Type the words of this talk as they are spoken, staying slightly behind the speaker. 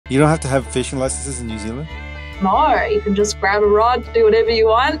You don't have to have fishing licenses in New Zealand? No, you can just grab a rod, do whatever you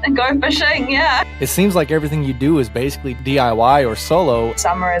want, and go fishing, yeah. It seems like everything you do is basically DIY or solo.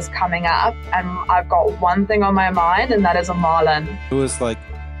 Summer is coming up, and I've got one thing on my mind, and that is a marlin. It was like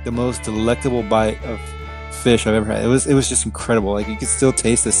the most delectable bite of fish I've ever had. It was just incredible. Like, you could still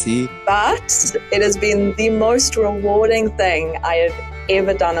taste the sea. But it has been the most rewarding thing I have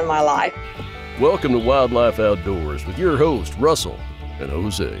ever done in my life. Welcome to Wildlife Outdoors with your host, Russell and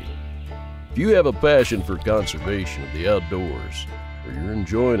Jose. If you have a passion for conservation of the outdoors, or you're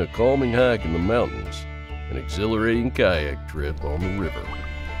enjoying a calming hike in the mountains, an exhilarating kayak trip on the river,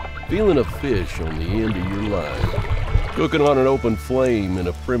 feeling a fish on the end of your line, cooking on an open flame in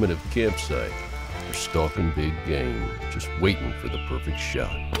a primitive campsite, or stalking big game, just waiting for the perfect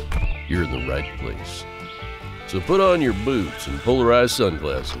shot, you're in the right place. So put on your boots and polarized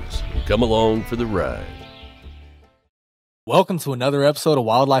sunglasses and come along for the ride. Welcome to another episode of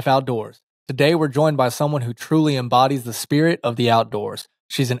Wildlife Outdoors. Today we're joined by someone who truly embodies the spirit of the outdoors.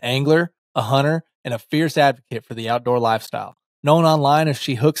 She's an angler, a hunter, and a fierce advocate for the outdoor lifestyle. Known online as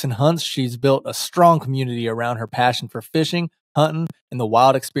She Hooks and Hunts, she's built a strong community around her passion for fishing, hunting, and the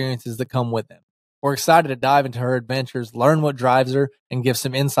wild experiences that come with them. We're excited to dive into her adventures, learn what drives her, and give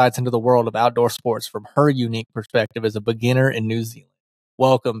some insights into the world of outdoor sports from her unique perspective as a beginner in New Zealand.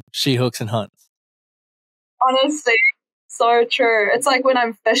 Welcome, She Hooks and Hunts. Honestly, so true. It's like when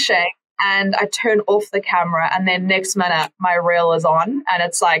I'm fishing and I turn off the camera and then next minute my reel is on and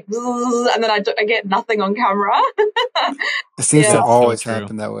it's like, and then I get nothing on camera. It seems to always so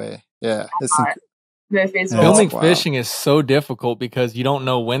happen that way. Yeah. It's Filming fishing is so difficult because you don't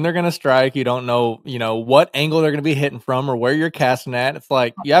know when they're going to strike. You don't know, what angle they're going to be hitting from or where you're casting at. It's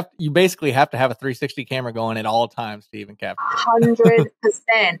like you basically have to have a 360 camera going at all times to even capture it.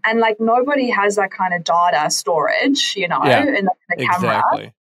 100%. And like nobody has that kind of data storage, in the camera.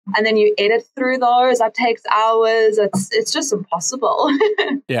 Exactly. And then you edit through those. That takes hours. It's just impossible.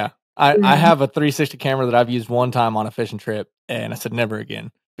 Yeah. I have a 360 camera that I've used one time on a fishing trip, and I said never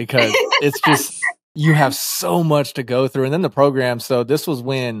again because it's just you have so much to go through. And then the program. So this was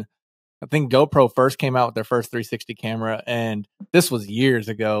when I think GoPro first came out with their first 360 camera, and this was years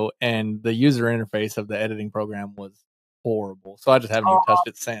ago. And the user interface of the editing program was horrible. So I just haven't even touched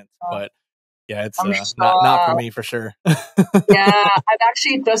it since. But yeah, it's not for me for sure. Yeah, I've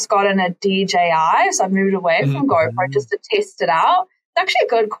actually just gotten a DJI, so I've moved away from GoPro just to test it out. It's actually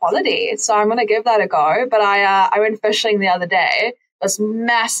good quality, so I'm going to give that a go. But I went fishing the other day. This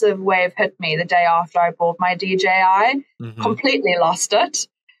massive wave hit me the day after I bought my DJI. Completely lost it.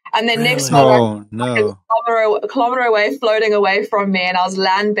 And then next month, a kilometer away, floating away from me, and I was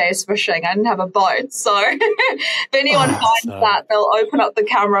land-based fishing. I didn't have a boat. So if anyone finds that, they'll open up the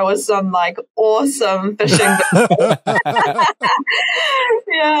camera with some, awesome fishing.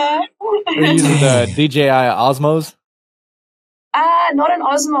 Yeah. Are you using the DJI Osmos? Not an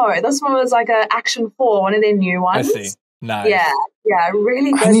Osmo. This one was like an Action 4, one of their new ones. I see. Nice. Yeah,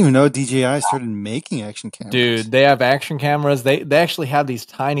 really good. I didn't even know DJI started making action cameras. Dude, they have action cameras. They actually have these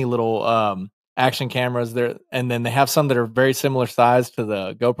tiny little action cameras there, and then they have some that are very similar size to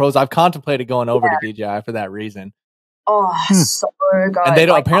the GoPros. I've contemplated going over to DJI for that reason. Oh, so good. And they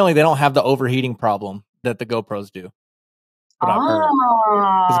don't apparently they don't have the overheating problem that the GoPros do. What I've heard.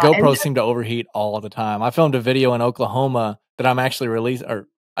 Because GoPros seem to overheat all the time. I filmed a video in Oklahoma that I'm actually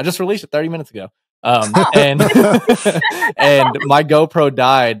I just released it 30 minutes ago. And and my GoPro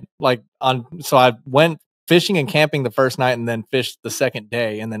died so I went fishing and camping the first night and then fished the second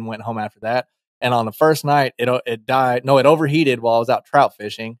day and then went home after that. And on the first night it died. No, it overheated while I was out trout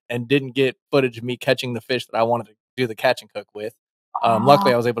fishing and didn't get footage of me catching the fish that I wanted to do the catch and cook with.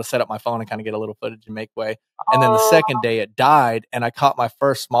 Luckily I was able to set up my phone and kind of get a little footage and make way. And then the second day it died and I caught my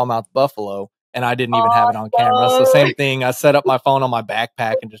first smallmouth buffalo. And I didn't even have it on camera. So same thing. I set up my phone on my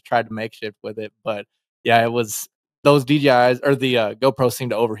backpack and just tried to makeshift with it. But yeah, it was those DJIs or the GoPros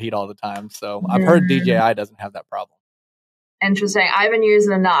seem to overheat all the time. So I've heard DJI doesn't have that problem. Interesting. I haven't used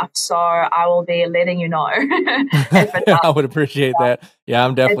it enough, so I will be letting you know. If it does. I would appreciate that. Yeah,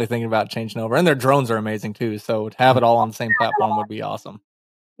 I'm definitely thinking about changing over. And their drones are amazing too. So to have it all on the same platform would be awesome.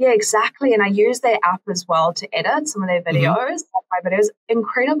 Yeah, exactly. And I use their app as well to edit some of their videos. My videos,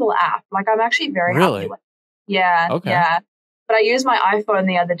 incredible app. I'm actually very happy with it. Yeah, okay. Yeah. But I used my iPhone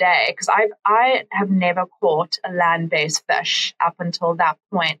the other day because I have never caught a land-based fish up until that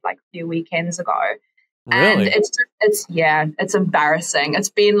point, a few weekends ago. Really? And it's embarrassing. It's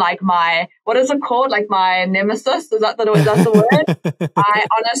been my, what is it called? My nemesis? Is that the word? I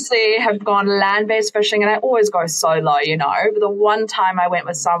honestly have gone land-based fishing and I always go solo, But the one time I went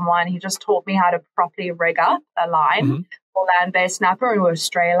with someone, he just taught me how to properly rig up a line. land-based snapper, and we were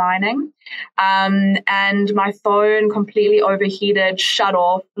stray lining. And my phone completely overheated, shut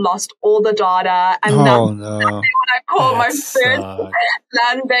off, lost all the data, and no. I caught my first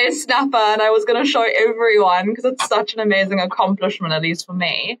land-based snapper, and I was going to show everyone because it's such an amazing accomplishment, at least for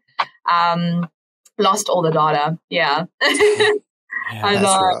me. Lost all the data. Yeah. Yeah, that's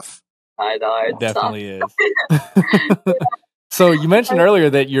rough. I know. It definitely is. So you mentioned earlier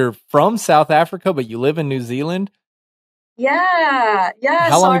that you're from South Africa, but you live in New Zealand. Yeah.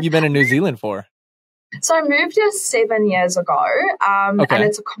 How long have you been in New Zealand for? So I moved here 7 years ago, and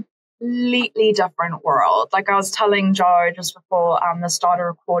it's a completely different world. Like I was telling Joe just before the start of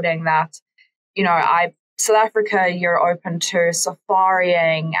recording that, South Africa, you're open to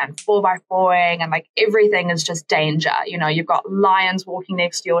safarying and 4x4ing, and like everything is just danger. You've got lions walking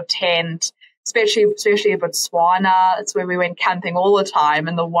next to your tent, especially Botswana. It's where we went camping all the time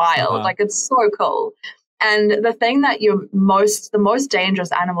in the wild. Like it's so cool. And the thing that the most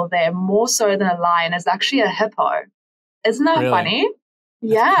dangerous animal there, more so than a lion, is actually a hippo. Isn't that funny?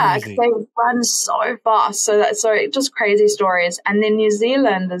 Yeah, because they run so fast. So just crazy stories. And then New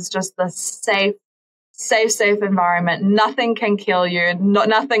Zealand is just the safe environment. Nothing can kill you.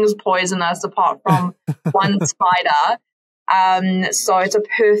 Nothing's poisonous apart from one spider. So it's a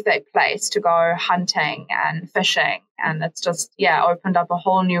perfect place to go hunting and fishing. And it's just, opened up a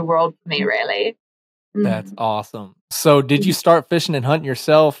whole new world for me, really. That's awesome. So did you start fishing and hunting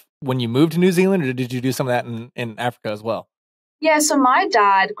yourself when you moved to New Zealand, or did you do some of that in Africa as well? Yeah, so my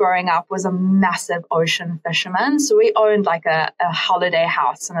dad growing up was a massive ocean fisherman. So we owned like a holiday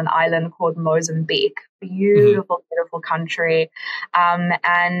house on an island called Mozambique. Beautiful, beautiful country.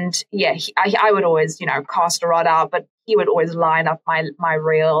 And yeah, I would always, cast a rod out, but he would always line up my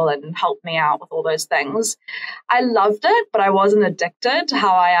reel and help me out with all those things. I loved it, but I wasn't addicted to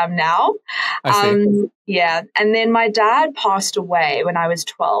how I am now. I see. Yeah. And then my dad passed away when I was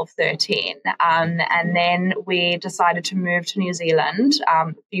 12, 13. And then we decided to move to New Zealand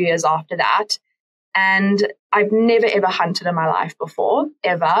a few years after that. And I've never, ever hunted in my life before,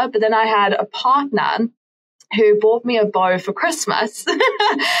 ever. But then I had a partner who bought me a bow for Christmas. And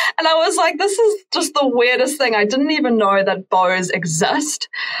I was like, this is just the weirdest thing. I didn't even know that bows exist.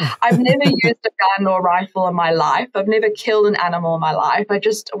 I've never used a gun or rifle in my life. I've never killed an animal in my life. I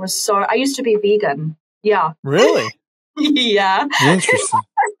used to be vegan. Yeah. Really? Yeah. Interesting.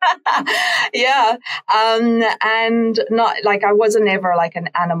 Yeah. And not like I wasn't ever like an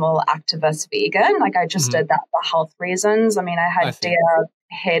animal activist vegan. Like I just did that for health reasons. I mean, I had deer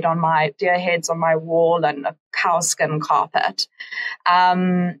heads on my wall and a cow skin carpet.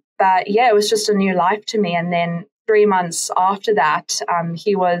 But yeah, it was just a new life to me. And then 3 months after that,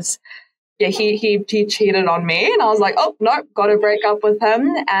 he cheated on me, and I was like, oh no, got to break up with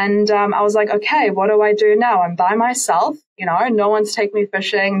him. And I was like, okay, what do I do now? I'm by myself, no one's taking me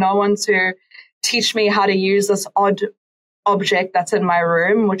fishing, no one to teach me how to use this odd object that's in my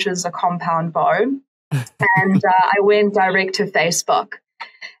room, which is a compound bow. And I went direct to Facebook.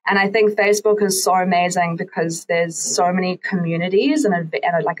 And I think Facebook is so amazing because there's so many communities and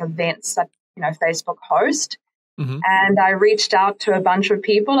like events that Facebook host. And I reached out to a bunch of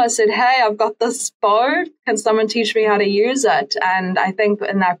people. I said, hey, I've got this bow. Can someone teach me how to use it? And I think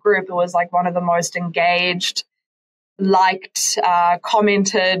in that group, it was like one of the most engaged, liked,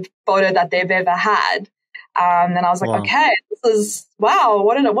 commented photo that they've ever had. And I was like, okay, this is, wow,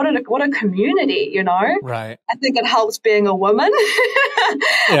 what a community, Right. I think it helps being a woman.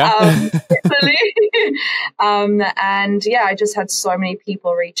 Yeah. And yeah, I just had so many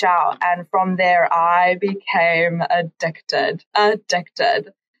people reach out. And from there, I became addicted.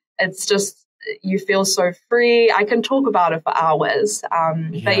 It's just, you feel so free. I can talk about it for hours.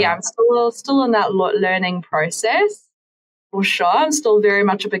 But yeah, I'm still in that learning process. For sure. I'm still very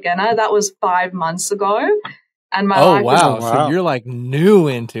much a beginner. That was 5 months ago. And my life wow. So you're like new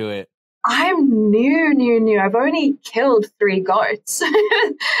into it. I'm new. I've only killed 3 goats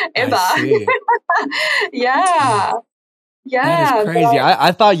ever. Yeah. That is crazy.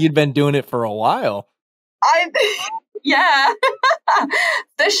 I thought you'd been doing it for a while. Yeah.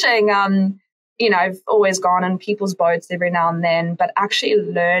 Fishing, I've always gone on people's boats every now and then, but actually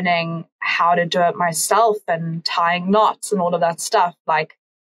learning how to do it myself and tying knots and all of that stuff, like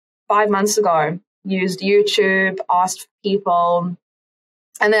 5 months ago, used YouTube, asked people,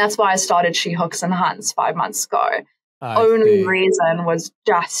 and that's why I started She Hooks and Hunts 5 months ago. Only reason was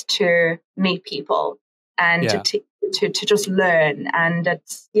just to meet people and to just learn. And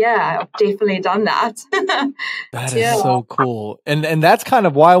it's, I've definitely done that. That is so cool. And that's kind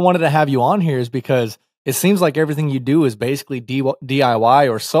of why I wanted to have you on here, is because it seems like everything you do is basically DIY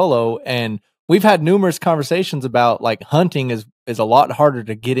or solo. And we've had numerous conversations about like hunting is a lot harder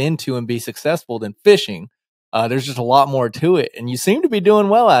to get into and be successful than fishing. There's just a lot more to it, and you seem to be doing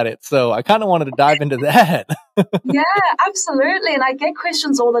well at it. So I kind of wanted to dive into that. Yeah, absolutely. And I get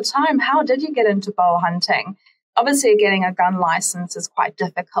questions all the time. How did you get into bow hunting? Obviously, getting a gun license is quite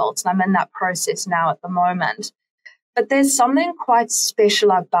difficult, and I'm in that process now at the moment. But there's something quite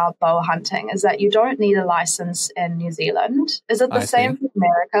special about bow hunting is that you don't need a license in New Zealand. Is it the same for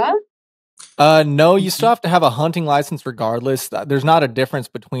America? No, you still have to have a hunting license regardless. There's not a difference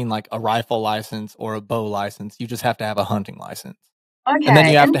between like a rifle license or a bow license. You just have to have a hunting license. Okay. And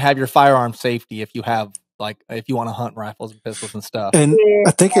then you have to have your firearm safety if you have if you want to hunt rifles and pistols and stuff. And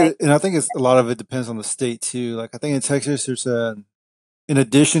I think it's a lot of it depends on the state too. Like I think in Texas there's in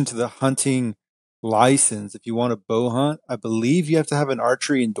addition to the hunting license, if you want to bow hunt, I believe you have to have an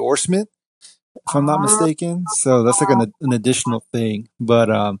archery endorsement, if I'm not mistaken. So that's like an additional thing.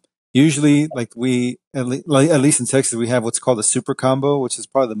 But usually, like at least in Texas, we have what's called a super combo, which is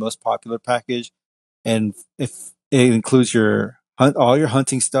probably the most popular package. And if it includes all your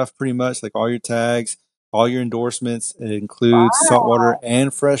hunting stuff, pretty much like all your tags, all your endorsements. It includes saltwater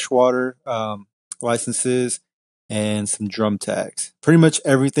and freshwater licenses and some drum tags. Pretty much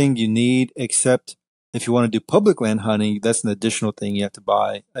everything you need, except if you want to do public land hunting, that's an additional thing you have to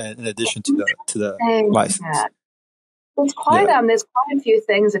buy in addition to the license. There's quite a few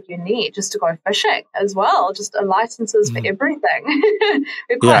things that you need just to go fishing as well. Just licenses for everything.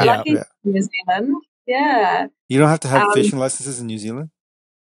 We're quite lucky in New Zealand. Yeah. You don't have to have fishing licenses in New Zealand?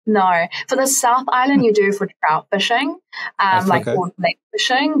 No. For the South Island, you do for trout fishing, lake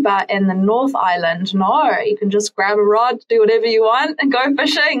fishing. But in the North Island, no. You can just grab a rod, do whatever you want, and go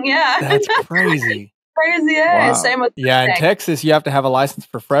fishing. Yeah. That's crazy. Crazy, yeah. Wow. Same with in Texas, you have to have a license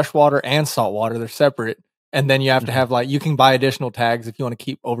for freshwater and saltwater. They're separate. And then you have to have you can buy additional tags if you want to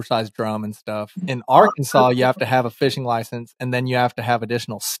keep oversized drum and stuff. In Arkansas, you have to have a fishing license, and then you have to have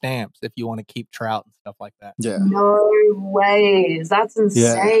additional stamps if you want to keep trout and stuff like that. Yeah. No ways. That's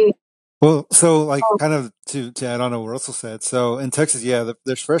insane. Yeah. Well, so kind of to add on to what Russell said. So in Texas,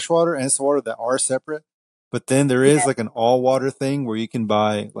 there's freshwater and saltwater that are separate, but then there is like an all water thing where you can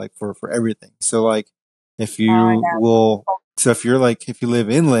buy for everything. So if you if you live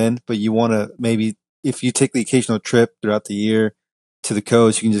inland, but you want to maybe, if you take the occasional trip throughout the year to the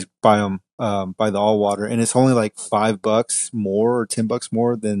coast, you can just buy them, buy the all water, and it's only like $5 more or $10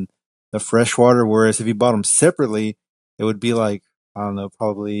 more than the freshwater. Whereas if you bought them separately, it would be like, I don't know,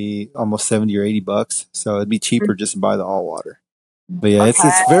 probably almost $70 or $80. So it'd be cheaper just to buy the all water. But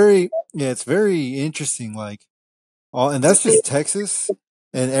it's very interesting. And that's just Texas,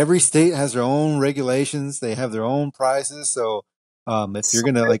 and every state has their own regulations. They have their own prices. So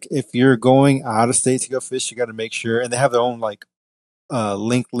if you're going out of state to go fish, you got to make sure, and they have their own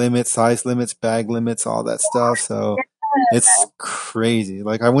length limits, size limits, bag limits, all that stuff. So it's crazy.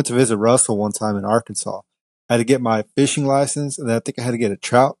 I went to visit Russell one time in Arkansas. I had to get my fishing license, and then I think I had to get a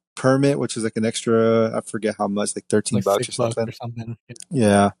trout permit, which was an extra, I forget how much, $13 or something.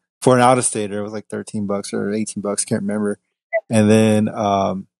 Yeah. For an out of stater, it was $13 or $18, can't remember. And then,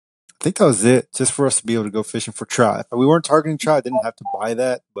 I think that was it, just for us to be able to go fishing for trout. If we weren't targeting trout, I didn't have to buy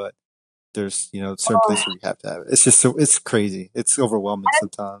that, but there's, certain places where you have to have it. It's just it's crazy. It's overwhelming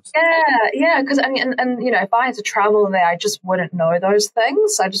sometimes. Yeah, because if I had to travel there, I just wouldn't know those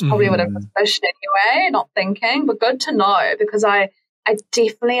things. I just probably would have fished anyway, not thinking. But good to know, because I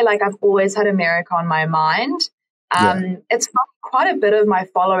definitely, I've always had America on my mind. It's quite a bit of my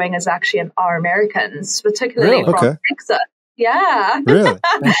following is actually are Americans, particularly from Texas. Yeah. Really?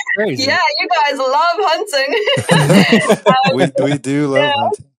 That's crazy. Yeah, you guys love hunting. We do love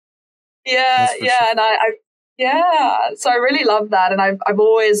hunting. Yeah, sure. And so I really love that. And I've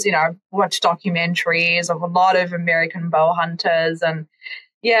always, watched documentaries of a lot of American bow hunters, and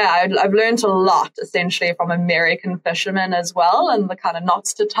I've learned a lot essentially from American fishermen as well, and the kind of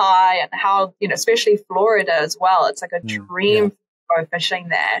knots to tie, and how, especially Florida as well. It's like a dream to go fishing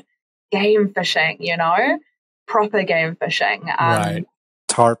there, game fishing, proper game fishing. Right.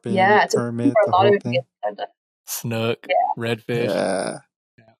 Tarpon, it's permit, a lot of snook, redfish. Yeah.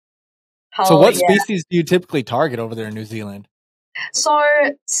 So what species do you typically target over there in New Zealand? So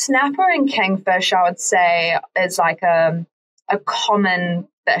snapper and kingfish, I would say, is a common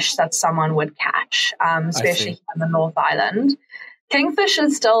fish that someone would catch, especially on the North Island. Kingfish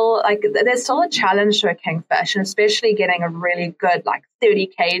is still there's still a challenge to a kingfish, and especially getting a really good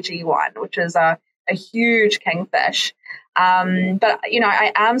 30 kg one, which is a huge kingfish. But,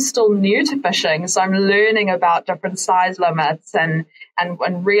 I am still new to fishing, so I'm learning about different size limits and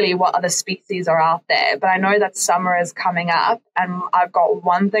really what other species are out there. But I know that summer is coming up, and I've got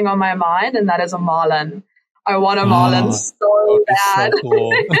one thing on my mind, and that is a marlin. I want a marlin so bad. So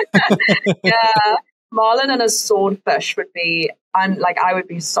cool. Yeah, marlin and a swordfish would be, I would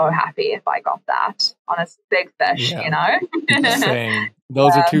be so happy if I got that on a big fish, Same.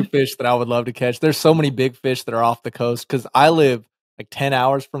 Those are two fish that I would love to catch. There's so many big fish that are off the coast because I live like 10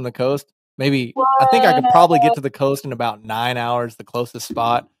 hours from the coast. Maybe I think I could probably get to the coast in about 9 hours, the closest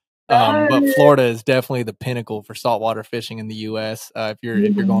spot. But Florida is definitely the pinnacle for saltwater fishing in the U.S. If you're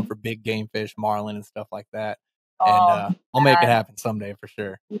going for big game fish, marlin and stuff like that. And I'll make it happen someday for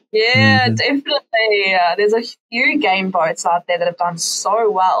sure. Yeah, definitely. There's a few game boats out there that have done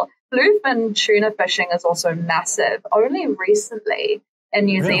so well. Bluefin tuna fishing is also massive. Only recently in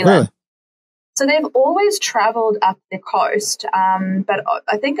New Zealand. Really? So they've always traveled up the coast, but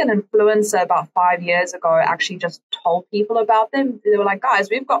I think an influencer about 5 years ago actually just told people about them. They were like, guys,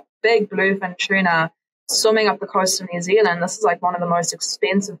 we've got big bluefin tuna swimming up the coast of New Zealand. This is like one of the most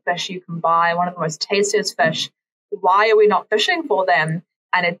expensive fish you can buy, one of the most tastiest fish. Why are we not fishing for them?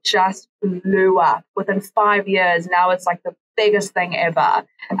 And it just blew up within 5 years. Now it's like the biggest thing ever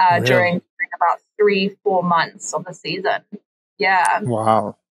during about 3-4 months of the season. Yeah.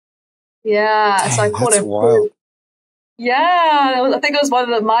 Wow. Yeah. Dang, so I caught it. Wild. Yeah. I think it was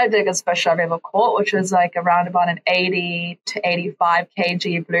one of my biggest fish I've ever caught, which was like around about an 80 to 85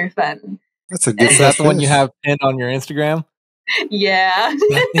 kg bluefin. That's a good. That's the one you have pinned on your Instagram? Yeah.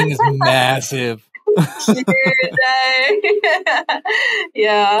 That thing is massive.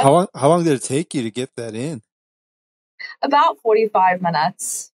 Yeah. How long did it take you to get that in? About 45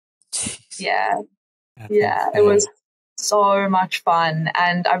 minutes. Jeez. Yeah. That's yeah. insane. It was so much fun,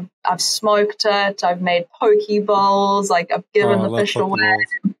 and I've smoked it. I've made poke bowls. Like I've given the fish away.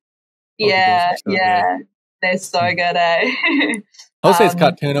 Yeah, so yeah. good. They're so good, eh? Jose's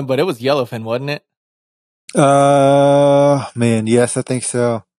caught tuna, but it was yellowfin, wasn't it? Man, yes, I think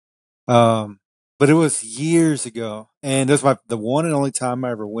so. But it was years ago, and it was the one and only time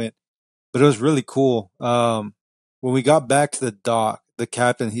I ever went. But it was really cool. When we got back to the dock, the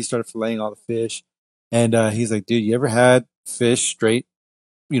captain, he started filleting all the fish, and he's like, "Dude, you ever had fish straight?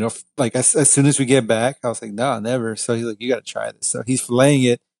 Like as soon as we get back?" I was like, "No, never." So he's like, "You got to try this." So he's filleting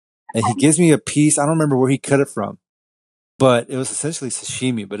it, and he gives me a piece. I don't remember where he cut it from, but it was essentially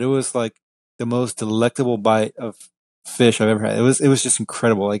sashimi. But it was like the most delectable bite of fish I've ever had. It was just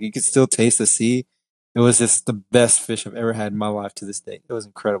incredible. Like you could still taste the sea. It was just the best fish I've ever had in my life to this day. It was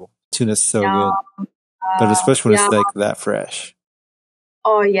incredible. Tuna's so good, but especially when it's like that fresh.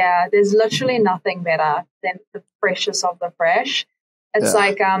 Oh yeah, there's literally nothing better than the freshest of the fresh. It's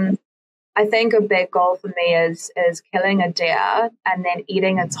like I think a big goal for me is killing a deer and then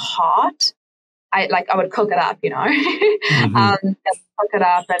eating its heart. I would cook it up, cook it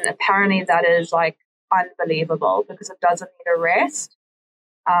up, and apparently that is like unbelievable because it doesn't need a rest.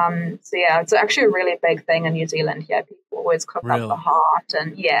 So yeah, it's actually a really big thing in New Zealand here. People always cook up the heart,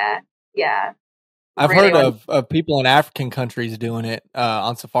 and yeah. I've heard of people in African countries doing it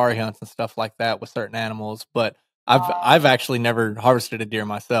on safari hunts and stuff like that with certain animals, but I've actually never harvested a deer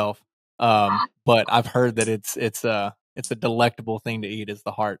myself. But I've heard that it's a delectable thing to eat is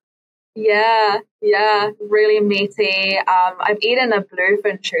the heart. Yeah, really meaty. I've eaten a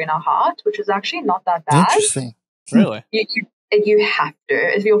bluefin tuna heart, which is actually not that bad. Interesting. Really? You have to.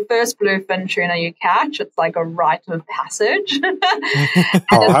 If your first bluefin tuna you catch, it's like a rite of passage.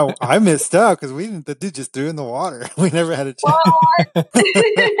 I missed out because the dude just threw in the water. We never had a chance.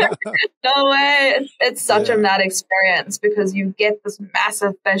 No way. It's such a mad experience because you get this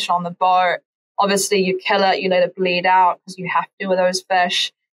massive fish on the boat. Obviously, you kill it, you let it bleed out because you have to with those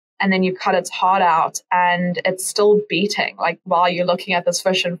fish. And then you cut its heart out and it's still beating, like while you're looking at this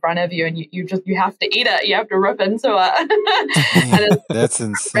fish in front of you, and you have to eat it. You have to rip into it. And that's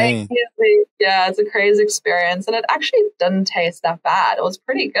insane. Yeah, it's a crazy experience. And it actually didn't taste that bad. It was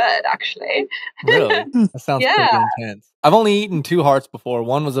pretty good, actually. Really? That sounds pretty intense. I've only eaten 2 hearts before.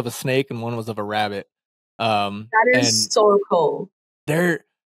 One was of a snake and one was of a rabbit. That is so cool.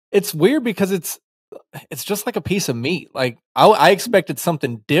 It's weird because it's just like a piece of meat. Like I expected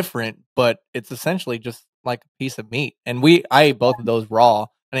something different, but it's essentially just like a piece of meat. And I ate both of those raw.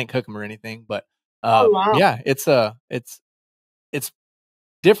 I didn't cook them or anything, but yeah, it's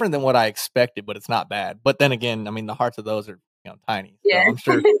different than what I expected, but it's not bad. But then again, I mean, the hearts of those are tiny. So I'm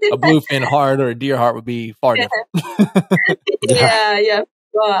sure a bluefin heart or a deer heart would be far different. Yeah.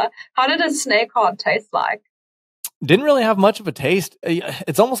 How did a snake heart taste like? Didn't really have much of a taste.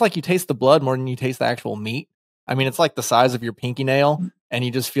 It's almost like you taste the blood more than you taste the actual meat. I mean, it's like the size of your pinky nail, and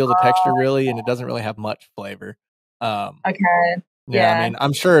you just feel the texture really, and it doesn't really have much flavor. Okay. Yeah, I mean,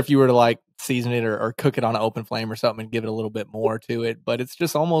 I'm sure if you were to like season it or cook it on an open flame or something and give it a little bit more to it, but it's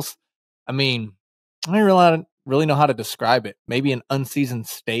just almost, I mean, I don't really know how to describe it. Maybe an unseasoned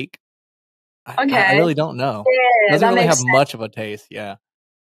steak. I really don't know. It Yeah, doesn't that really have makes sense. much of a taste. Yeah.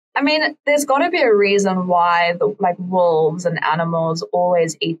 I mean, there's got to be a reason why like wolves and animals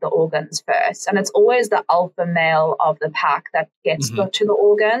always eat the organs first, and it's always the alpha male of the pack that gets to the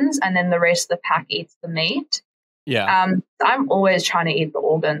organs, and then the rest of the pack eats the meat. Yeah. I'm always trying to eat the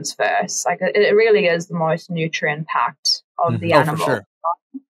organs first. Like it really is the most nutrient packed of the animal. For sure.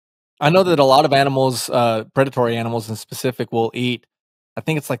 I know that a lot of animals, predatory animals in specific, will eat, I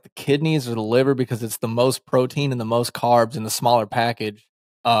think it's like the kidneys or the liver because it's the most protein and the most carbs in the smaller package.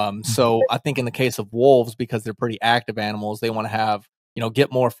 So I think in the case of wolves, because they're pretty active animals, they want to have,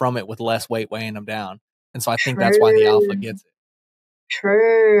 get more from it with less weight weighing them down. And so I think that's why the alpha gets it.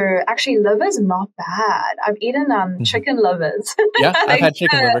 True. Actually, liver's not bad. I've eaten chicken livers. Yeah, I've had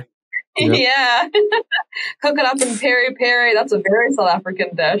chicken liver. Yep. Yeah. Cook it up in peri peri. That's a very South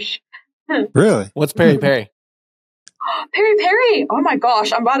African dish. Really? What's peri peri? Peri peri. Oh my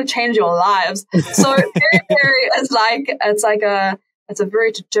gosh, I'm about to change your lives. So peri peri is it's a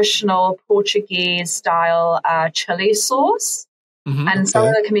very traditional Portuguese style chili sauce. And some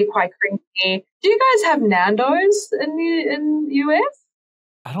of it can be quite creamy. Do you guys have Nando's in US?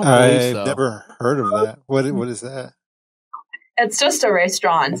 I don't believe so. I've never heard of that. What is that? It's just a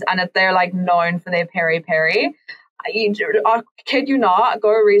restaurant, and they're like known for their peri peri. I kid you not,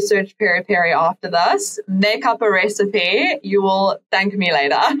 go research peri peri after this. Make up a recipe. You will thank me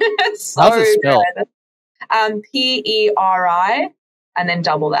later. It's so good. PERI, and then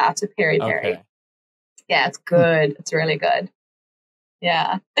double that to peri peri. Okay. Yeah, it's good. It's really good.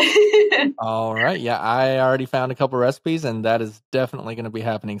 Yeah. All right. Yeah, I already found a couple recipes, and that is definitely going to be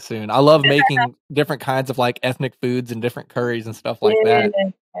happening soon. I love making different kinds of like ethnic foods and different curries and stuff like that.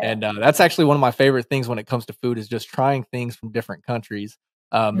 And that's actually one of my favorite things when it comes to food is just trying things from different countries.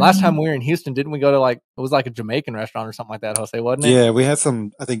 Last time we were in Houston, didn't we go to it was like a Jamaican restaurant or something like that, Jose, wasn't it? Yeah, we had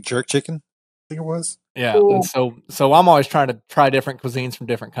some, I think, jerk chicken. I think it was. Yeah. And so I'm always trying to try different cuisines from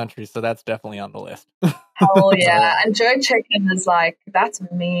different countries. So that's definitely on the list. Oh yeah, and jerk chicken is that's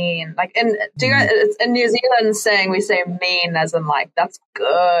mean. Like it's in New Zealand saying we say mean as in that's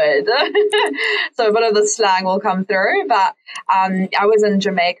good. So a bit of the slang will come through. But I was in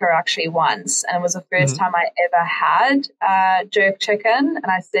Jamaica actually once, and it was the first time I ever had jerk chicken, and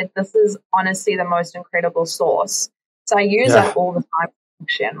I said this is honestly the most incredible sauce. So I use that all the time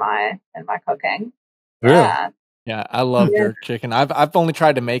actually in my cooking. Really? Yeah. Yeah, I love jerk chicken. I've only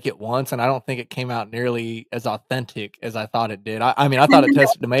tried to make it once, and I don't think it came out nearly as authentic as I thought it did. I mean, I thought it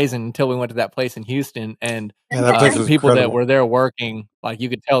tasted amazing until we went to that place in Houston, and that place was people incredible. that were there working, you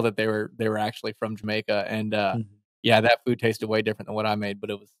could tell that they were actually from Jamaica, and that food tasted way different than what I made,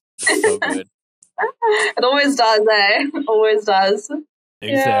 but it was so good. It always does, eh? Always does.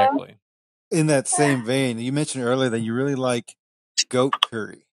 Exactly. Yeah. In that same vein, you mentioned earlier that you really like goat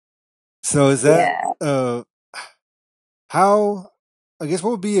curry. So is that how, I guess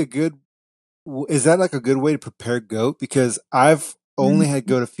what would be is that like a good way to prepare goat? Because I've only had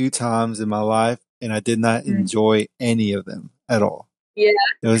goat a few times in my life and I did not enjoy any of them at all. Yeah.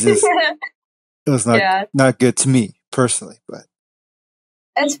 It was just, it was not good to me personally, but.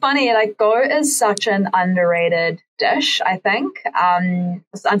 It's funny, goat is such an underrated dish, I think, and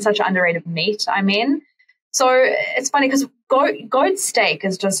such an underrated meat, I mean. So it's funny because goat steak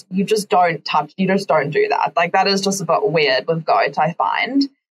is you just don't do that. That is just a bit weird with goat, I find.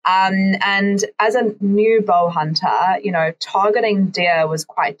 And as a new bow hunter, targeting deer was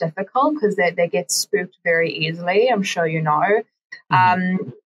quite difficult because they get spooked very easily. I'm sure you know.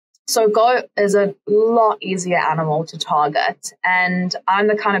 So goat is a lot easier animal to target. And I'm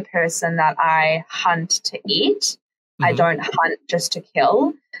the kind of person that I hunt to eat. I don't hunt just to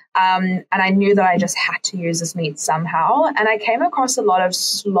kill. And I knew that I just had to use this meat somehow. And I came across a lot of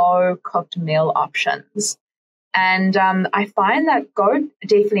slow cooked meal options. And I find that goat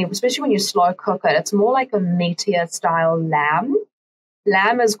definitely, especially when you slow cook it, it's more like a meatier style lamb.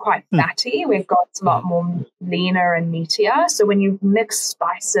 Lamb is quite fatty, where goat's a lot more leaner and meatier. So when you mix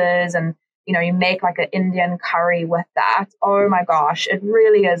spices and, you make an Indian curry with that, oh my gosh, it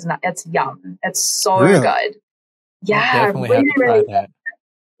really is, it's yum. It's so good. Yeah, definitely have to try that.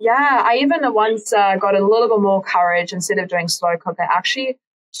 Yeah, I even once got a little bit more courage. Instead of doing slow cook, I actually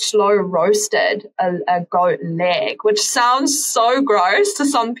slow roasted a goat leg, which sounds so gross to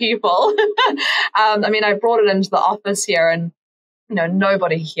some people. I mean, I brought it into the office here, and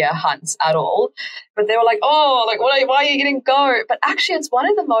nobody here hunts at all. But they were like, oh, like, why are you eating goat? But actually, it's one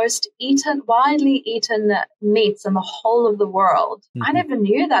of the most widely eaten meats in the whole of the world. Mm-hmm. I never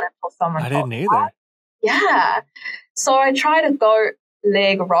knew that until someone told me. I me didn't either. Yeah. So I tried a goat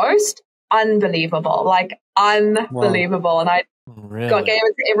leg roast. Unbelievable. Like, unbelievable. Wow. And I gave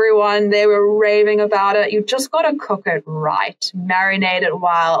it to everyone. They were raving about it. You just got to cook it right. Marinate it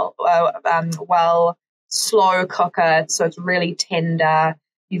well, slow cook it so it's really tender.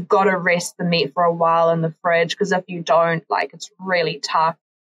 You've got to rest the meat for a while in the fridge, because if you don't, like, it's really tough.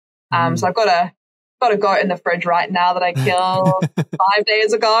 So I've got a goat in the fridge right now that I killed 5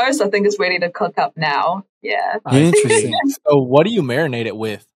 days ago. So I think it's ready to cook up now. Yeah. Interesting. So what do you marinate it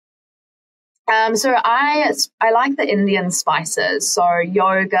with? So I like the Indian spices. So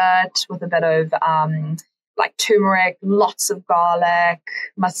yogurt with a bit of like turmeric, lots of garlic,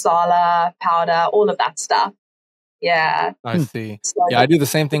 masala powder, all of that stuff. Yeah. I see. So I do the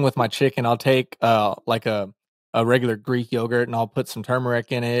same thing with my chicken. I'll take like a regular Greek yogurt, and I'll put some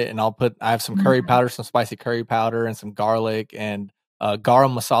turmeric in it, and I have some curry powder, some spicy curry powder, and some garlic, and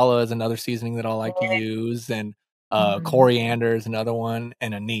garam masala is another seasoning that I like to use, and coriander is another one,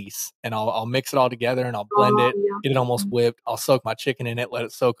 and anise. And I'll mix it all together, and I'll blend it, get it almost whipped. I'll soak my chicken in it, let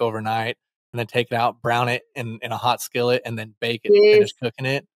it soak overnight, and then take it out, brown it in a hot skillet, and then bake it, finish cooking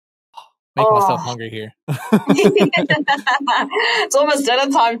it. Making myself hungry here. It's almost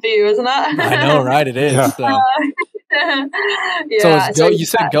dinner time for you, isn't it? I know, right? It is. Yeah. So you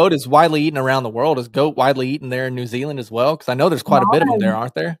said goat is widely eaten around the world. Is goat widely eaten there in New Zealand as well? Because I know there's quite a bit of them there,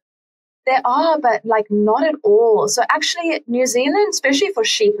 aren't there? There are, but like not at all. So actually, New Zealand, especially for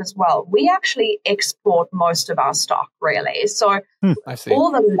sheep as well, we actually export most of our stock, really. So I see.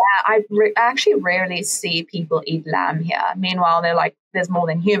 all the lamb, I actually rarely see people eat lamb here. Meanwhile, they're like, there's more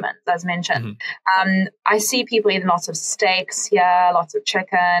than humans, as mentioned. I see people eating lots of steaks here, lots of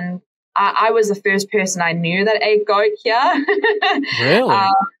chicken. I was the first person I knew that ate goat here. Really?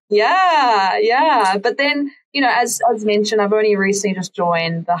 Yeah. But then, as mentioned, I've only recently just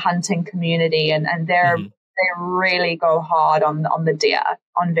joined the hunting community, and they really go hard on the deer,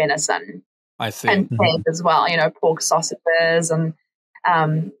 on venison. I see. And pig as well, pork sausages and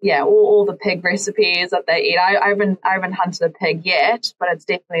all the pig recipes that they eat. I haven't hunted a pig yet, but it's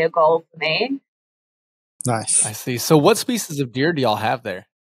definitely a goal for me. Nice. I see. So what species of deer do y'all have there?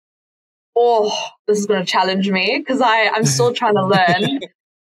 Oh, this is going to challenge me because I'm still trying to learn.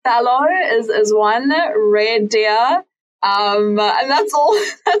 Fallow is one, red deer, and that's all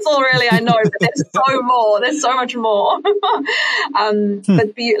really I know, but there's so more. There's so much more. But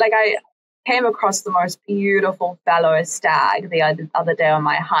I came across the most beautiful fallow stag the other day on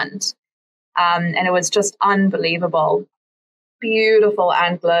my hunt, and it was just unbelievable. Beautiful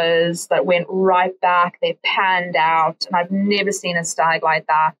antlers that went right back. They panned out, and I've never seen a stag like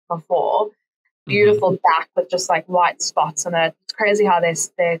that before. Beautiful back with just like white spots on it. It's crazy how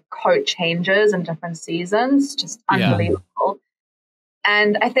their coat changes in different seasons. Just unbelievable.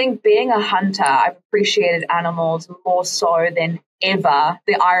 And I think being a hunter, I've appreciated animals more so than ever.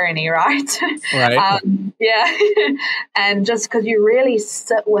 The irony, right? Right. And just because you really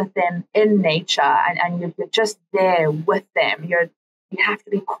sit with them in nature, and you're just there with them. You have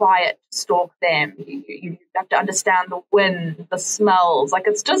to be quiet to stalk them. You have to understand the wind, the smells. Like,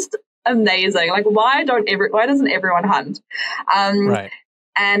 it's just amazing. Like, why doesn't everyone hunt? Right.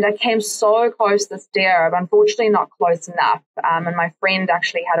 And I came so close to this deer, but unfortunately not close enough. And my friend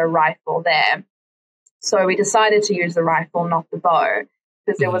actually had a rifle there. So we decided to use the rifle, not the bow,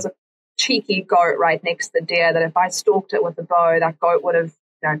 because there was a cheeky goat right next to the deer that if I stalked it with the bow, that goat would have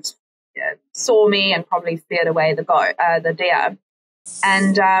saw me and probably feared away the deer.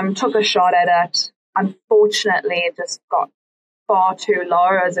 And took a shot at it. Unfortunately, it just got far too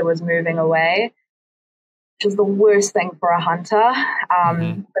low as it was moving away, which is the worst thing for a hunter.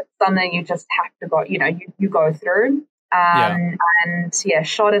 But something you just have to go, you go through. And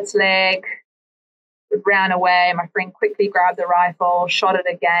shot its leg, it ran away. My friend quickly grabbed the rifle, shot it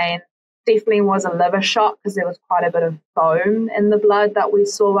again. Definitely was a liver shot because there was quite a bit of foam in the blood that we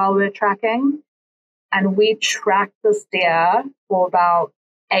saw while we were tracking. And we tracked this deer for about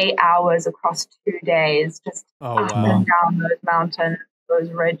 8 hours across 2 days, just up and down those mountains, those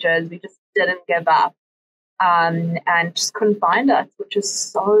ridges. We just didn't give up, and just couldn't find it, which is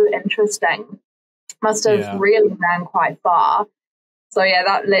so interesting. Must have really ran quite far. So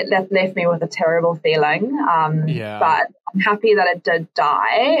that left me with a terrible feeling. But I'm happy that it did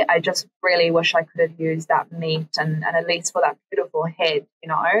die. I just really wish I could have used that meat and at least for that beautiful head,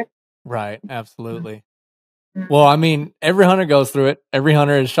 Right, absolutely. Well, I mean, every hunter goes through it. Every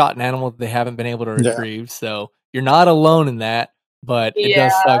hunter has shot an animal that they haven't been able to retrieve. So you're not alone in that. but it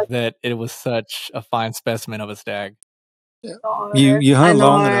does suck that it was such a fine specimen of a stag. Yeah. You hunt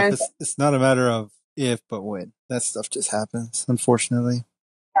long enough. It's not a matter of if, but when. That stuff just happens, unfortunately.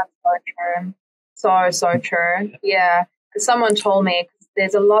 That's so true. So true. Yeah. Someone told me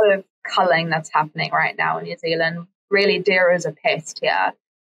there's a lot of culling that's happening right now in New Zealand. Really, deer is a pest here.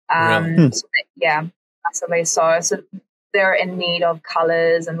 Really? So yeah, massively so. So they're in need of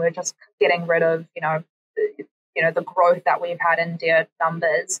colours, and we're just getting rid of, the growth that we've had in deer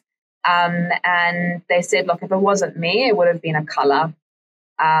numbers. And they said, look, if it wasn't me, it would have been a colour.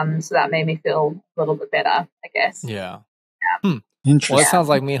 So that made me feel a little bit better, I guess. Yeah. Interesting. Well, it sounds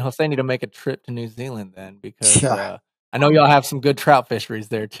like me and Jose need to make a trip to New Zealand then, because I know y'all have some good trout fisheries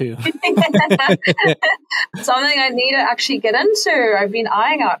there too. Something I need to actually get into. I've been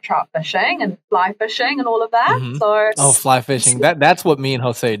eyeing out trout fishing and fly fishing and all of that. Mm-hmm. So fly fishing. That's what me and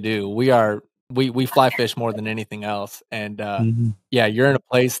Jose do. We fly fish more than anything else. And yeah, you're in a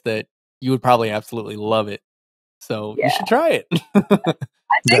place that you would probably absolutely love it. So you should try it.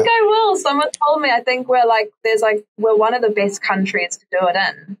 I think I will. Someone told me I think we're one of the best countries to do it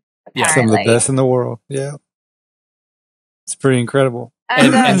in. Apparently. Yeah, some of the best in the world. Yeah. It's pretty incredible.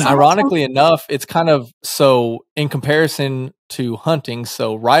 And ironically enough, it's kind of so in comparison to hunting.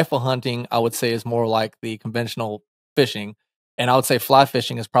 So rifle hunting, I would say, is more like the conventional fishing. And I would say fly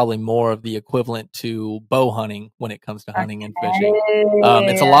fishing is probably more of the equivalent to bow hunting when it comes to hunting and fishing.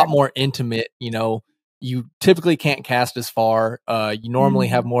 It's a lot more intimate. You typically can't cast as far. You normally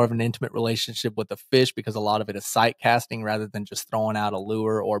have more of an intimate relationship with the fish because a lot of it is sight casting rather than just throwing out a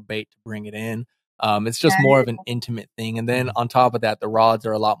lure or bait to bring it in. It's just more of an intimate thing. And then on top of that, the rods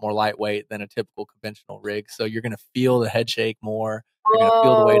are a lot more lightweight than a typical conventional rig. So you're going to feel the head shake more. You're going to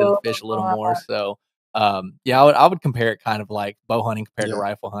feel the weight of the fish a little more. So, I would compare it kind of like bow hunting compared to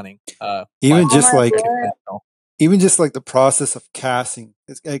rifle hunting. Even just like the process of casting,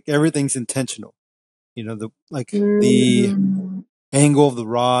 it's like everything's intentional. The angle of the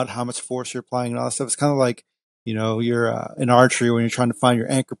rod, how much force you're applying, and all that stuff. It's kind of like, you're in archery when you're trying to find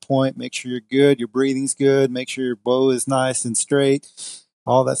your anchor point, make sure you're good, your breathing's good, make sure your bow is nice and straight,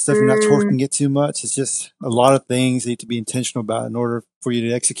 all that stuff. You're not torquing it too much. It's just a lot of things you need to be intentional about in order for you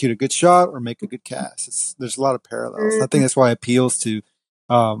to execute a good shot or make a good cast. There's a lot of parallels. I think that's why it appeals to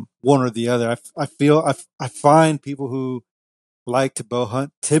one or the other. I find people who like to bow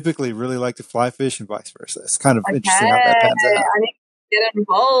hunt typically really like to fly fish and vice versa. It's kind of interesting how that pans out. I need to get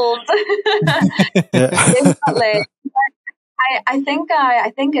involved. Definitely. I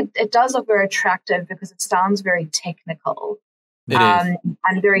think it does look very attractive because it sounds very technical. And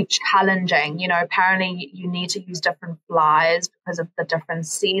very challenging. Apparently you need to use different flies because of the different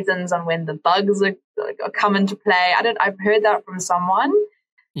seasons and when the bugs are come into play. I've heard that from someone.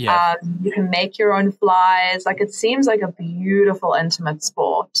 Yeah. You can make your own flies. It seems like a beautiful, intimate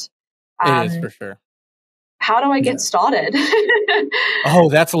sport. It is for sure. How do I get started? Oh,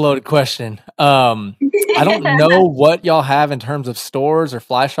 that's a loaded question. I don't know what y'all have in terms of stores or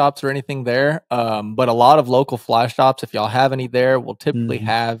fly shops or anything there. But a lot of local fly shops, if y'all have any there, will typically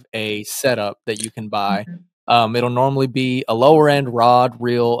have a setup that you can buy. It'll normally be a lower end rod,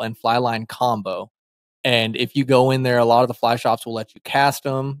 reel, and fly line combo. And if you go in there, a lot of the fly shops will let you cast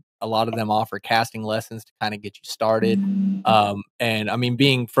them. A lot of them offer casting lessons to kind of get you started. And I mean,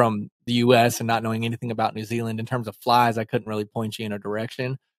 being from the US and not knowing anything about New Zealand in terms of flies, I couldn't really point you in a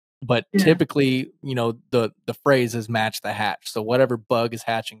direction. But typically, the phrase is match the hatch. So whatever bug is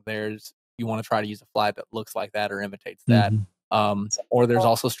hatching theirs, you want to try to use a fly that looks like that or imitates that. Or there's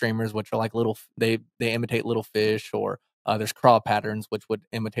also streamers, which are like little, they imitate little fish, or there's craw patterns, which would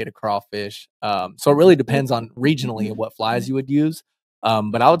imitate a crawfish. So it really depends on regionally what flies you would use.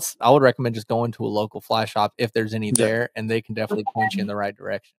 But I would recommend just going to a local fly shop if there's any there, and they can definitely point you in the right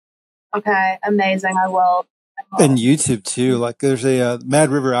direction. Okay, amazing. I will. And YouTube too. Like there's a Mad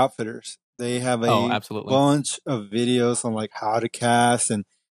River Outfitters. They have a bunch of videos on like how to cast and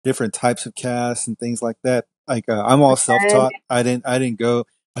different types of casts and things like that. Like I'm all self-taught. I didn't go.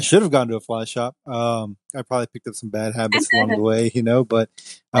 I should have gone to a fly shop. I probably picked up some bad habits along the way, but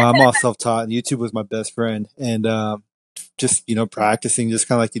I'm all self-taught. And YouTube was my best friend, and just practicing, just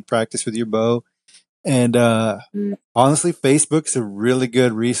kind of like you'd practice with your bow. And honestly, Facebook's a really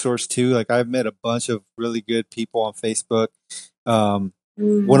good resource too. Like I've met a bunch of really good people on Facebook.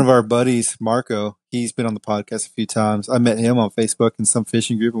 One of our buddies, Marco, he's been on the podcast a few times. I met him on Facebook in some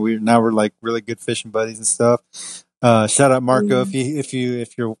fishing group, and we're like really good fishing buddies and stuff. Shout out Marco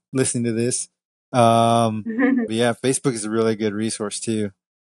if you're listening to this. But yeah, Facebook is a really good resource too.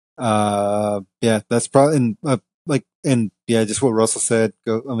 That's probably just what Russell said.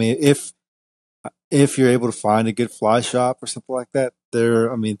 I mean, if if you're able to find a good fly shop or something like that,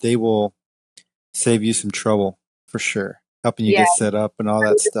 they will save you some trouble for sure, helping you Yeah. get set up and all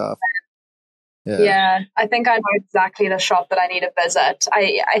that stuff. Yeah, I think I know exactly the shop that I need to visit.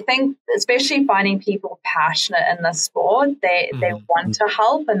 I think especially finding people passionate in the sport, they want to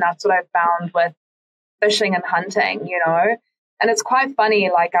help, and that's what I've found with fishing and hunting, you know. And it's quite funny,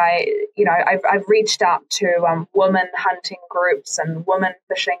 like I've reached out to women hunting groups and women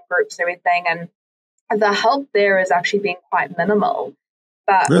fishing groups, everything, and the help there is actually being quite minimal.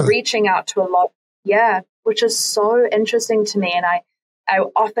 But Really? reaching out to a lot, which is so interesting to me. And I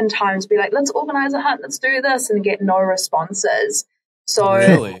oftentimes be like, let's organize a hunt, let's do this, and get no responses. So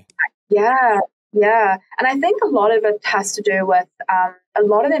really, yeah. And I think a lot of it has to do with a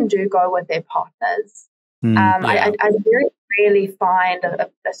lot of them do go with their partners. I very rarely find a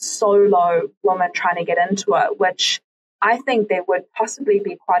solo woman trying to get into it, which I think there would possibly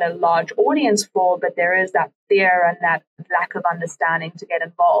be quite a large audience for, but there is that fear and that lack of understanding to get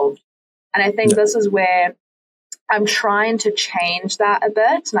involved. And I think this is where I'm trying to change that a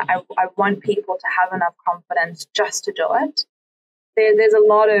bit. And I want people to have enough confidence just to do it. There's a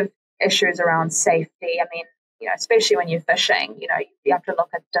lot of issues around safety. I mean, you know, especially when you're fishing, you know, you have to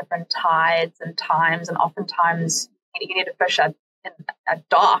look at different tides and times, and oftentimes you need to fish at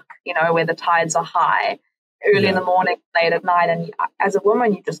dark, you know, where the tides are high, early in the morning, late at night. And as a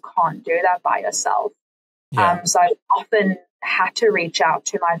woman, you just can't do that by yourself. So I often had to reach out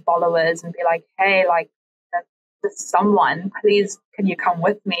to my followers and be like, hey, like, someone, please, can you come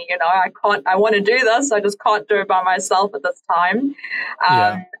with me? You know, I want to do this. I just can't do it by myself at this time.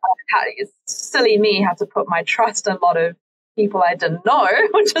 It's silly me had to put my trust in a lot of people I didn't know,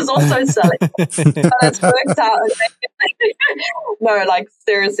 which is also silly. But it's worked out. No, like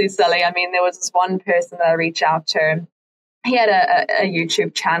seriously silly. I mean, there was this one person that I reached out to. He had a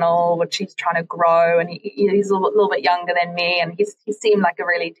YouTube channel, which he's trying to grow, and he's a little bit younger than me, and he seemed like a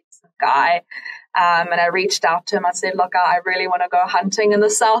really decent guy. And I reached out to him. I said, look, I really want to go hunting in the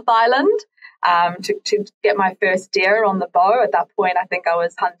South Island to get my first deer on the bow. At that point, I think I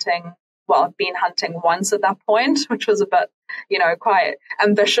was hunting. Well, I've been hunting once at that point, which was a bit, you know, quite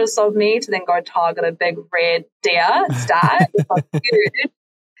ambitious of me to then go target a big red deer stag. It was huge.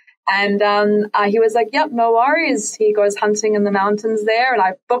 And he was like, yep, no worries. He goes hunting in the mountains there. And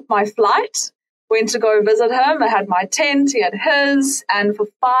I booked my flight, went to go visit him. I had my tent, he had his. And for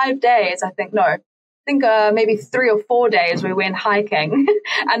 5 days, maybe 3 or 4 days, we went hiking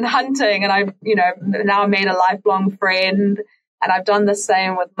and hunting. And I've, you know, now made a lifelong friend. And I've done the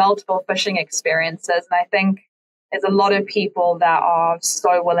same with multiple fishing experiences. And I think there's a lot of people that are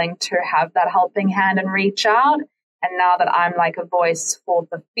so willing to have that helping hand and reach out. And now that I'm like a voice for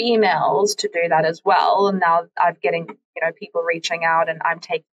the females to do that as well, and now I'm getting, you know, people reaching out, and I'm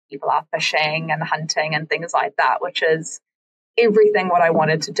taking people out fishing and hunting and things like that, which is everything what I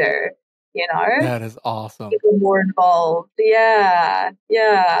wanted to do, you know? That is awesome. People more involved. Yeah.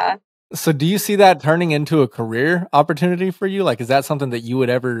 So do you see that turning into a career opportunity for you? Like, is that something that you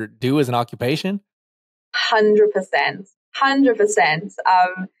would ever do as an occupation? 100%.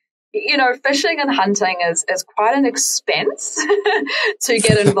 You know, fishing and hunting is quite an expense to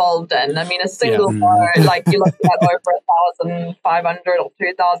get involved in. I mean, a single boat, like you're looking at over $1,500 or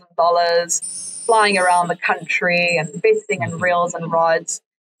 $2,000, flying around the country and investing in reels and rods.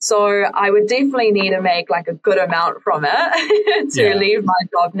 So I would definitely need to make like a good amount from it to leave my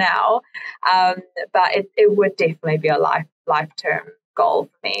job now. But it would definitely be a lifetime goal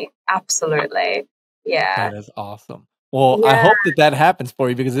for me. Absolutely. Yeah. That is awesome. Well, I hope that happens for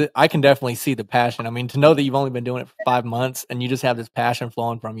you, because I can definitely see the passion. I mean, to know that you've only been doing it for 5 months and you just have this passion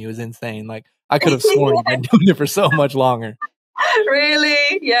flowing from you is insane. Like, I could have sworn you've been doing it for so much longer.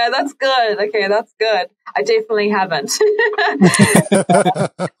 Really? Yeah, that's good. Okay, that's good. I definitely haven't.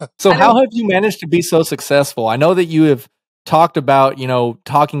 So how have you managed to be so successful? I know that you have talked about, you know,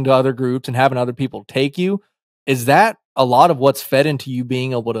 talking to other groups and having other people take you. Is that a lot of what's fed into you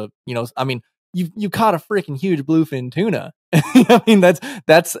being able to, you know, I mean, you caught a freaking huge bluefin tuna. I mean,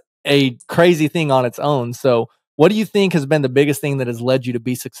 that's a crazy thing on its own. So what do you think has been the biggest thing that has led you to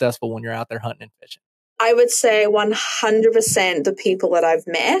be successful when you're out there hunting and fishing? I would say 100% the people that I've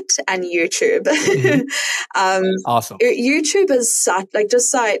met and YouTube. Awesome. YouTube is such, like,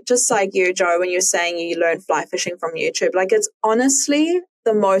 just like you, Joe, when you're saying you learn fly fishing from YouTube, like, it's honestly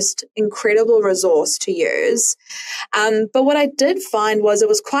the most incredible resource to use. But what I did find was it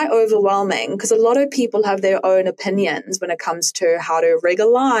was quite overwhelming, because a lot of people have their own opinions when it comes to how to rig a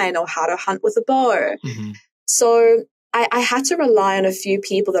line or how to hunt with a bow. So I had to rely on a few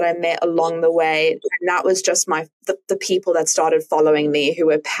people that I met along the way. And that was just the people that started following me who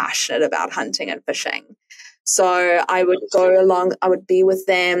were passionate about hunting and fishing. So I would go along, I would be with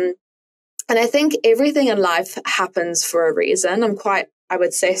them. And I think everything in life happens for a reason. I'm quite, I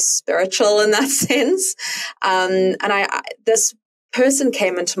would say, spiritual in that sense. And this person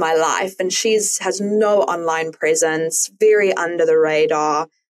came into my life, and has no online presence, very under the radar,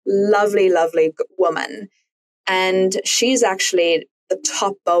 lovely, lovely woman. And she's actually the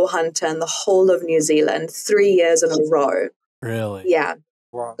top bow hunter in the whole of New Zealand, 3 years in a row. Really? Yeah.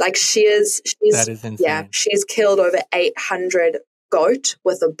 Wow. Like That is insane. Yeah, she's killed over 800 goat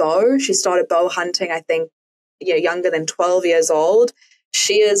with a bow. She started bow hunting, I think, younger than 12 years old.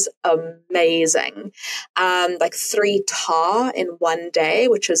 She is amazing. Like 3 tahr in one day,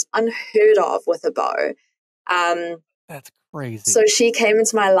 which is unheard of with a bow. That's crazy. So she came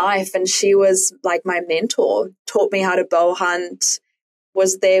into my life, and she was like my mentor, taught me how to bow hunt,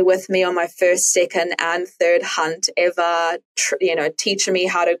 was there with me on my first, second, and third hunt ever, teaching me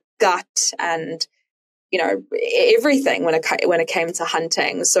how to gut and, everything when it came to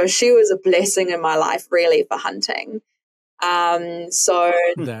hunting. So she was a blessing in my life, really, for hunting. So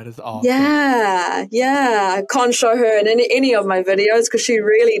that is awesome. Yeah. I can't show her in any of my videos because she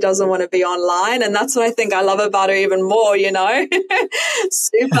really doesn't want to be online, and that's what I think I love about her even more.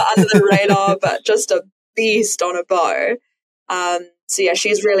 Super under the radar, but just a beast on a bow. So yeah,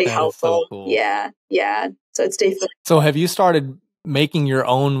 she's really helpful. So cool. Yeah. So it's definitely. So have you started making your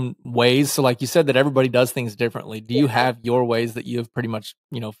own ways? So like you said that everybody does things differently. Do you have your ways that you have pretty much,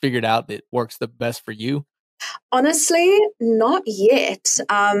 figured out that works the best for you? Honestly, not yet.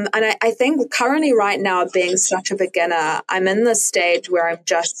 And I think currently right now, being such a beginner, I'm in the stage where I'm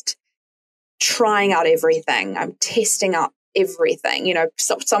just trying out everything. I'm testing out everything.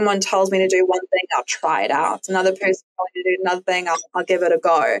 So someone tells me to do one thing, I'll try it out. Another person tells me to do another thing, I'll give it a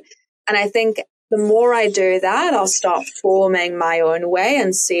go. And I think the more I do that, I'll start forming my own way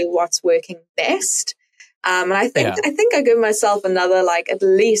and see what's working best. And I think I give myself another at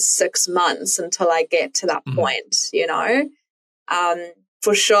least 6 months until I get to that point,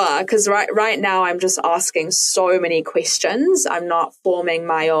 for sure. Because right now I'm just asking so many questions. I'm not forming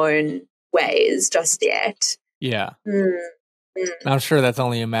my own ways just yet. Yeah. I'm sure that's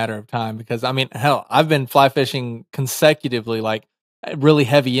only a matter of time because hell, I've been fly fishing consecutively, really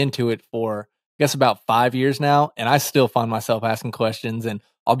heavy into it for I guess about 5 years now, and I still find myself asking questions, and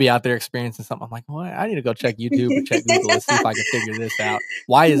I'll be out there experiencing something. I'm like, well, I need to go check YouTube or check Google and see if I can figure this out.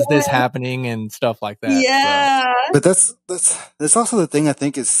 Why is this happening and stuff like that? Yeah. So. But that's also the thing I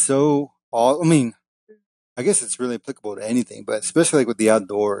think is so I guess it's really applicable to anything, but especially with the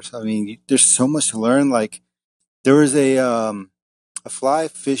outdoors. There's so much to learn. There was a fly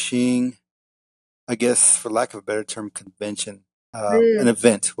fishing, I guess, for lack of a better term, convention, an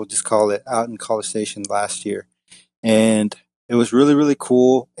event, we'll just call it, out in College Station last year. And it was really, really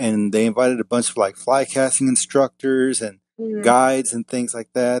cool. And they invited a bunch of fly casting instructors and guides and things like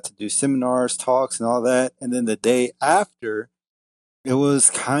that to do seminars, talks, and all that. And then the day after, it was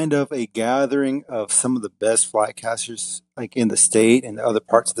kind of a gathering of some of the best fly casters in the state and other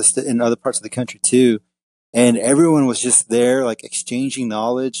parts of the country too. And everyone was just there, exchanging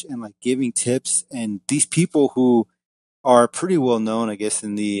knowledge and giving tips. And these people who are pretty well known, I guess,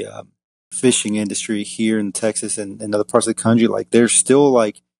 in the fishing industry here in Texas and other parts of the country, they're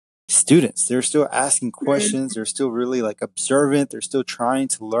still students. They're still asking questions. They're still really observant. They're still trying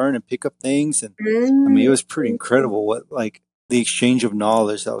to learn and pick up things. And it was pretty incredible what the exchange of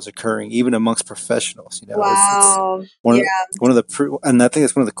knowledge that was occurring, even amongst professionals. Wow. It's one of the, and I think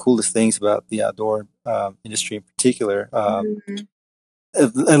it's one of the coolest things about the outdoor industry in particular.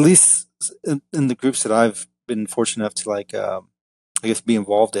 At least in the groups that I've been fortunate enough to I guess be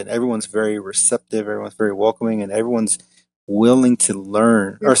involved in, everyone's very receptive, everyone's very welcoming, and everyone's willing to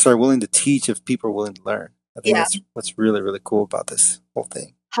learn, willing to teach if people are willing to learn. I think that's what's really, really cool about this whole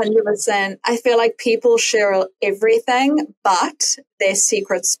thing. 100%. I feel like people share everything, but their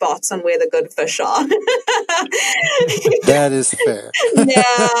secret spots on where the good fish are. That is fair.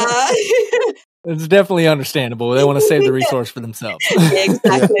 Yeah. It's definitely understandable. They want to save the resource for themselves.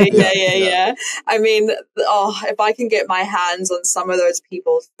 Exactly. Yeah. If I can get my hands on some of those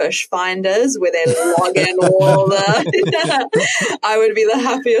people's fish finders where they log in all the, I would be the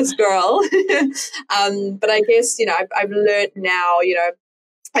happiest girl. But I guess, I've learned now,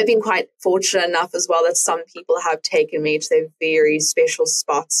 I've been quite fortunate enough as well that some people have taken me to their very special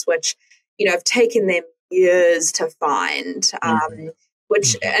spots, which, have taken them years to find. And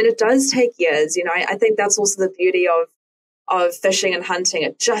it does take years. I think that's also the beauty of fishing and hunting,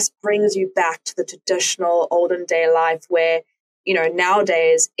 it just brings you back to the traditional olden day life where, you know,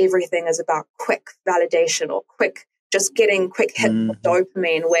 nowadays everything is about quick validation or just getting quick hits of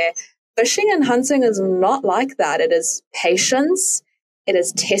dopamine, where fishing and hunting is not like that. It is patience. It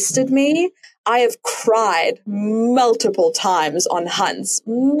has tested me. I have cried multiple times on hunts,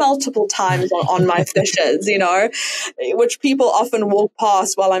 multiple times on my fishes, you know, which people often walk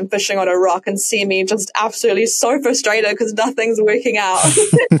past while I'm fishing on a rock and see me just absolutely so frustrated because nothing's working out.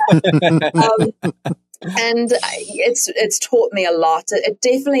 And it's taught me a lot. It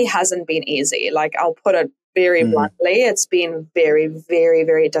definitely hasn't been easy. Like, I'll put it very bluntly, it's been very, very,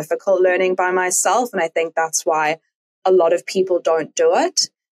 very difficult learning by myself. And I think that's why a lot of people don't do it.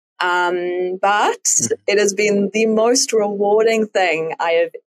 But it has been the most rewarding thing I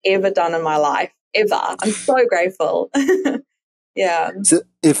have ever done in my life, ever. I'm so grateful. Yeah. So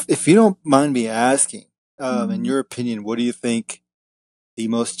if you don't mind me asking, in your opinion, what do you think the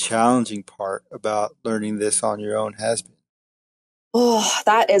most challenging part about learning this on your own has been? Oh,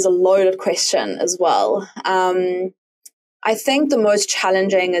 that is a loaded question as well. I think the most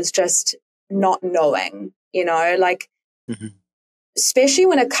challenging is just not knowing, you know, like, especially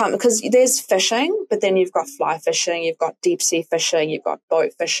when it comes, because there's fishing, but then you've got fly fishing, you've got deep sea fishing, you've got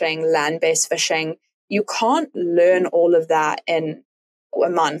boat fishing, land-based fishing. You can't learn all of that in a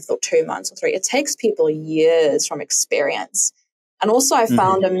month or 2 months or 3. It takes people years from experience. And also I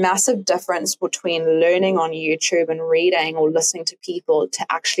found a massive difference between learning on YouTube and reading or listening to people to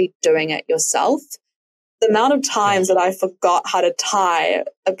actually doing it yourself. The amount of times that I forgot how to tie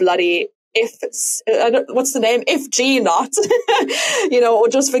a bloody what's the name? FG knot, you know, or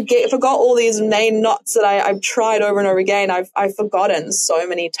just forgot all these main knots that I've tried over and over again. I've forgotten so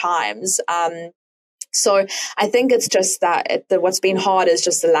many times. So I think it's just that what's been hard is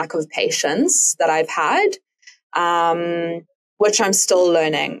just the lack of patience that I've had, which I'm still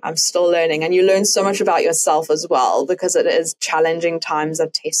learning. And you learn so much about yourself as well, because it is challenging times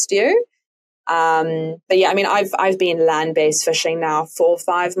that test you. But yeah, I mean, I've been land-based fishing now for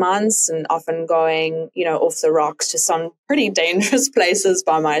 5 months, and often going, you know, off the rocks to some pretty dangerous places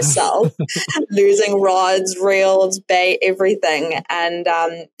by myself, losing rods, reels, bait, everything, and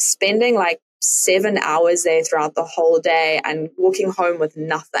spending like 7 hours there throughout the whole day and walking home with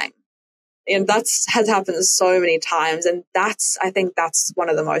nothing. And has happened so many times, and I think that's one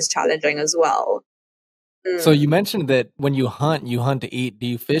of the most challenging as well. So you mentioned that when you hunt to eat. Do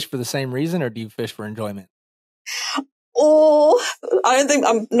you fish for the same reason, or do you fish for enjoyment? Oh, I don't think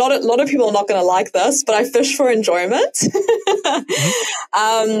a lot of people are not going to like this, but I fish for enjoyment.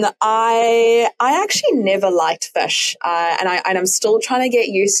 I actually never liked fish, and I'm still trying to get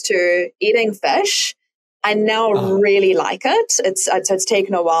used to eating fish. I now really like it. It's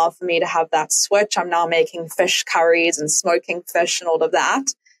taken a while for me to have that switch. I'm now making fish curries and smoking fish and all of that.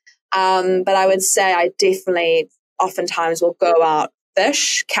 But I would say I definitely oftentimes will go out,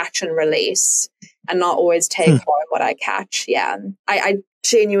 fish, catch and release, and not always take home what I catch. Yeah. I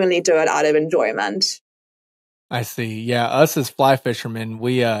genuinely do it out of enjoyment. I see. Yeah. Us as fly fishermen,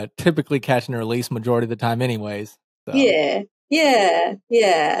 we typically catch and release majority of the time anyways. So. Yeah. Yeah.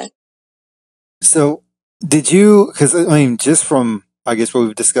 Yeah. So did you, because I mean, just from, I guess, what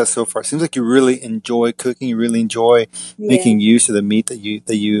we've discussed so far, it seems like you really enjoy cooking. You really enjoy making use of the meat that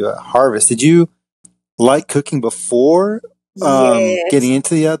you harvest. Did you like cooking before getting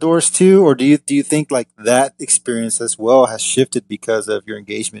into the outdoors too, or do you think like that experience as well has shifted because of your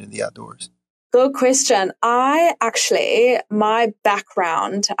engagement in the outdoors? Good question. My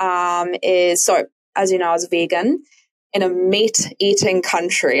background is, so as you know, I was vegan in a meat-eating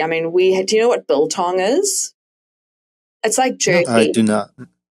country. I mean, do you know what biltong is? It's like jerky. No, I do not.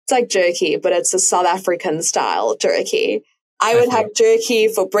 It's like jerky, but it's a South African style jerky. I would have jerky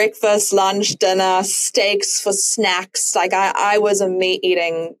for breakfast, lunch, dinner, steaks for snacks. Like I was a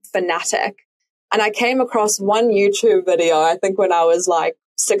meat-eating fanatic. And I came across one YouTube video, I think when I was like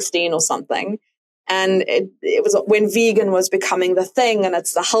 16 or something. And it was when vegan was becoming the thing, and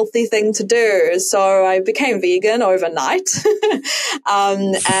it's the healthy thing to do. So I became vegan overnight.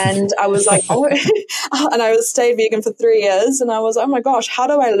 And I was like, and I stayed vegan for 3 years. And I was, oh my gosh, how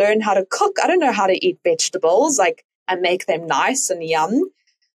do I learn how to cook? I don't know how to eat vegetables, like, and make them nice and yum.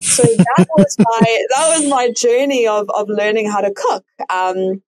 So that was my journey of learning how to cook.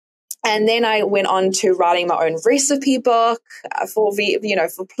 And then I went on to writing my own recipe book for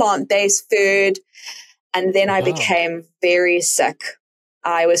plant-based food. And then I became very sick.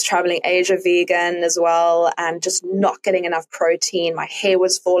 I was traveling Asia vegan as well, and just not getting enough protein. My hair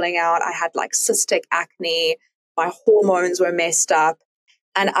was falling out. I had like cystic acne. My hormones were messed up.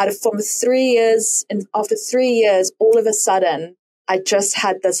 And from 3 years, and after 3 years, all of a sudden, I just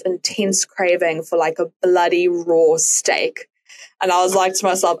had this intense craving for like a bloody raw steak. And I was like to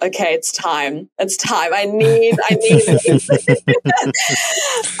myself, okay, it's time. It's time. I need this.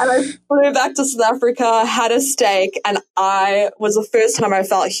 And I flew back to South Africa, had a steak, and I was the first time I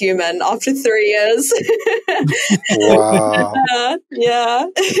felt human after 3 years. Wow. Yeah.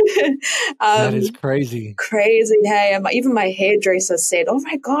 That is crazy. Crazy, hey. And even my hairdresser said, oh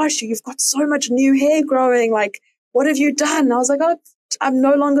my gosh, you've got so much new hair growing. Like, what have you done? And I was like, oh, I'm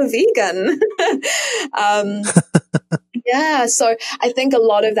no longer vegan. Yeah, so I think a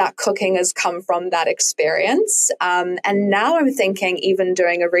lot of that cooking has come from that experience. And now I'm thinking even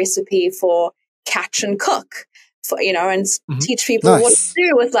doing a recipe for catch and cook, and teach people what to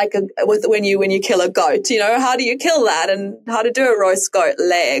do with with when you kill a goat. How do you kill that, and how to do a roast goat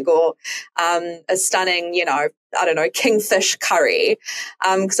leg, or a stunning, I don't know, kingfish curry.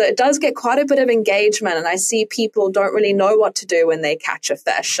 So it does get quite a bit of engagement, and I see people don't really know what to do when they catch a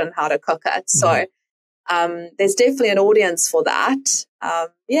fish and how to cook it. So there's definitely an audience for that.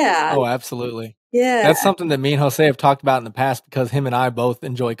 Yeah. Oh, absolutely. Yeah. That's something that me and Jose have talked about in the past, because him and I both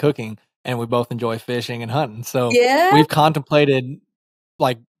enjoy cooking and we both enjoy fishing and hunting. So we've contemplated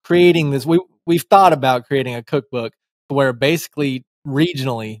like creating this. We've thought about creating a cookbook where basically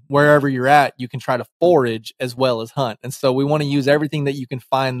regionally, wherever you're at, you can try to forage as well as hunt. And so we want to use everything that you can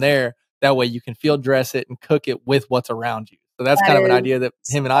find there. That way you can field dress it and cook it with what's around you. So that's kind of an idea that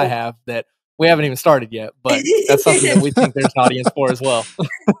him and I have that we haven't even started yet, but that's something that we think there's an audience for as well.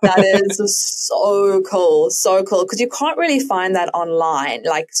 That is so cool. So cool. Because you can't really find that online,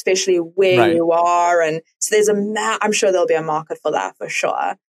 like especially where you are. And so there's I'm sure there'll be a market for that for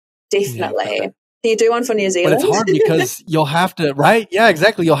sure. Definitely. Yeah, can you do one for New Zealand? But it's hard because you'll have to, right? Yeah,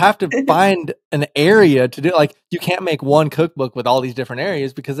 exactly. You'll have to find an area to do. Like, you can't make one cookbook with all these different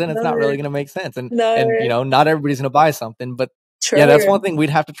areas, because then it's not really going to make sense. And not everybody's going to buy something. But yeah, that's one thing we'd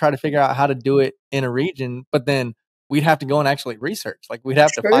have to try to figure out how to do it in a region. But then we'd have to go and actually research. Like, we'd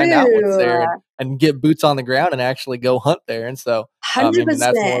have to find out what's there and get boots on the ground and actually go hunt there. And so, 100%.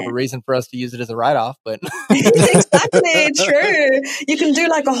 That's more of a reason for us to use it as a write-off. But exactly, true. You can do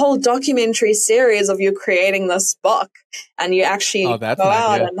like a whole documentary series of you creating this book, and you actually go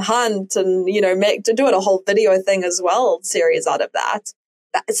out and hunt, and do it a whole video thing as well, series out of that.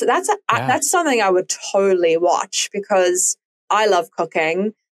 That's something I would totally watch, because I love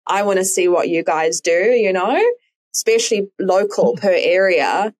cooking. I want to see what you guys do, especially local per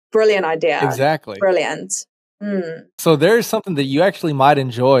area. Brilliant idea. Exactly. Brilliant. So there's something that you actually might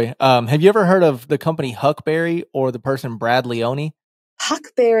enjoy. Have you ever heard of the company Huckberry or the person Brad Leone?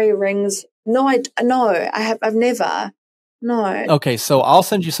 Huckberry rings. No, I've never. No. Okay, so I'll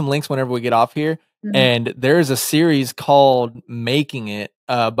send you some links whenever we get off here. And there's a series called Making It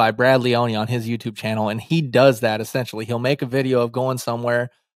by Brad Leone on his YouTube channel. And he does that essentially. He'll make a video of going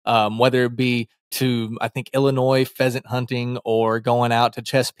somewhere, whether it be to, I think, Illinois pheasant hunting, or going out to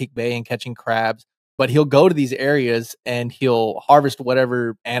Chesapeake Bay and catching crabs. But he'll go to these areas and he'll harvest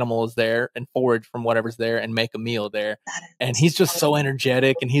whatever animal is there and forage from whatever's there and make a meal there. And he's just so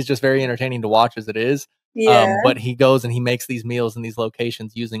energetic, and he's just very entertaining to watch as it is. Yeah. But he goes and he makes these meals in these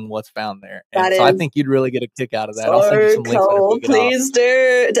locations using what's found there. And so I think you'd really get a kick out of that. I'll send you some links whenever we get Please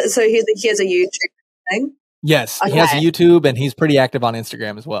off. Do. So he has a YouTube thing? Yes, he has a YouTube, and he's pretty active on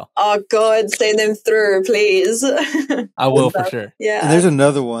Instagram as well. Oh, God, send them through, please. I will for sure. Yeah. And there's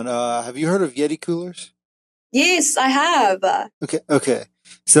another one. Have you heard of Yeti coolers? Yes, I have. Okay.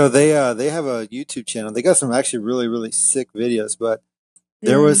 So they have a YouTube channel. They got some actually really, really sick videos, but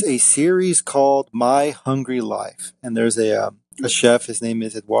there was a series called My Hungry Life, and there's a chef. His name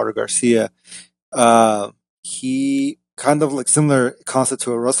is Eduardo Garcia. He kind of like similar concept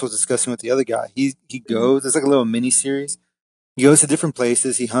to what Russell was discussing with the other guy. He goes, it's like a little mini series. He goes to different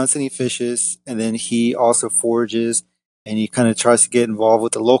places. He hunts and he fishes, and then he also forages, and he kind of tries to get involved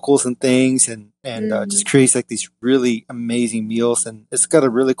with the locals and things, and just creates like these really amazing meals. And it's got a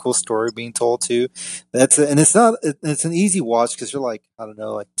really cool story being told too. It's an easy watch, because they're like, I don't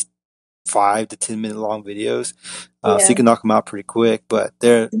know, like 5 to 10 minute long videos. So you can knock them out pretty quick, but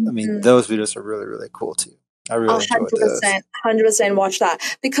those videos are really, really cool too. I really enjoy those. 100% watch that.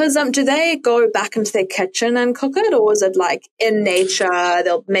 Because do they go back into their kitchen and cook it, or is it like in nature,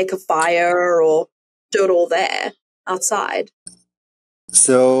 they'll make a fire or do it all there outside?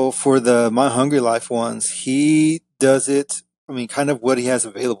 So for the My Hungry Life ones, he does it, kind of what he has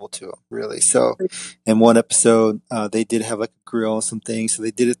available to him, really. So in one episode, they did have like a grill and some things, so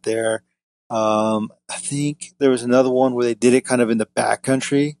they did it there. I think there was another one where they did it kind of in the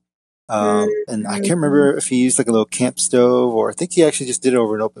backcountry. And I can't remember if he used like a little camp stove, or I think he actually just did it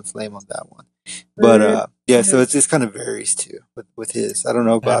over an open flame on that one. But yeah, so it just kind of varies too with his. I don't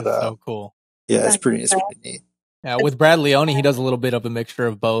know about That is so cool. Yeah, it's pretty neat. Yeah, with Brad Leone, he does a little bit of a mixture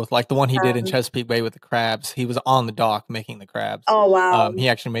of both. Like the one he did in Chesapeake Bay with the crabs, he was on the dock making the crabs. Oh, wow. He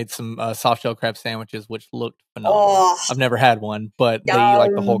actually made some soft shell crab sandwiches, which looked phenomenal. I've never had one, but they eat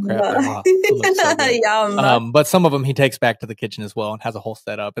like the whole crab. It looks so good. Yum. But some of them he takes back to the kitchen as well and has a whole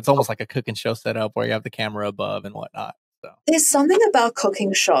setup. It's almost like a cooking show setup where you have the camera above and whatnot. So. There's something about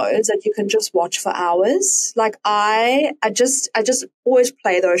cooking shows that you can just watch for hours. Like I just always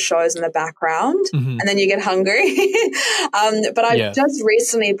play those shows in the background, and then you get hungry. But I just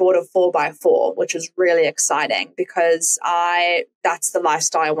recently bought a 4x4, which is really exciting because that's the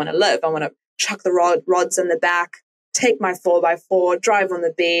lifestyle I want to live. I want to chuck the rods in the back, take my 4x4, drive on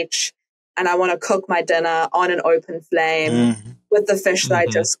the beach, and I want to cook my dinner on an open flame with the fish that I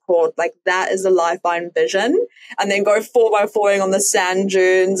just caught. Like that is the life I envision. And then go 4x4ing on the sand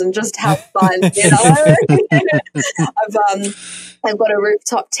dunes and just have fun, you know? I've got a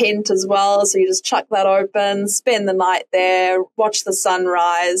rooftop tent as well. So you just chuck that open, spend the night there, watch the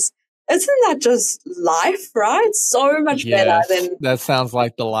sunrise. Isn't that just life, right? So much better than... That sounds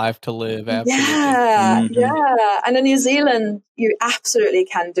like the life to live, absolutely. Yeah. And in New Zealand, you absolutely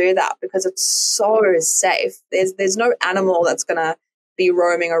can do that because it's so safe. There's no animal that's going to be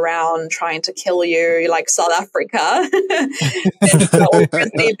roaming around trying to kill you like South Africa. There's no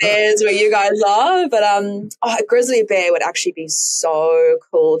grizzly bears where you guys are. But a grizzly bear would actually be so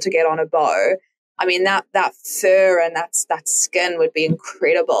cool to get on a bow. I mean, that fur and that skin would be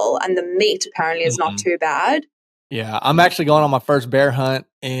incredible. And the meat apparently is not too bad. Yeah, I'm actually going on my first bear hunt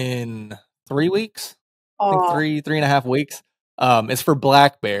in 3 weeks. I think 3.5 weeks. It's for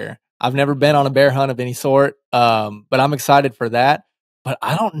black bear. I've never been on a bear hunt of any sort, but I'm excited for that. But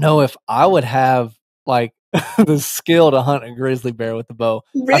I don't know if I would have like the skill to hunt a grizzly bear with the bow.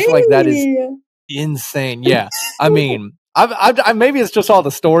 Really? I feel like that is insane. Yeah, I mean, I maybe it's just all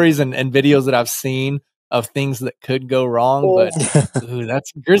the stories and videos that I've seen of things that could go wrong, but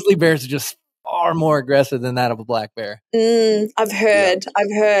that's grizzly bears are just far more aggressive than that of a black bear. I've heard.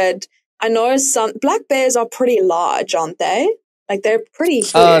 I know some black bears are pretty large, aren't they? Like they're pretty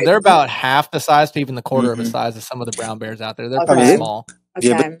huge. They're about half the size to even the quarter of the size of some of the brown bears out there. They're pretty small. Okay.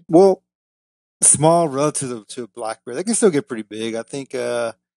 Yeah, but small relative to a black bear. They can still get pretty big. I think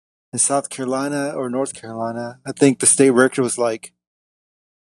in South Carolina or North Carolina, I think the state record was like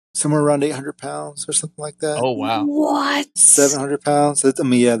somewhere around 800 pounds or something like that. Oh wow! What? 700 pounds. It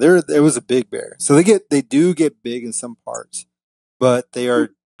was a big bear. So they do get big in some parts, but they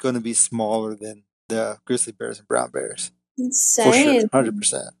are going to be smaller than the grizzly bears and brown bears. Insane. For sure,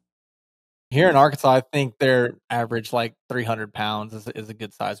 100%. Here in Arkansas, I think their average like 300 pounds is a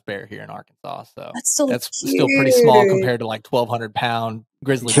good sized bear here in Arkansas. So that's still pretty small compared to like 1,200 pound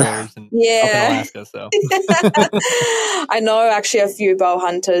grizzly bears up in Alaska. So I know actually a few bow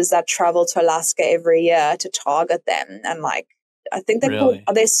hunters that travel to Alaska every year to target them, and like I think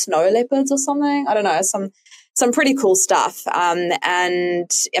are they snow leopards or something? I don't know, some pretty cool stuff. And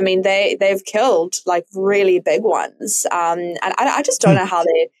I mean they've killed like really big ones. And I just don't know how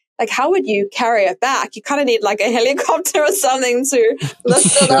how would you carry it back? You kind of need like a helicopter or something to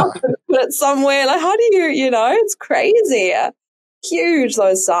lift it up and put it somewhere. Like, how do it's crazy. Huge,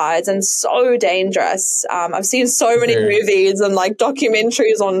 those sides, and so dangerous. I've seen so many movies and like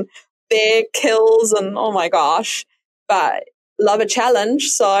documentaries on bear kills and oh my gosh. But love a challenge,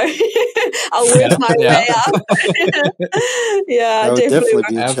 so I'll work my way up. That would definitely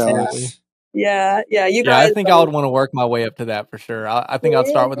be a challenge. Yeah, you guys. I think I would want to work my way up to that for sure. I think I'd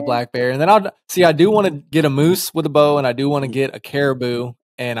start with the black bear, and then I do want to get a moose with a bow, and I do want to get a caribou,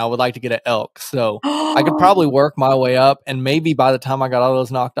 and I would like to get an elk. So I could probably work my way up, and maybe by the time I got all those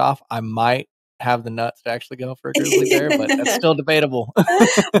knocked off, I might have the nuts to actually go for a grizzly bear, but that's still debatable.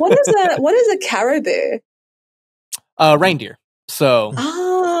 What is a caribou? Reindeer. So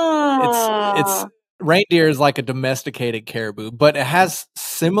it's reindeer is like a domesticated caribou, but it has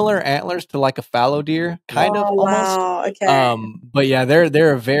similar antlers to like a fallow deer, kind of almost. Wow, okay. But yeah,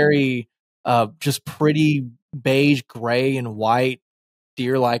 they're a very just pretty beige, gray, and white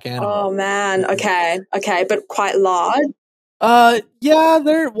deer-like animal. Oh man, okay, but quite large. Yeah,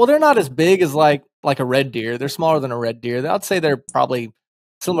 they're not as big as like a red deer. They're smaller than a red deer. I'd say they're probably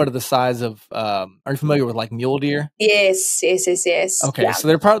similar to the size of. Are you familiar with like mule deer? Yes. Okay, so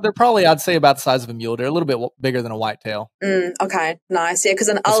they're probably I'd say about the size of a mule deer, a little bit bigger than a whitetail. Okay, nice. Yeah, because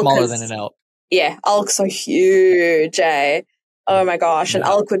an elk smaller than an elk. Yeah, elk's so huge. Oh my gosh, an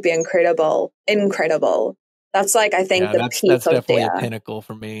elk would be incredible. That's like, I think, the peak that's of definitely a deer. pinnacle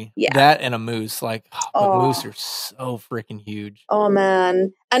for me. Yeah. That and a moose, like, but moose are so freaking huge. Oh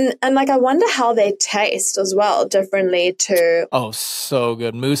man. And like, I wonder how they taste as well, differently to. Oh, so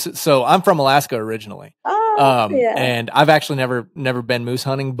good. Moose. So I'm from Alaska originally. Yeah. And I've actually never been moose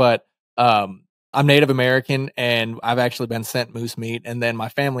hunting, but I'm Native American and I've actually been sent moose meat. And then my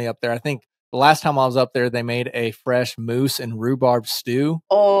family up there, I think the last time I was up there, they made a fresh moose and rhubarb stew.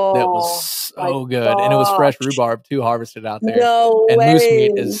 That was so good. Gosh. And it was fresh rhubarb too, harvested out there. No and way. Moose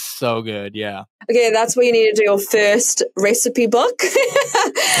meat is so good. Yeah. Okay, that's where you need to do your first recipe book.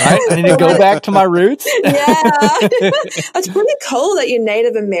 Right? I need to go back to my roots. Yeah. That's really cool that you're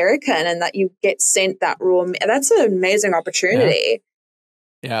Native American and that you get sent that raw meat. That's an amazing opportunity.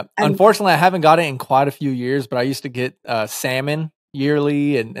 Yeah. Unfortunately, I haven't got it in quite a few years, but I used to get salmon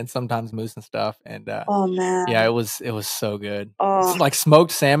yearly and sometimes moose and stuff. And oh man, yeah, it was so good. It's like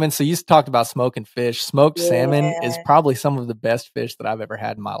smoked salmon. So you talked about smoking fish. Smoked salmon is probably some of the best fish that I've ever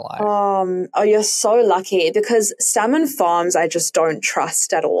had in my life. Oh, you're so lucky, because salmon farms I just don't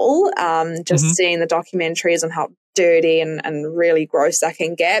trust at all. Seeing the documentaries on how dirty and really gross that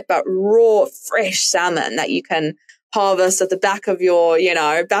can get, but raw, fresh salmon that you can harvest at the back of your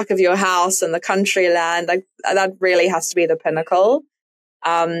house in the country land, like that really has to be the pinnacle.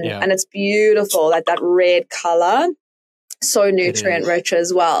 And it's beautiful, like that red color, so nutrient rich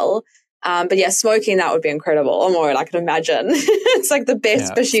as well. But yeah, smoking that would be incredible. Or more, I can imagine. It's like the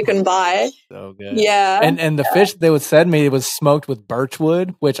best fish you can buy. So good. Yeah. And the fish they would send me was smoked with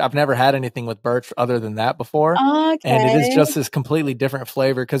birchwood, which I've never had anything with birch other than that before. Okay. And it is just this completely different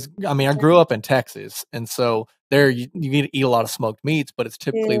flavor. Because I mean, I grew up in Texas, and so there you get to eat a lot of smoked meats, but it's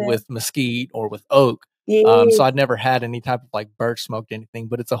typically with mesquite or with oak. So I'd never had any type of like birch smoked anything,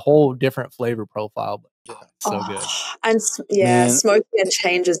 but it's a whole different flavor profile. But so good. And smoking it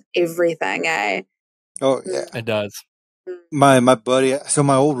changes everything, eh? Oh yeah, it does. My buddy, so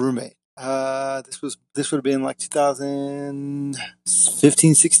my old roommate, this would have been like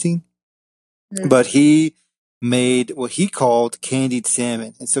 2015, 16. But he made what he called candied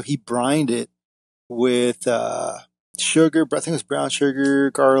salmon, and so he brined it with sugar, I think it was brown sugar,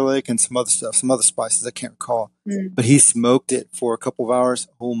 garlic, and some other stuff, some other spices I can't recall. But he smoked it for a couple of hours.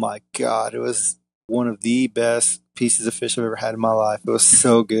 Oh my God, it was one of the best pieces of fish I've ever had in my life. It was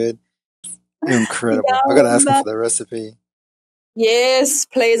so good. Incredible. I gotta ask him for the recipe. Yes,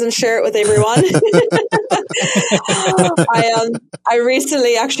 please, and share it with everyone. I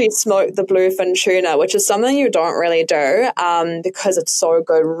recently actually smoked the bluefin tuna, which is something you don't really do because it's so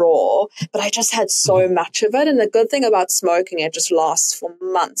good raw. But I just had so much of it, and the good thing about smoking, it just lasts for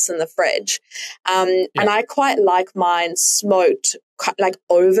months in the fridge. And I quite like mine smoked, like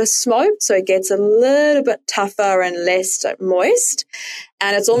over smoked, so it gets a little bit tougher and less moist.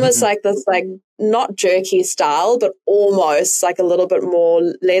 And it's almost like this, like not jerky style, but almost like a little bit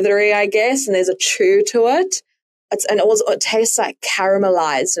more leathery, I guess. And there's a chew to it. It tastes like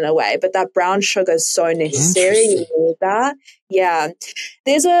caramelized in a way, but that brown sugar is so necessary. You need that. Yeah.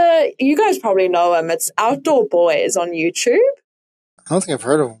 You guys probably know him. It's Outdoor Boys on YouTube. I don't think I've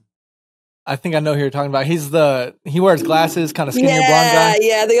heard of him. I think I know who you're talking about. He wears glasses, kind of skinnier blonde guy.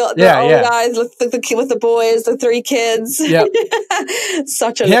 Yeah, the old guys with the boys, the three kids. Yeah,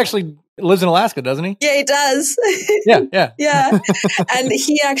 He actually lives in Alaska, doesn't he? Yeah, he does. Yeah. And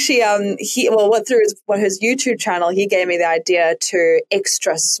he actually, through his YouTube channel, he gave me the idea to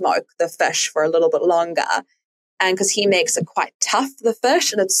extra smoke the fish for a little bit longer. And because he makes it quite tough, the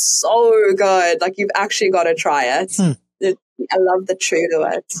fish, and it's so good. Like, you've actually got to try it. I love the chew to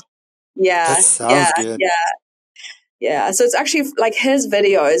it. Yeah. That sounds good. Yeah. So it's actually like his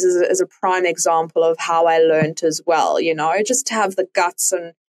videos is a prime example of how I learned as well, just to have the guts,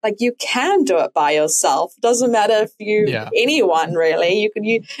 and like, you can do it by yourself. Doesn't matter if anyone really.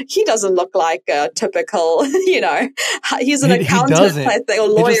 He doesn't look like a typical, he's an accountant type thing, or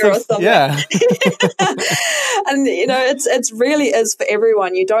lawyer or something. Yeah. And it's really is for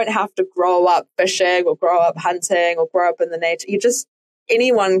everyone. You don't have to grow up fishing or grow up hunting or grow up in the nature.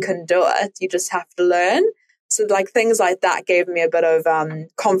 Anyone can do it. You just have to learn. So like things like that gave me a bit of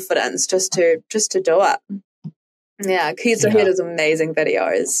confidence just to do it. Yeah, he does amazing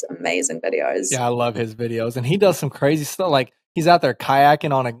videos. Yeah, I love his videos, and he does some crazy stuff. Like, he's out there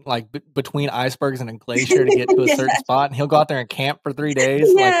kayaking on between icebergs and a glacier to get to a certain spot, and he'll go out there and camp for 3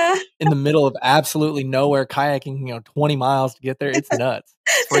 days, like in the middle of absolutely nowhere, kayaking 20 miles to get there. It's nuts.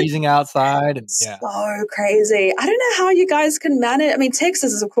 It's freezing outside, and so crazy. I don't know how you guys can manage. I mean,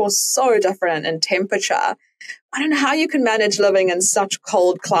 Texas is of course so different in temperature. I don't know how you can manage living in such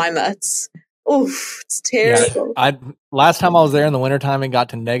cold climates. Oof, it's terrible. Last time I was there in the wintertime, it got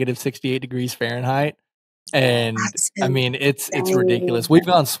to negative 68 degrees Fahrenheit. And I mean, it's ridiculous. We've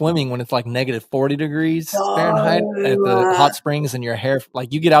gone swimming when it's like negative 40 degrees Fahrenheit at the hot springs, and your hair,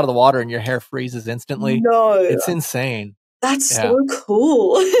 like you get out of the water and your hair freezes instantly. No, it's insane. That's so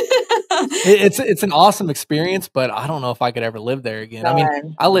cool. It's an awesome experience, but I don't know if I could ever live there again. I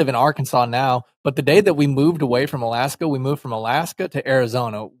mean, I live in Arkansas now, but the day that we moved away from Alaska, we moved from Alaska to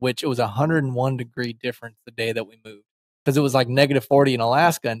Arizona, which it was 101 degree difference the day that we moved, because it was like negative 40 in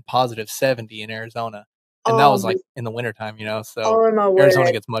Alaska and positive 70 in Arizona. And that was like in the wintertime, you know, so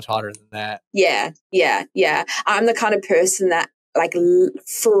Arizona gets much hotter than that. Yeah. I'm the kind of person that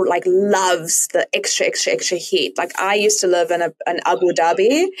loves the extra heat. Like I used to live in Abu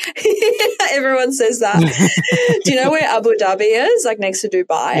Dhabi. Everyone says that. Do you know where Abu Dhabi is? Like next to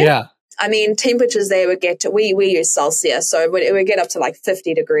Dubai. Yeah. I mean, temperatures there would get to, we use Celsius, so it would get up to like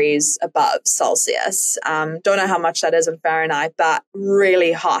 50 degrees above Celsius. Don't know how much that is in Fahrenheit, but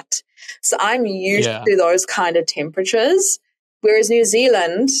really hot. So I'm used to those kind of temperatures. Whereas New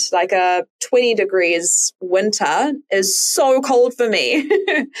Zealand, like a 20 degrees winter is so cold for me,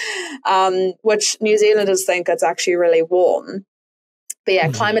 which New Zealanders think it's actually really warm. But yeah,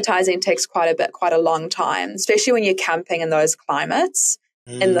 climatizing takes quite a long time, especially when you're camping in those climates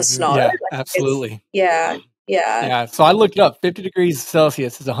in the snow. Yeah, absolutely. Yeah. So I looked it up. 50 degrees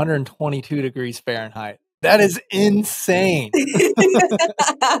Celsius is 122 degrees Fahrenheit. That is insane.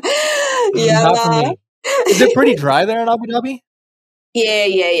 Not for me. Is it pretty dry there in Abu Dhabi?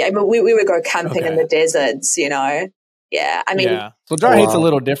 Yeah. But we would go camping in the deserts, you know. Yeah, I mean, so dry heat's a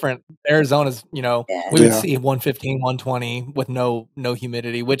little different. Arizona's, you know, we would see 115, 120 with no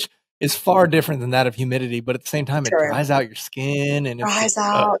humidity, which is far different than that of humidity, but at the same time, it dries out your skin and dries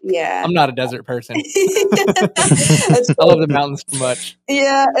out. I'm not a desert person. I love the mountains too much.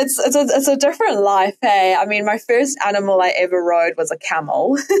 Yeah, it's a different life. Hey, I mean, my first animal I ever rode was a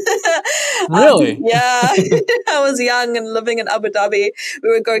camel. Really? Yeah, I was young and living in Abu Dhabi. We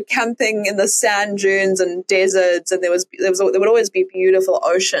would go camping in the sand dunes and deserts, and there would always be beautiful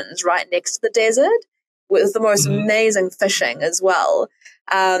oceans right next to the desert with the most amazing fishing as well.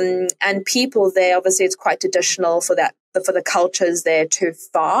 And people there, obviously it's quite traditional for the cultures there to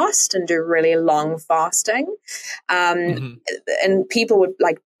fast and do really long fasting. And people would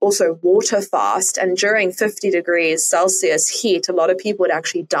like also water fast. And during 50 degrees Celsius heat, a lot of people would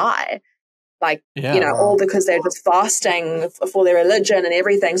actually die. Like, all because they're just fasting for their religion and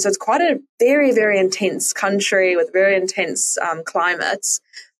everything. So it's quite a very, very intense country with very intense climates.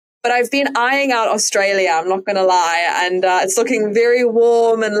 But I've been eyeing out Australia, I'm not going to lie, and it's looking very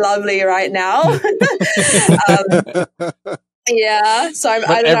warm and lovely right now. So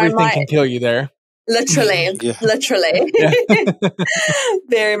everything can kill you there. Literally.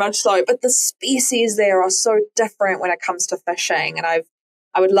 Very much so. But the species there are so different when it comes to fishing, and I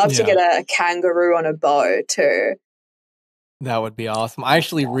would love to get a kangaroo on a bow too. That would be awesome. I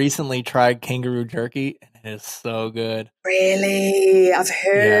actually recently tried kangaroo jerky, and it is so good. Really? I've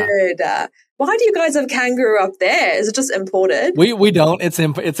heard. Yeah. Why do you guys have kangaroo up there? Is it just imported? We don't. It's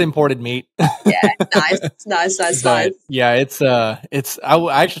imported meat. Nice. But yeah, it's.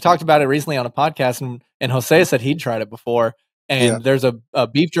 I actually talked about it recently on a podcast, and Jose said he'd tried it before. And there's a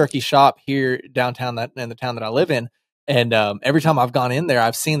beef jerky shop here downtown in the town that I live in. And every time I've gone in there,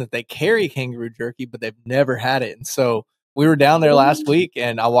 I've seen that they carry kangaroo jerky, but they've never had it. And so we were down there last week,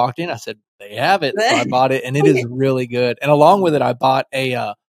 and I walked in. I said, "They have it." So I bought it, and it is really good. And along with it, I bought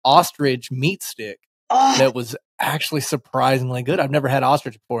a ostrich meat stick that was actually surprisingly good. I've never had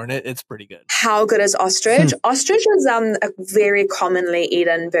ostrich before, and it's pretty good. How good is ostrich? Ostrich is a very commonly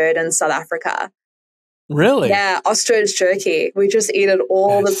eaten bird in South Africa. Really? Yeah, ostrich jerky. We just eat it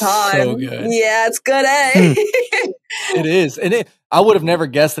all the time. So good. Yeah, it's good, eh? It is, and I would have never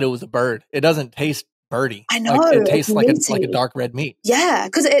guessed that it was a bird. It doesn't taste birdy. I know. Like, it tastes like a dark red meat. Yeah,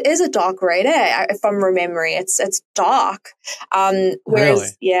 because it is a dark red, if I'm remembering. It's dark.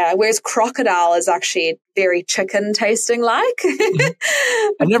 Whereas crocodile is actually very chicken tasting like.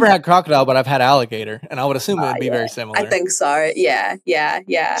 I've never had crocodile, but I've had alligator, and I would assume it would be very similar. I think so.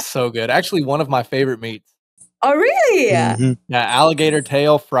 Yeah. So good. Actually, one of my favorite meats. Oh, really? Yeah, alligator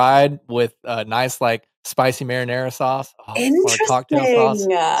tail fried with a nice spicy marinara sauce. Interesting. Or cocktail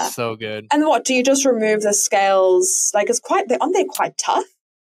sauce. So good. And what, do you just remove the scales? Like, aren't they quite tough?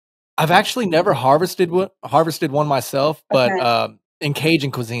 I've actually never harvested one myself, but in Cajun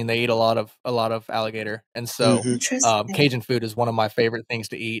cuisine they eat a lot of alligator, and so Cajun food is one of my favorite things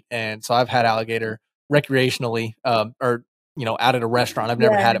to eat. And so I've had alligator recreationally, or out at a restaurant. I've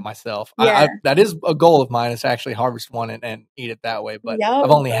never had it myself. That is a goal of mine, is to actually harvest one and eat it that way. But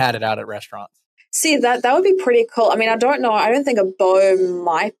I've only had it out at restaurants. See, that would be pretty cool. I mean, I don't know. I don't think a bow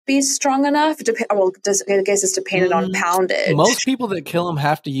might be strong enough. Well, I guess it's dependent on poundage. Most people that kill them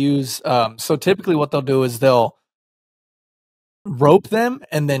have to use. So typically, what they'll do is they'll rope them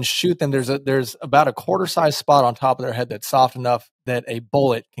and then shoot them. There's about a quarter-size spot on top of their head that's soft enough that a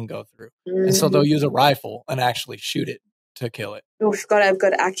bullet can go through, and so they'll use a rifle and actually shoot it to kill it. We've got to have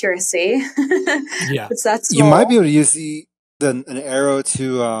good accuracy. Yeah, it's that small. You might be able to use an arrow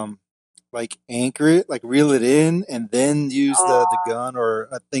to like anchor it, like reel it in, and then use the gun. Or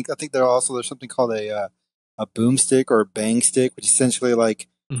I think there's something called a boomstick or a bang stick, which is essentially like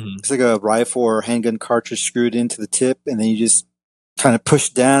it's like a rifle or handgun cartridge screwed into the tip, and then you just kind of push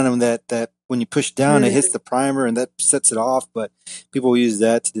down, and that when you push down, it hits the primer and that sets it off. But people use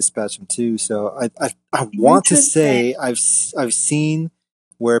that to dispatch them too. So I want to say I've seen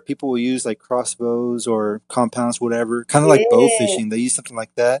where people will use like crossbows or compounds, whatever, kind of like bow fishing. They use something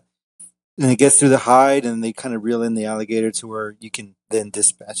like that, and it gets through the hide, and they kind of reel in the alligator to where you can then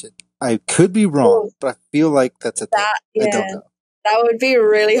dispatch it. I could be wrong, but I feel like that's a thing. I don't know. That would be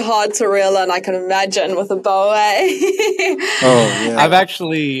really hard to reel in, I can imagine, with a bow. Oh, yeah. I've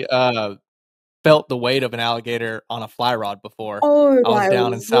actually felt the weight of an alligator on a fly rod before. Oh, I was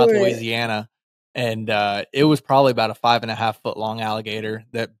down in South Louisiana, and it was probably about a 5.5 foot long alligator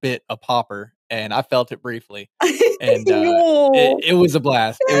that bit a popper, and I felt it briefly. And it was a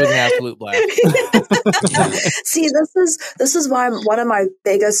blast. It was an absolute blast. See, this is why one of my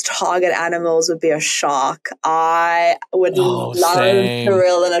biggest target animals would be a shark. I would love to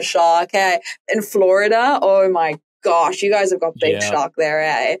reel in a shark. Hey, in Florida, oh my gosh, you guys have got big shark there,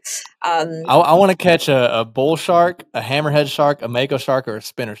 eh? I want to catch a bull shark, a hammerhead shark, a mako shark, or a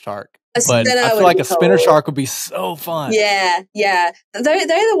spinner shark. But I feel like a spinner shark would be so fun. Yeah. They're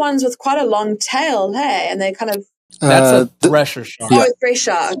the ones with quite a long tail, hey? And they kind of... That's a thresher shark. Oh,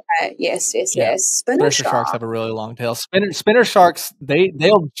 thresher. Okay. Yes. Thresher sharks have a really long tail. Spinner sharks,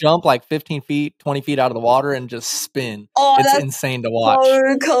 they'll jump like 15 feet, 20 feet out of the water and just spin. Oh, it's insane to watch.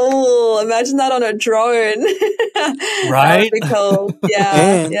 So cool. Imagine that on a drone. Right? That would be cool. Yeah.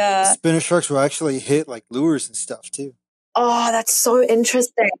 And spinner sharks will actually hit like lures and stuff too. Oh, that's so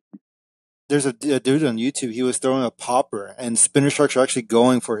interesting. There's a dude on YouTube, he was throwing a popper, and spinner sharks are actually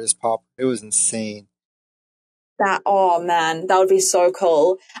going for his popper. It was insane. Oh man, that would be so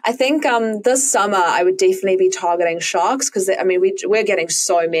cool. I think this summer I would definitely be targeting sharks because we're getting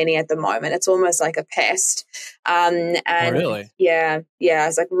so many at the moment. It's almost like a pest. And really? Yeah,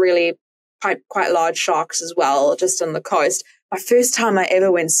 it's like really quite large sharks as well, just on the coast. My first time I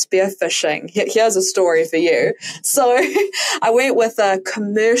ever went spearfishing. Here's a story for you. So I went with a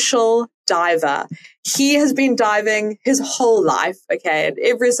commercial diver. He has been diving his whole life, okay, and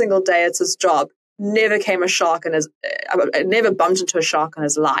every single day it's his job. Never bumped into a shark in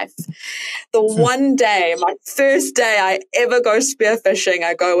his life. The one day, my first day I ever go spearfishing,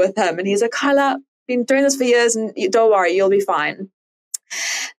 I go with him, and he's like, Kyla, been doing this for years, and don't worry, you'll be fine.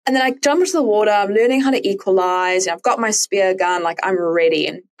 And then I jump into the water, I'm learning how to equalize, I've got my spear gun, like I'm ready.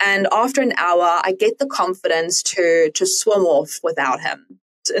 And after an hour, I get the confidence to swim off without him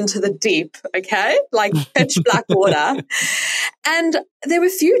into the deep, okay? Like pitch black water. And there were a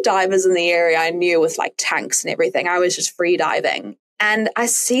few divers in the area I knew with like tanks and everything. I was just free diving. And I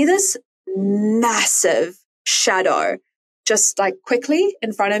see this massive shadow just like quickly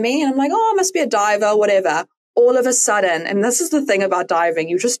in front of me. And I'm like, oh, it must be a diver, whatever. All of a sudden, and this is the thing about diving,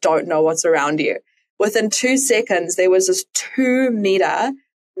 you just don't know what's around you. Within 2 seconds, there was this 2-meter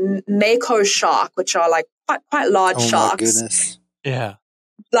mako shark, which are like quite large sharks. Oh my goodness. Yeah.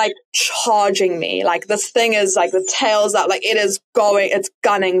 Like charging me, like this thing is like the tail's up, like it's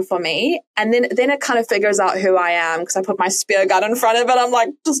gunning for me. And then it kind of figures out who I am because I put my spear gun in front of it. I'm like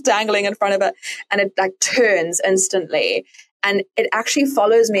just dangling in front of it, and it like turns instantly. And it actually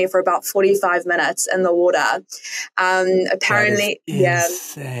follows me for about 45 minutes in the water. Apparently,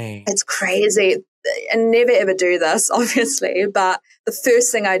 insane. It's crazy. I never ever do this, obviously, but the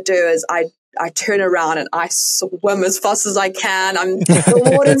first thing I do is I turn around and I swim as fast as I can.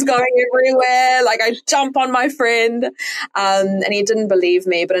 The water's going everywhere. Like I jump on my friend, and he didn't believe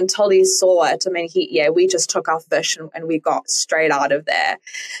me. But until he saw it, we just took our fish and we got straight out of there.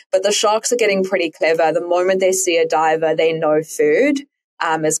 But the sharks are getting pretty clever. The moment they see a diver, they know food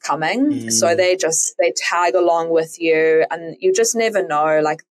is coming, so they tag along with you, and you just never know.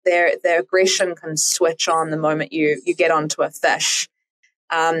 Like their aggression can switch on the moment you get onto a fish.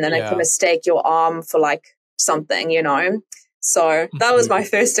 And I can mistake your arm for like something, So that was my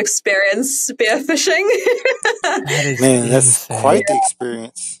first experience spearfishing. That's quite the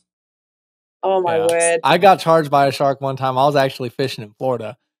experience. Oh my word. I got charged by a shark one time. I was actually fishing in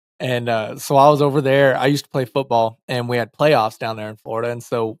Florida, And so I was over there. I used to play football, and we had playoffs down there in Florida. And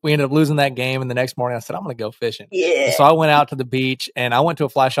so we ended up losing that game. And the next morning I said, I'm going to go fishing. Yeah. And so I went out to the beach, and I went to a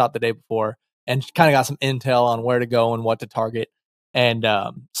fly shop the day before and kind of got some intel on where to go and what to target. And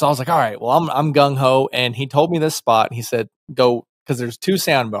so I was like, all right, well, I'm gung-ho. And he told me this spot. And he said, go, because there's 2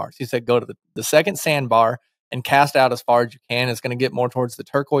 sandbars. He said, go to the second sandbar and cast out as far as you can. It's going to get more towards the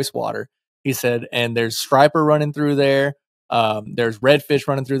turquoise water. He said, and there's striper running through there. There's redfish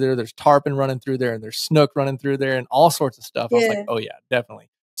running through there. There's tarpon running through there, and there's snook running through there, and all sorts of stuff. I was like, oh yeah, definitely.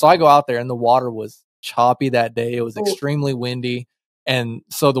 So I go out there, and the water was choppy that day. It was extremely windy. And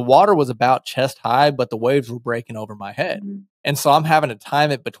so the water was about chest high, but the waves were breaking over my head. And so I'm having to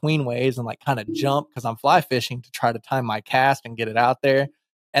time it between waves and like kind of jump because I'm fly fishing to try to time my cast and get it out there.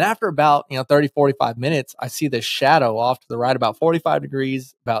 And after about, 30, 45 minutes, I see this shadow off to the right, about 45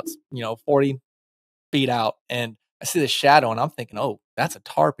 degrees, about, 40 feet out. And I see this shadow, and I'm thinking, oh, that's a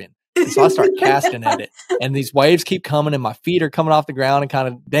tarpon. And so I start casting at it, and these waves keep coming, and my feet are coming off the ground and kind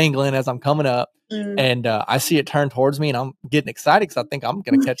of dangling as I'm coming up. And I see it turn towards me, and I'm getting excited because I think I'm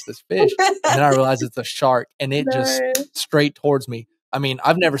going to catch this fish. And then I realize it's a shark, and it just straight towards me. I mean,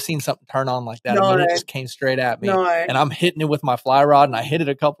 I've never seen something turn on like that. I mean, it just came straight at me, and I'm hitting it with my fly rod, and I hit it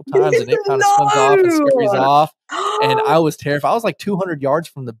a couple times, and it kind of swims off and scurries off. And I was terrified. I was like 200 yards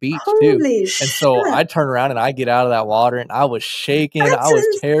from the beach too. And so I turn around and I get out of that water, and I was shaking. I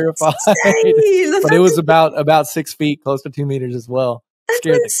was terrified. But it was about 6 feet, close to 2 meters as well.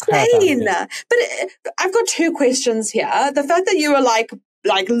 That's insane. But I've got 2 questions here. The fact that you were like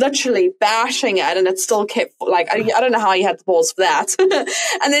literally bashing it and it still kept I don't know how you had the balls for that.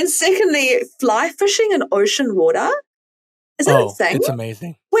 And then secondly, fly fishing in ocean water. Is that a thing? It's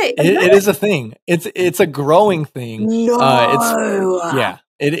amazing. Wait, it is a thing. It's a growing thing. No.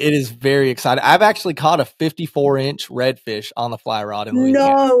 It is very exciting. I've actually caught a 54-inch redfish on the fly rod in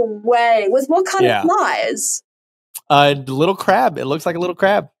Louisiana. No way. With what kind of flies? Little crab. It looks like a little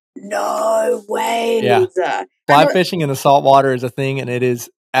crab. No way. Yeah. Fly fishing in the salt water is a thing, and it is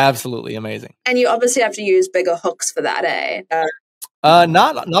absolutely amazing. And you obviously have to use bigger hooks for that, eh?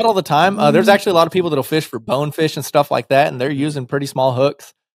 Not all the time. There's actually a lot of people that'll fish for bonefish and stuff like that, and they're using pretty small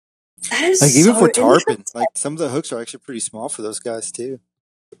hooks. That is like even for tarpon, like some of the hooks are actually pretty small for those guys too.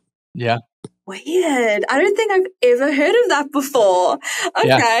 Yeah. Weird. I don't think I've ever heard of that before. Okay.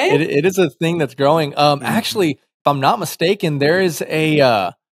 Yeah, it is a thing that's growing. Actually, if I'm not mistaken, there is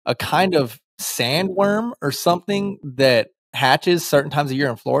a kind of sandworm or something that hatches certain times of year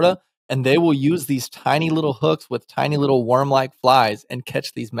in Florida, and they will use these tiny little hooks with tiny little worm-like flies and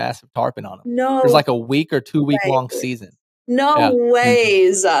catch these massive tarpon on them. No. There's like a week or 2 week long season. No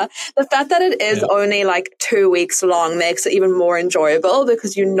ways. The fact that it is only like 2 weeks long makes it even more enjoyable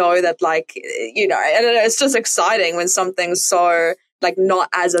because you know that I don't know, it's just exciting when something's so not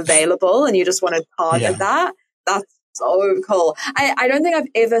as available and you just want to target that. That's so cool. I don't think I've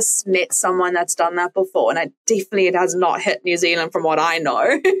ever met someone that's done that before, and it has not hit New Zealand from what I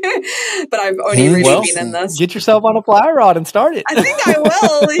know. But I've only really been in this. Get yourself on a fly rod and start it. I think I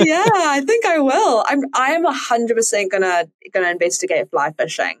will. Yeah, I think I will. I am 100% gonna investigate fly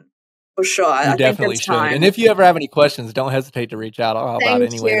fishing for sure. You definitely should. And if you ever have any questions, don't hesitate to reach out. I'll help out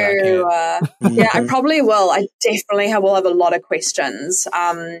any way that I can. Yeah, I probably will. I definitely will have a lot of questions.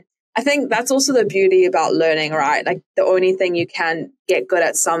 I think that's also the beauty about learning, right? Like the only thing you can get good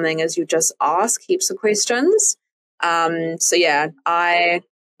at something is you just ask heaps of questions. So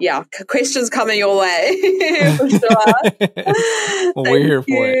questions coming your way for sure. Well, we're here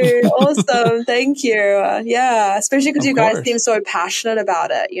for it. Awesome. Thank you. Especially because you guys seem so passionate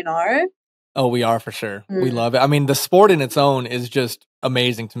about it, you know? Oh, we are for sure. We love it. I mean, the sport in its own is just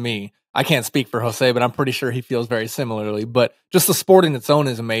amazing to me. I can't speak for Jose, but I'm pretty sure he feels very similarly. But just the sport in its own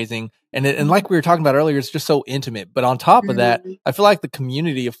is amazing. And like we were talking about earlier, it's just so intimate. But on top of that, I feel like the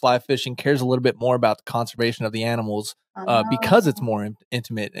community of fly fishing cares a little bit more about the conservation of the animals because it's more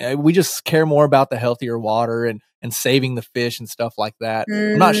intimate. We just care more about the healthier water and saving the fish and stuff like that.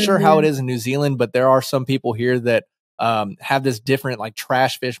 I'm not sure how it is in New Zealand, but there are some people here that have this different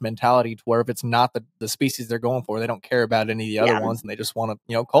trash fish mentality to where if it's not the species they're going for, they don't care about any of the other ones and they just want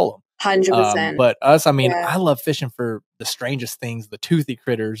to, cull them. 100%. But us, I mean, I love fishing for the strangest things, the toothy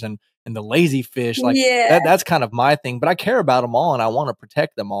critters and the lazy fish. That's kind of my thing, but I care about them all and I want to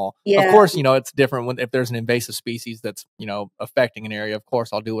protect them all. Of course, it's different if there's an invasive species that's, affecting an area. Of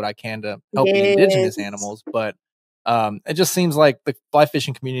course, I'll do what I can to help the indigenous animals, but it just seems like the fly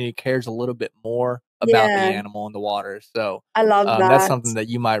fishing community cares a little bit more about the animal in the water. So I love that. That's something that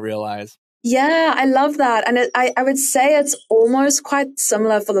you might realize. Yeah, I love that. And I would say it's almost quite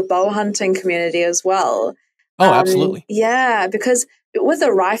similar for the bow hunting community as well. Oh, absolutely. Yeah, because with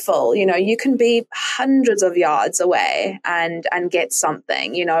a rifle, you know, you can be hundreds of yards away and get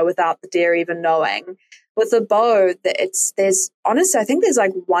something, you know, without the deer even knowing. With a bow, there's honestly, I think there's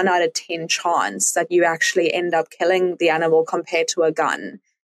like 1 out of 10 chance that you actually end up killing the animal compared to a gun.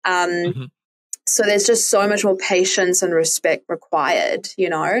 So there's just so much more patience and respect required, you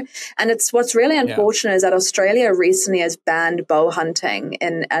know. And it's what's really unfortunate is that Australia recently has banned bow hunting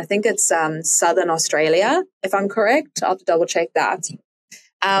in, I think it's southern Australia, if I'm correct. I'll have to double check that.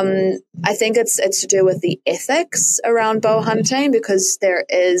 I think it's to do with the ethics around bow hunting, because there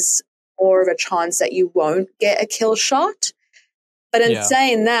is more of a chance that you won't get a kill shot. But in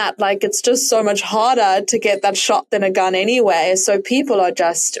saying that, like, it's just so much harder to get that shot than a gun anyway. So people are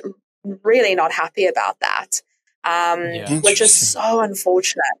just really not happy about that, which is so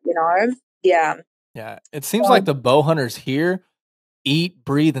unfortunate, you know? Yeah. It seems like the bow hunters here eat,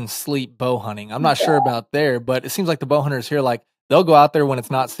 breathe, and sleep bow hunting. I'm not sure about there, but it seems like the bow hunters here, like, they'll go out there when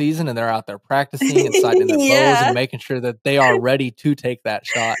it's not season and they're out there practicing and sighting their bows and making sure that they are ready to take that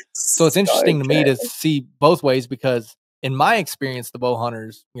shot. So it's interesting to me to see both ways, because in my experience, the bow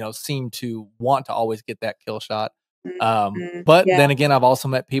hunters, you know, seem to want to always get that kill shot. But then again, I've also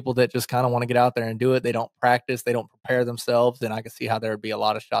met people that just kind of want to get out there and do it. They don't practice, they don't prepare themselves, and I can see how there would be a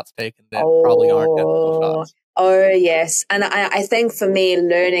lot of shots taken that probably aren't ethical shots. Oh, yes. And I think for me,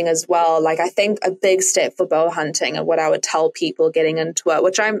 learning as well, like, I think a big step for bow hunting, and what I would tell people getting into it,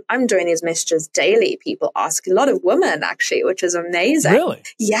 which I'm doing these messages daily. People ask, a lot of women actually, which is amazing. Really?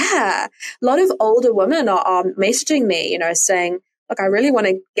 Yeah. A lot of older women are messaging me, you know, saying, look, I really want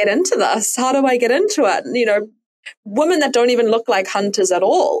to get into this. How do I get into it? And, you know, women that don't even look like hunters at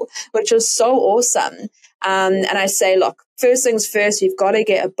all, which is so awesome. And I say, look, first things first, you've got to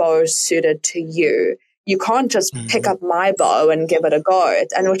get a bow suited to you. You can't just pick up my bow and give it a go.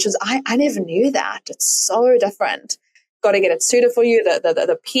 And which is, I never knew that. It's so different. Got to get it suited for you,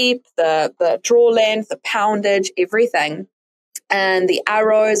 the peep, the draw length, the poundage, everything. And the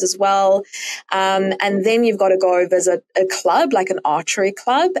arrows as well. And then you've got to go visit a club, like an archery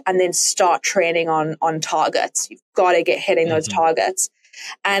club, and then start training on targets. You've got to get hitting those targets.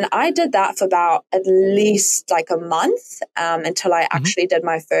 And I did that for about at least like a month until I actually did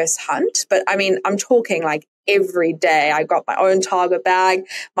my first hunt. But I mean, I'm talking like every day. I got my own target bag.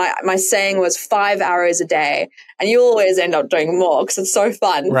 My saying was 5 hours a day, and you always end up doing more because it's so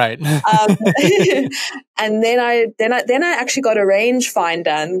fun. Right. And then I actually got a rangefinder,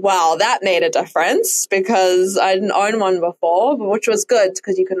 and wow, that made a difference because I didn't own one before, which was good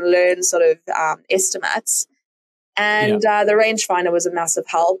because you can learn sort of estimates. And the rangefinder was a massive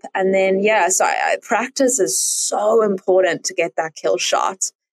help. And then, so practice is so important to get that kill shot.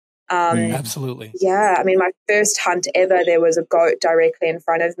 Absolutely. Yeah. I mean, my first hunt ever, there was a goat directly in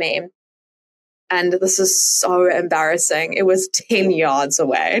front of me. And this is so embarrassing. It was 10 yards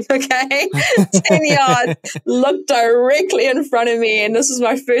away. Okay. 10 yards, looked directly in front of me. And this was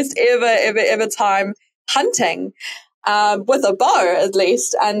my first ever time hunting with a bow, at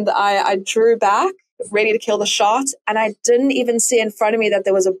least. And I drew back, ready to kill the shot, and I didn't even see in front of me that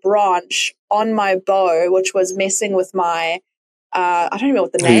there was a branch on my bow which was messing with my I don't even know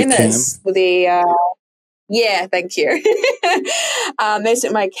what the name is, with the thank you. Messing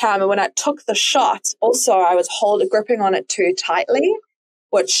with my cam. And when I took the shot, also I was gripping on it too tightly,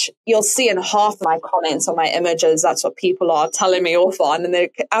 which you'll see in half my comments on my images. That's what people are telling me off on, and they're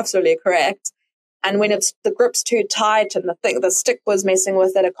absolutely correct. And when the grip's too tight and the stick was messing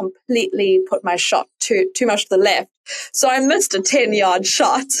with it, it completely put my shot too much to the left. So I missed a 10-yard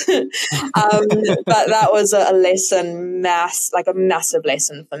shot. But that was a lesson, like a massive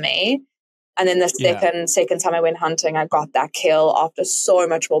lesson for me. And then the second time I went hunting, I got that kill after so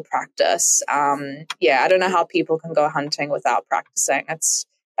much more practice. I don't know how people can go hunting without practicing. That's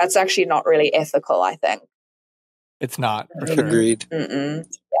actually not really ethical, I think. It's not, for sure. Agreed.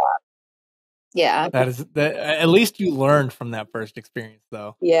 Yeah. That is at least you learned from that first experience,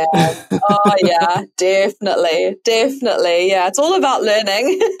 though. Yeah. Oh, yeah. Definitely. Yeah. It's all about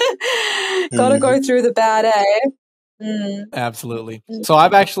learning. Got to go through the bad, eh? Absolutely. So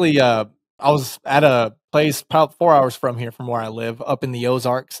I've actually, I was at a place about 4 hours from here, from where I live, up in the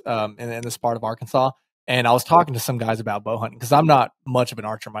Ozarks, in this part of Arkansas. And I was talking to some guys about bow hunting because I'm not much of an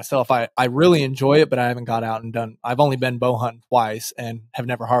archer myself. I really enjoy it, but I haven't got out and I've only been bow hunting twice and have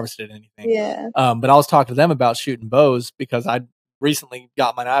never harvested anything. Yeah. But I was talking to them about shooting bows because I recently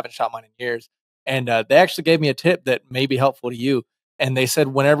got mine. I haven't shot mine in years. And they actually gave me a tip that may be helpful to you. And they said,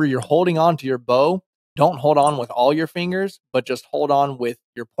 whenever you're holding on to your bow, don't hold on with all your fingers, but just hold on with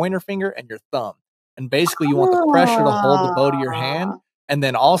your pointer finger and your thumb. And basically you want the pressure to hold the bow to your hand. And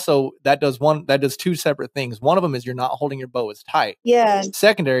then also that does two separate things. One of them is you're not holding your bow as tight. Yeah.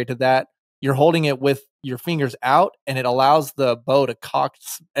 Secondary to that, you're holding it with your fingers out, and it allows the bow to cock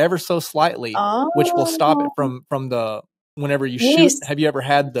ever so slightly, which will stop it from the whenever you shoot. Have you ever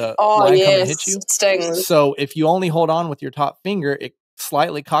had the line come and hit you? Stings. So if you only hold on with your top finger, it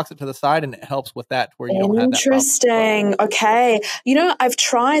slightly cocks it to the side, and it helps with that where you don't have that problem. Interesting. Okay. I've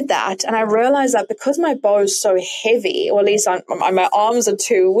tried that, and I realized that because my bow is so heavy, or at least my arms are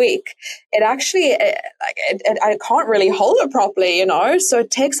too weak, it actually, I can't really hold it properly, so it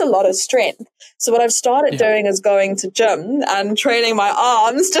takes a lot of strength. So what I've started doing is going to gym and training my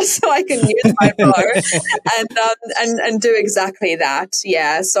arms just so I can use my bow and do exactly that.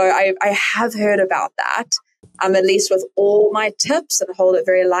 Yeah. So I have heard about that. At least with all my tips, and hold it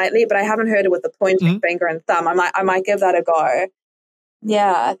very lightly, but I haven't heard it with the pointing finger and thumb. I might give that a go.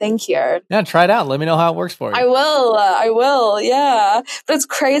 Yeah, thank you. Yeah, try it out. Let me know how it works for you. I will. Yeah, but it's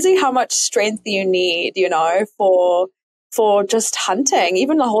crazy how much strength you need, for just hunting.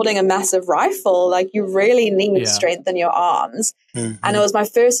 Even holding a massive rifle, like you really need strength in your arms. Mm-hmm. And it was my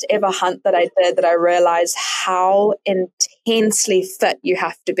first ever hunt that I did that I realized how intensely fit you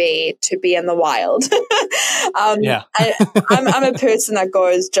have to be in the wild. I'm a person that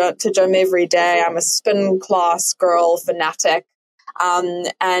goes to gym every day. I'm a spin class girl fanatic.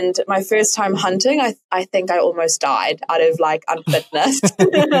 And my first time hunting, I think I almost died out of unfitness.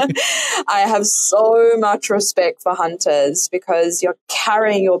 I have so much respect for hunters because you're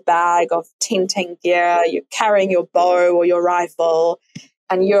carrying your bag of tenting gear, you're carrying your bow or your rifle,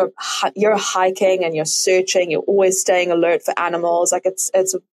 and you're hiking and you're searching. You're always staying alert for animals.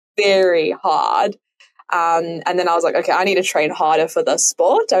 It's very hard. And then I was like, okay, I need to train harder for this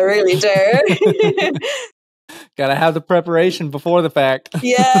sport. I really do. Gotta have the preparation before the fact.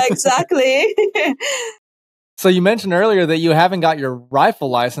 Yeah, exactly. So you mentioned earlier that you haven't got your rifle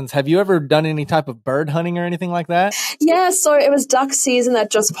license. Have you ever done any type of bird hunting or anything like that? Yeah, so it was duck season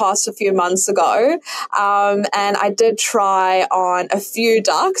that just passed a few months ago. And I did try on a few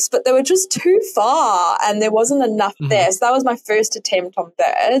ducks, but they were just too far and there wasn't enough there. So that was my first attempt on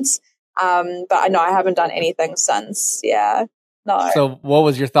birds. But no, I haven't done anything since. Yeah. No. So what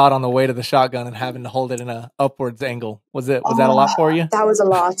was your thought on the weight of the shotgun and having to hold it in a upwards angle? Was that a lot for you? That was a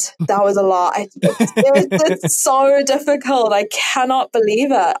lot. It's so difficult. I cannot believe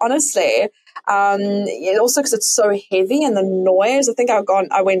it, honestly. Also because it's so heavy and the noise. I think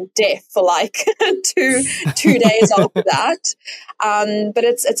I went deaf for two days after that. But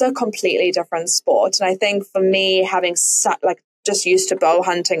it's a completely different sport. And I think for me, having just used to bow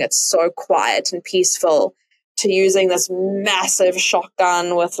hunting, it's so quiet and peaceful, to using this massive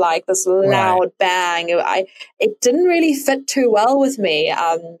shotgun with this loud bang. It didn't really fit too well with me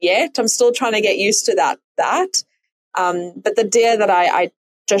yet. I'm still trying to get used to that. But the deer that I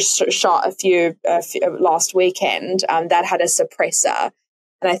just shot a few last weekend, that had a suppressor.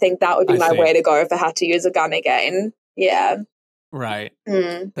 And I think that would be my way to go if I had to use a gun again. Yeah. Right.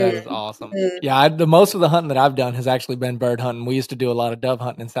 That is awesome. Yeah, the most of the hunting that I've done has actually been bird hunting. We used to do a lot of dove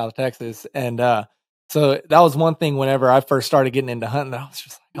hunting in South Texas. And so that was one thing whenever I first started getting into hunting, I was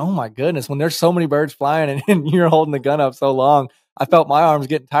just like, oh my goodness, when there's so many birds flying and you're holding the gun up so long, I felt my arms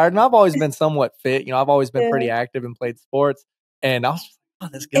getting tired. And I've always been somewhat fit. I've always been pretty active and played sports. And I was just like,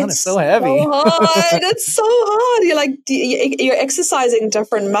 oh, this gun is so heavy. It's so hard. You're exercising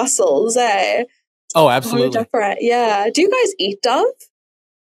different muscles, eh? Oh, absolutely. So different. Yeah. Do you guys eat dove?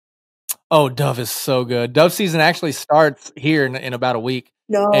 Oh, dove is so good. Dove season actually starts here in about a week.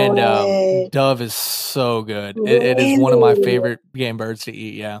 No and way. Dove is so good. It is one of my favorite game birds to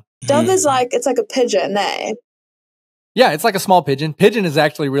eat. Yeah. Dove is it's like a pigeon, eh? Yeah, it's like a small pigeon. Pigeon is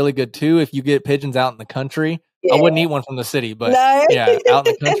actually really good too if you get pigeons out in the country. Yeah. I wouldn't eat one from the city, but yeah, out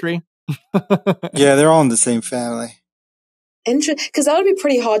in the country. Yeah, they're all in the same family. Because that would be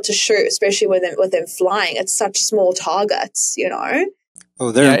pretty hard to shoot, especially with them flying. It's such small targets,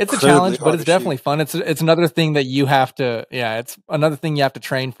 Oh, they're it's a challenge, but it's definitely fun. It's another thing that you have to it's another thing you have to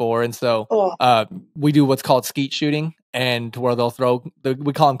train for. And so we do what's called skeet shooting, and where they'll throw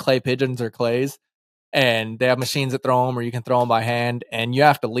we call them clay pigeons or clays, and they have machines that throw them, or you can throw them by hand, and you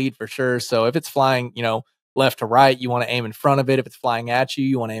have to lead for sure. So if it's flying, left to right, you want to aim in front of it. If it's flying at you,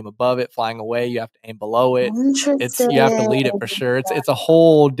 you want to aim above it. Flying away, you have to aim below it. You have to lead it for sure. It's a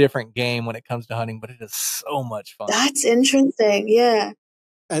whole different game when it comes to hunting, but it is so much fun. That's interesting. Yeah.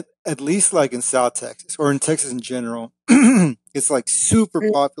 At least in South Texas or in Texas in general, it's super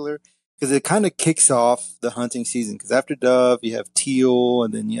popular because it kind of kicks off the hunting season. Because after dove, you have teal,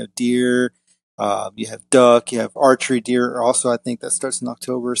 and then you have deer, you have duck, you have archery deer. Also, I think that starts in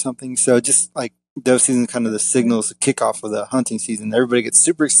October or something. So just dove season kind of the signals the kickoff of the hunting season. Everybody gets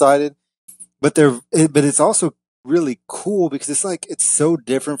super excited, but it's also really cool because it's so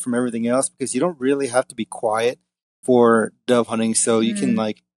different from everything else because you don't really have to be quiet for dove hunting. So you can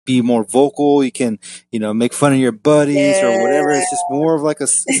like be more vocal. You can, make fun of your buddies or whatever. It's just more of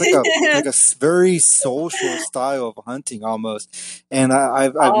it's like a very social style of hunting almost. And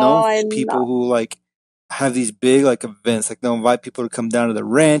I've known people who like have these big like events, like they'll invite people to come down to the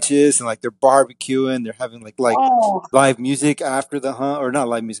ranches and like they're barbecuing, they're having like live music after the hunt, or not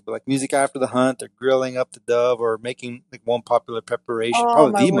live music, but like music after the hunt. They're grilling up the dove or making like one popular preparation.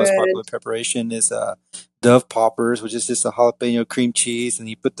 Probably the most popular preparation is dove poppers, which is just a jalapeno cream cheese, and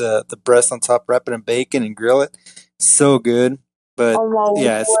you put the breast on top, wrap it in bacon, and grill it. So good. But it's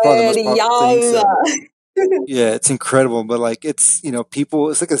probably the most popular thing. So. Yeah, it's incredible. But like it's people,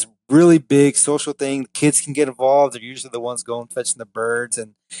 it's like this really big social thing. Kids can get involved. They're usually the ones going fetching the birds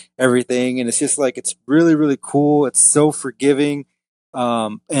and everything. And it's just like it's really, really cool. It's so forgiving.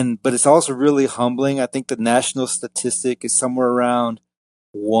 But it's also really humbling. I think the national statistic is somewhere around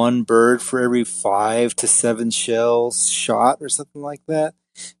one bird for every 5 to 7 shells shot or something like that.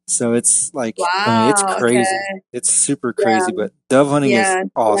 So it's like, it's crazy. Okay. It's super crazy, but dove hunting is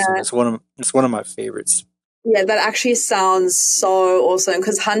awesome. Yeah. It's one of my favorites. Yeah, that actually sounds so awesome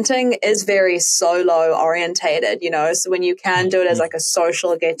because hunting is very solo orientated, so when you can do it as like a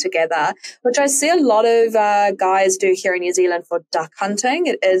social get together, which I see a lot of guys do here in New Zealand for duck hunting.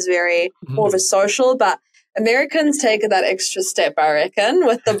 It is very more of a social, but Americans take that extra step, I reckon,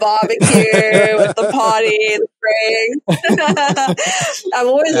 with the barbecue, with the party, the drinks. I've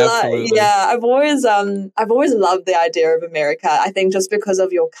always loved the idea of America. I think just because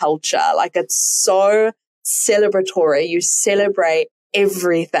of your culture, like it's so celebratory. You celebrate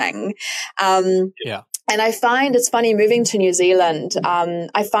everything. And I find it's funny moving to New Zealand.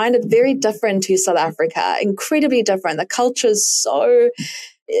 I find it very different to South Africa, incredibly different. The culture is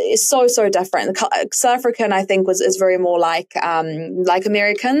so different. South African, I think, is very more like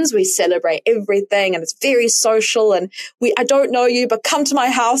Americans. We celebrate everything, and it's very social. And I don't know you, but come to my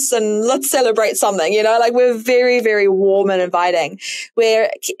house and let's celebrate something. Like we're very, very warm and inviting.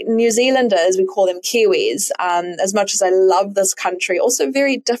 Where New Zealanders, we call them Kiwis. As much as I love this country, also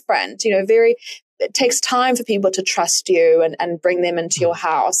very different. It takes time for people to trust you and bring them into your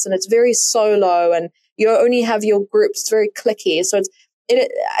house, and it's very solo, and you only have your groups. It's very cliquey, so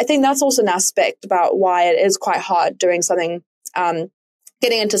I think that's also an aspect about why it is quite hard doing something,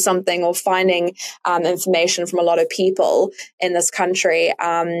 getting into something or finding information from a lot of people in this country.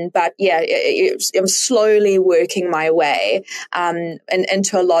 But yeah, I'm slowly working my way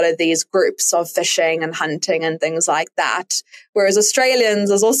into a lot of these groups of fishing and hunting and things like that. Whereas Australians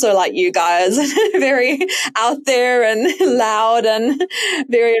is also like you guys, very out there and loud and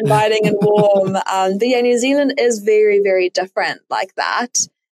very inviting and warm. But yeah, New Zealand is very, very different like that.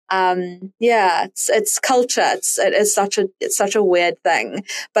 It's culture. It's such a weird thing.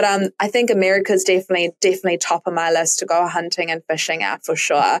 But I think America's definitely top of my list to go hunting and fishing at for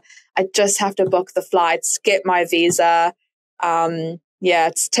sure. I just have to book the flights, get my visa.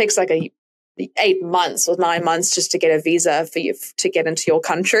 It takes like 8 months or 9 months just to get a visa for you to get into your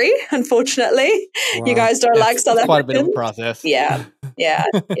country. Unfortunately, wow. You guys don't like South Africans. Quite a bit of a process. Yeah,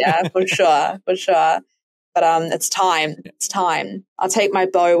 for sure. But it's time. It's time. I'll take my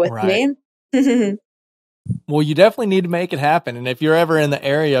bow with me. Well, you definitely need to make it happen. And if you're ever in the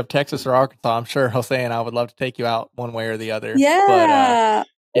area of Texas or Arkansas, I'm sure Jose and I would love to take you out one way or the other. Yeah.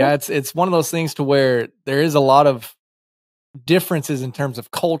 But it's one of those things to where there is a lot of differences in terms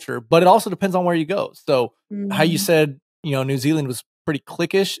of culture, but it also depends on where you go. So how you said, New Zealand was pretty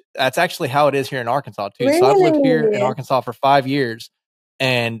cliquish. That's actually how it is here in Arkansas too. Really? So I've lived here in Arkansas for 5 years,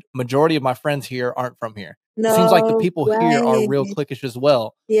 and majority of my friends here aren't from here. It seems like the people here are real cliquish as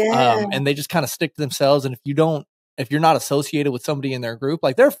well. Yeah. And they just kind of stick to themselves. And if you're not associated with somebody in their group,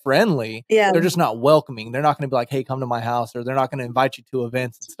 like they're friendly, they're just not welcoming. They're not going to be like, hey, come to my house, or they're not going to invite you to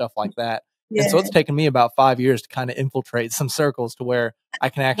events and stuff like that. Yeah. And so it's taken me about 5 years to kind of infiltrate some circles to where I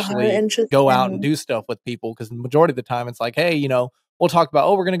can actually go out and do stuff with people. Because the majority of the time it's like, hey, we'll talk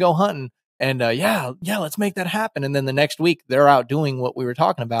about, we're going to go hunting. And let's make that happen. And then the next week they're out doing what we were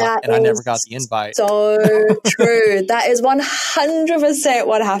talking about, and I never got the invite. So true. That is 100%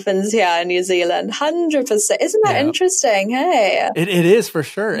 what happens here in New Zealand. 100%. Isn't that interesting? Hey, it is for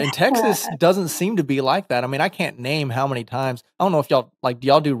sure. And Texas doesn't seem to be like that. I mean, I can't name how many times. I don't know if y'all do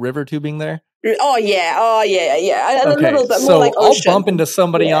y'all do river tubing there? Oh yeah. A little bit more so like ocean. I'll bump into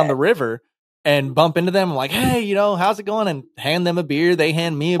somebody on the river, and bump into them. I'm like, hey, how's it going? And hand them a beer. They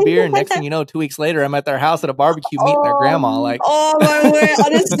hand me a beer. And next thing you know, 2 weeks later, I'm at their house at a barbecue meeting their grandma. Like, oh my word.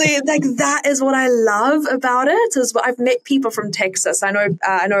 Honestly, like that is what I love about it. Is I've met people from Texas. I know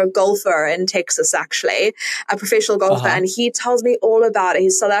a golfer in Texas, actually, a professional golfer, and he tells me all about it.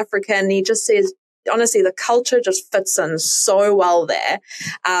 He's South African. He just says, honestly, the culture just fits in so well there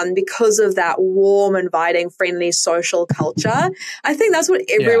because of that warm, inviting, friendly, social culture. I think that's what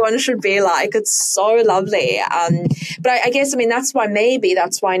everyone should be like. It's so lovely. But I guess,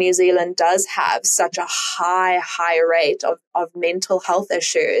 that's why New Zealand does have such a high rate of mental health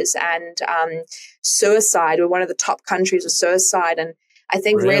issues and suicide. We're one of the top countries with suicide. And I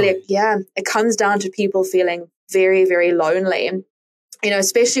think really it comes down to people feeling very, very lonely.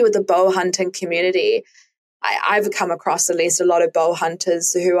 Especially with the bow hunting community, I've come across at least a lot of bow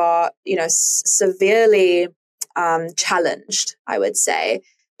hunters who are, severely challenged, I would say,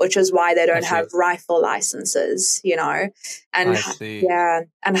 which is why they don't have rifle licenses, and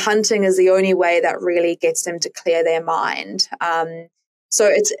and hunting is the only way that really gets them to clear their mind. So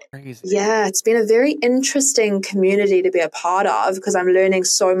it's crazy. It's been a very interesting community to be a part of because I'm learning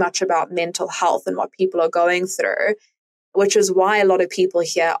so much about mental health and what people are going through, which is why a lot of people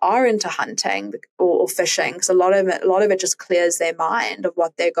here are into hunting or fishing, because a lot of it just clears their mind of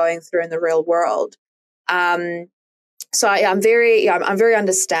what they're going through in the real world. So I'm very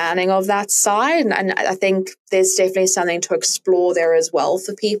understanding of that side, and I think there's definitely something to explore there as well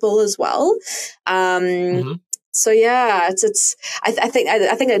for people as well. So it's I think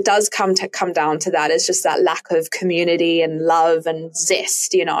it does come down to that. It's just that lack of community and love and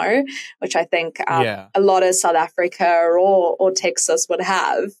zest, which I think a lot of South Africa or Texas would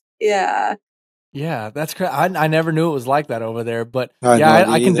have. Yeah, that's crazy. I never knew it was like that over there, but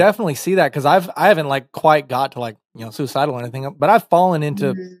I can definitely see that because I haven't like quite got to like suicidal or anything, but I've fallen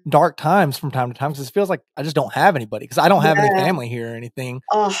into dark times from time to time because it feels like I just don't have anybody because I don't have any family here or anything.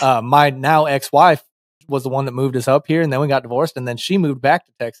 My now ex-wife was the one that moved us up here, and then we got divorced, and then she moved back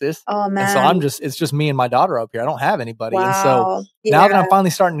to Texas. Oh man! And so it's just me and my daughter up here. I don't have anybody, and so now that I'm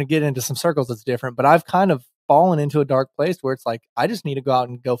finally starting to get into some circles, it's different. But I've kind of fallen into a dark place where it's like I just need to go out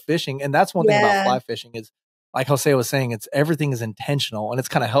and go fishing, and that's one thing about fly fishing is, like Jose was saying, everything is intentional, and it's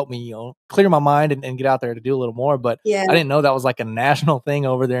kind of helped me, clear my mind and get out there to do a little more. But I didn't know that was like a national thing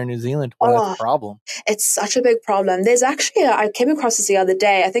over there in New Zealand where that's a problem. It's such a big problem. There's actually, I came across this the other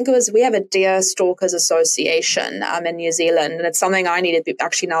day. I think we have a Deer Stalkers Association in New Zealand, and it's something I need to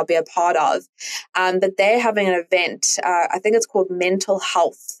actually now be a part of. But they're having an event. I think it's called Mental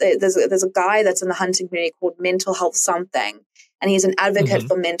Health. There's a guy that's in the hunting community called Mental Health something, and he's an advocate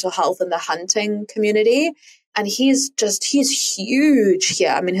for mental health in the hunting community. And he's huge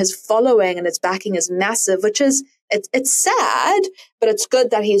here. His following and his backing is massive, which is, it's sad, but it's good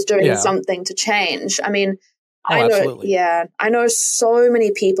that he's doing something to change. I know, absolutely. I know so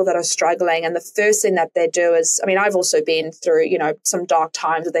many people that are struggling, and the first thing that they do is, I've also been through, some dark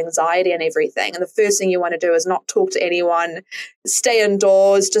times with anxiety and everything. And the first thing you want to do is not talk to anyone, stay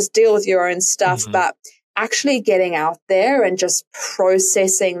indoors, just deal with your own stuff. But actually getting out there and just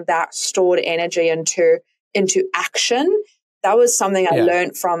processing that stored energy into action, that was something I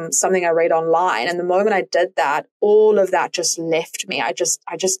learned from something I read online. And the moment I did that, all of that just left me. I just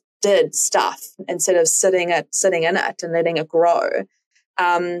did stuff instead of sitting in it and letting it grow.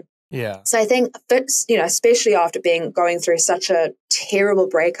 So I think, especially after going through such a terrible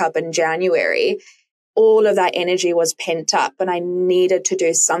breakup in January, all of that energy was pent up and I needed to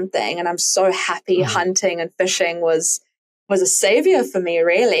do something. And I'm so happy hunting and fishing was a savior for me,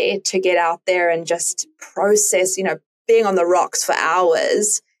 really, to get out there and just process, being on the rocks for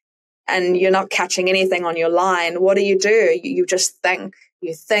hours and you're not catching anything on your line. What do? You just think.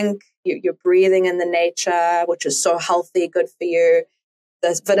 You're breathing in the nature, which is so healthy, good for you.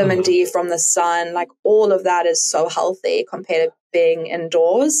 There's vitamin D from the sun, like all of that is so healthy compared to being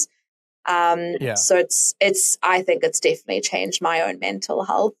indoors. So I think it's definitely changed my own mental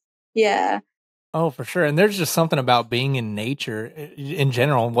health. Yeah. Oh, for sure. And there's just something about being in nature in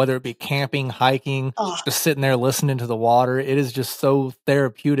general, whether it be camping, hiking, just sitting there listening to the water. It is just so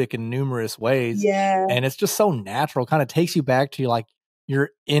therapeutic in numerous ways. Yeah. And it's just so natural. Kind of takes you back to like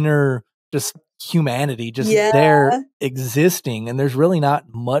your inner just humanity, just there existing. And there's really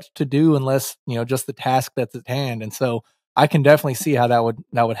not much to do unless, just the task that's at hand. And so I can definitely see how that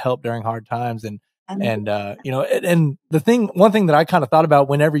would help during hard times. And one thing that I kind of thought about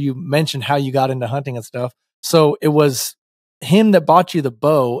whenever you mentioned how you got into hunting and stuff. So it was him that bought you the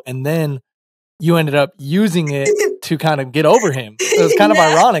bow, and then you ended up using it to kind of get over him. So it's kind of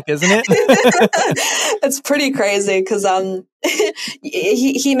ironic, isn't it? It's pretty crazy because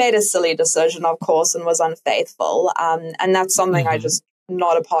he made a silly decision, of course, and was unfaithful. And that's something I just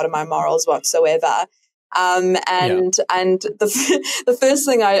not a part of my morals whatsoever. And the first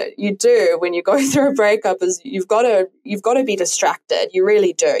thing you do when you go through a breakup is you've got to be distracted. You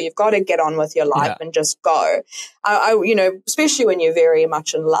really do. You've got to get on with your life and just go. You know, especially when you're very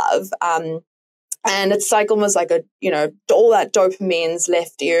much in love. And it's like almost like all that dopamine's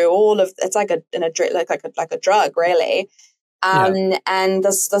left you. It's like a drug, really. And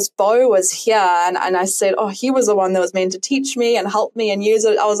this boy was here, and I said, oh, he was the one that was meant to teach me and help me and use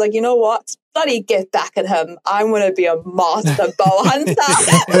it. I was like, you know what? Bloody get back at him. I'm going to be a master bow hunter.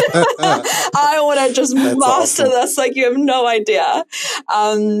 I want to just master this like you have no idea.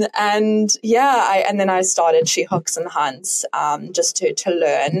 And then I started She Hooks and Hunts just to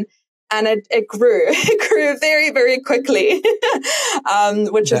learn. And it grew. It grew very, very quickly,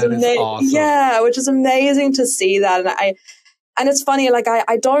 which is amazing. Awesome. Yeah, which is amazing to see that. And it's funny, like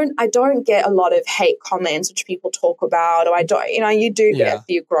I don't get a lot of hate comments which people talk about, or I don't, you do get a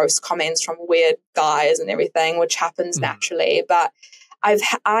few gross comments from weird guys and everything, which happens naturally. But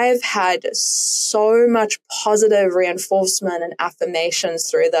I've had so much positive reinforcement and affirmations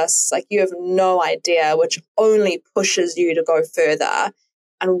through this, like you have no idea, which only pushes you to go further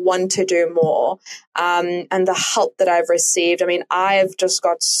and want to do more. And the help that I've received, I mean, I've just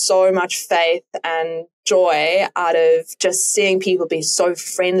got so much faith and joy out of just seeing people be so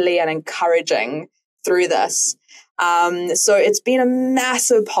friendly and encouraging through this. So it's been a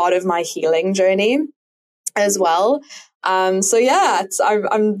massive part of my healing journey as well. I'm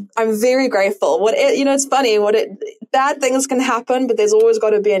very grateful. It's funny. Bad things can happen, but there's always got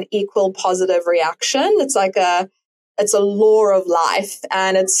to be an equal positive reaction. It's a law of life,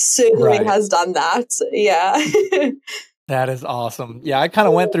 and it certainly has done that. Yeah. That is awesome. Yeah, I kind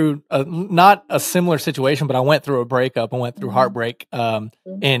of went through not a similar situation, but I went through a breakup and went through heartbreak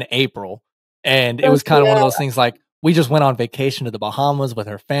in April. And it was kind of one of those things like we just went on vacation to the Bahamas with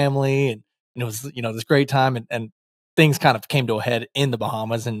her family, and it was, this great time, and things kind of came to a head in the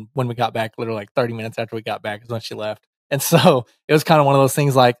Bahamas. And when we got back, literally like 30 minutes after we got back is when she left. And so it was kind of one of those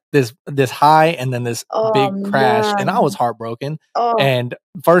things like this high and then this big crash. Man. And I was heartbroken. And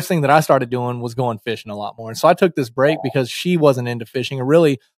first thing that I started doing was going fishing a lot more. And so I took this break because she wasn't into fishing, or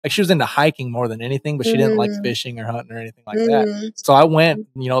really like she was into hiking more than anything, but she didn't like fishing or hunting or anything like that. So I went,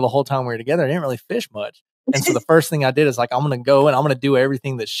 the whole time we were together, I didn't really fish much. And so the first thing I did is like, I'm going to go and I'm going to do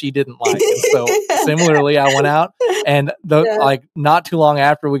everything that she didn't like. And so similarly, I went out and like not too long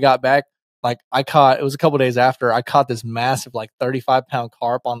after we got back, like it was a couple days after, I caught this massive, like 35-pound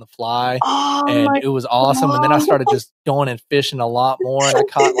carp on the fly, and it was awesome. And then I started just going and fishing a lot more, and I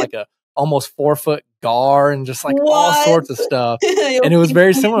caught like a almost 4-foot gar and just like all sorts of stuff. And it was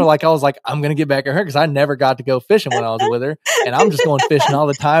very similar. Like I was like, I'm going to get back at her because I never got to go fishing when I was with her, and I'm just going fishing all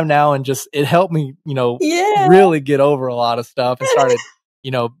the time now. And just, it helped me, really get over a lot of stuff and started,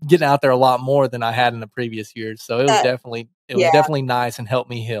 getting out there a lot more than I had in the previous years. So it was definitely nice and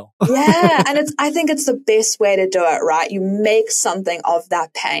helped me heal. Yeah. And I think it's the best way to do it, right? You make something of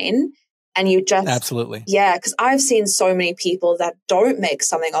that pain, and you just, absolutely. Yeah. Cause I've seen so many people that don't make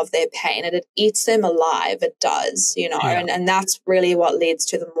something of their pain, and it eats them alive. It does, and that's really what leads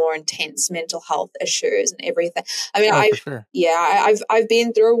to the more intense mental health issues and everything. I mean, I've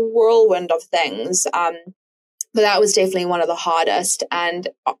been through a whirlwind of things. But that was definitely one of the hardest. And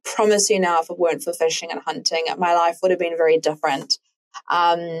I promise you now, if it weren't for fishing and hunting, my life would have been very different.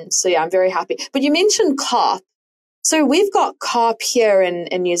 I'm very happy. But you mentioned carp. So we've got carp here in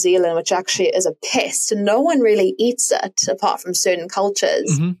New Zealand, which actually is a pest, and no one really eats it apart from certain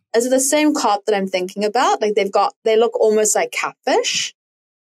cultures. Mm-hmm. Is it the same carp that I'm thinking about? Like they look almost like catfish.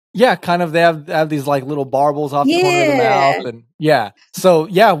 Yeah, kind of. They have these like little barbels off the corner of the mouth,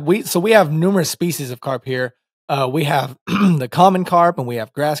 and we have numerous species of carp here. We have the common carp, and we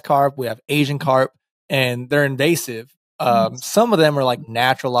have grass carp, we have Asian carp, and they're invasive. Some of them are like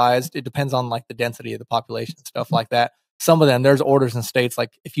naturalized. It depends on like the density of the population and stuff like that. Some of them, there's orders in states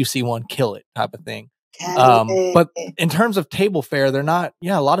like if you see one, kill it type of thing. But in terms of table fare, they're not,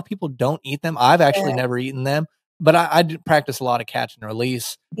 a lot of people don't eat them. I've actually never eaten them, but I do practice a lot of catch and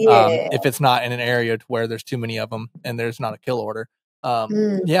release. If it's not in an area to where there's too many of them and there's not a kill order.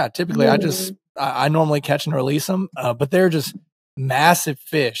 Typically I normally catch and release them, but they're just massive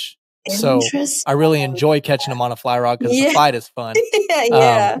fish. So I really enjoy catching them on a fly rod because the fight is fun.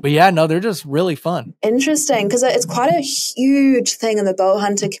 They're just really fun. Interesting, because it's quite a huge thing in the bow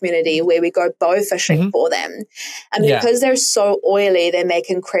hunter community where we go bow fishing for them. And because they're so oily, they make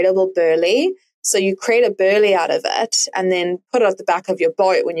incredible burley. So you create a burley out of it and then put it at the back of your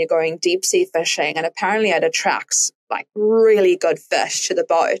boat when you're going deep sea fishing. And apparently it attracts like really good fish to the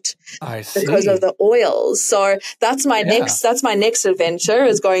boat because of the oils. So that's my next adventure,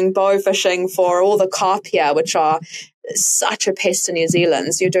 is going bow fishing for all the carp here, which are such a pest in New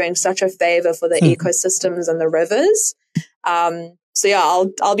Zealand. So you're doing such a favor for the ecosystems and the rivers. So yeah,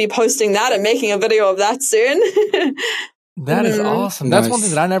 I'll be posting that and making a video of that soon. That is awesome. Nice. That's one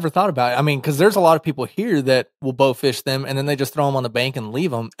thing that I never thought about. I mean, because there's a lot of people here that will bow fish them and then they just throw them on the bank and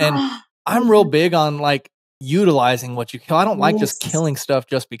leave them. And I'm real big on like utilizing what you kill. I don't like just killing stuff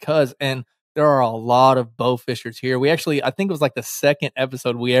just because. And there are a lot of bow fishers here. We actually, I think it was like the second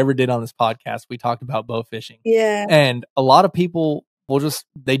episode we ever did on this podcast. We talked about bow fishing. Yeah. And a lot of people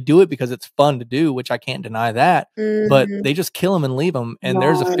they do it because it's fun to do, which I can't deny that, but they just kill them and leave them. And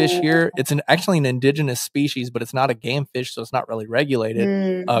there's a fish here. It's actually an indigenous species, but it's not a game fish, so it's not really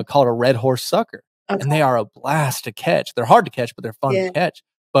regulated, called a red horse sucker. Okay. And they are a blast to catch. They're hard to catch, but they're fun to catch.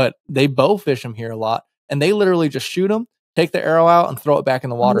 But they bow fish them here a lot, and they literally just shoot them, take the arrow out, and throw it back in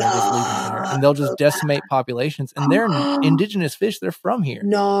the water and just leave them there. And they'll just decimate populations. And they're indigenous fish. They're from here.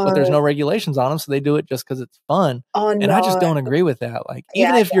 But there's no regulations on them, so they do it just because it's fun. And I just don't agree with that. Like,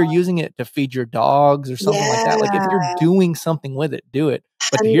 even if you're using it to feed your dogs or something like that, like if you're doing something with it, do it.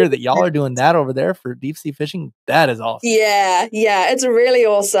 But to hear that y'all are doing that over there for deep sea fishing, that is awesome. Yeah, it's really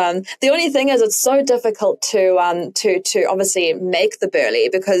awesome. The only thing is, it's so difficult to obviously make the burley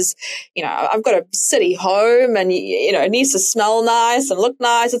because, you know, I've got a city home and, you know, it needs to smell nice and look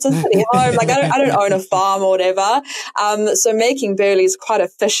nice. It's a city home. Like I don't own a farm or whatever. So making burley is quite a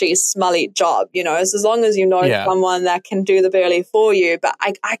fishy, smelly job, you know, so as long as you know someone that can do the burley for you. But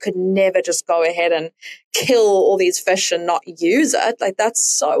I could never just go ahead and kill all these fish and not use it. Like that's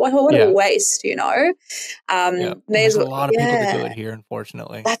so what a waste, you know. There's a lot of people that do it here,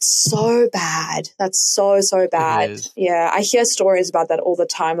 unfortunately. That's so bad. That's so bad. Yeah, I hear stories about that all the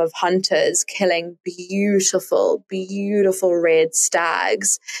time of hunters killing beautiful red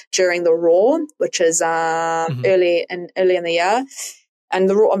stags during the roar, which is early in the year. And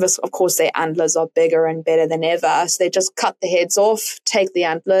of course, their antlers are bigger and better than ever. So they just cut the heads off, take the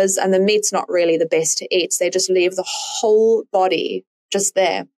antlers, and the meat's not really the best to eat. So they just leave the whole body just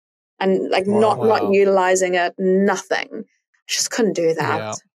there and like not utilizing it, nothing. I just couldn't do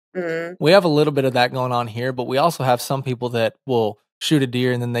that. Yeah. We have a little bit of that going on here, but we also have some people that will shoot a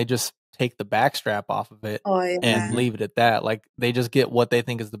deer and then they just take the back strap off of it and leave it at that. Like they just get what they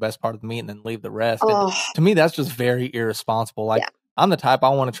think is the best part of the meat and then leave the rest. And to me, that's just very irresponsible. Like, I'm the type, I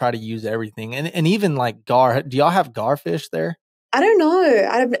want to try to use everything. And even like gar. Do y'all have garfish there? I don't know.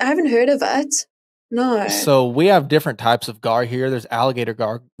 I haven't heard of it. No. So we have different types of gar here. There's alligator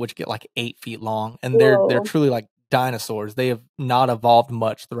gar, which get like 8 feet long. And they're truly like dinosaurs. They have not evolved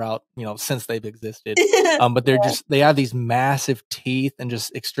much throughout, you know, since they've existed. But they have these massive teeth and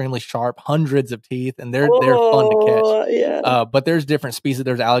just extremely sharp, hundreds of teeth, and they're fun to catch. Yeah. But there's different species.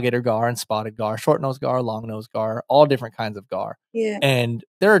 There's alligator gar and spotted gar, short-nosed gar, long-nosed gar, all different kinds of gar. Yeah. And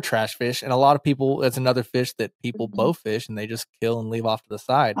they're a trash fish, and a lot of people, it's another fish that people bow fish and they just kill and leave off to the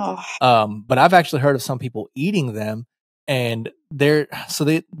side. But I've actually heard of some people eating them, and their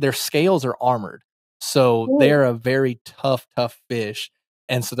scales are armored. So they're a very tough fish.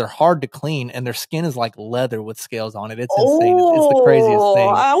 And so they're hard to clean, and their skin is like leather with scales on it. It's insane. It's the craziest thing.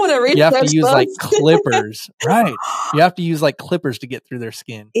 I want to research. You have to use like clippers, right? You have to use like clippers to get through their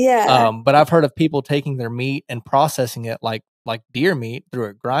skin. Yeah. But I've heard of people taking their meat and processing it like deer meat through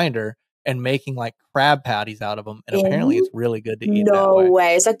a grinder and making like crab patties out of them. And apparently it's really good to eat that way. No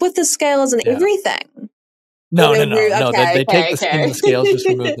way. It's like with the scales and everything. No. They take the skin and the scales, just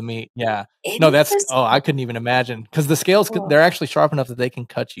remove the meat. Yeah. No, I couldn't even imagine, because the scales, they're actually sharp enough that they can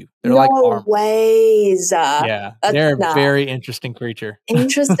cut you. They're like armor. Ways. Yeah. They're a very interesting creature.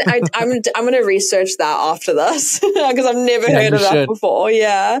 Interesting. I'm going to research that after this, because I've never heard of that before.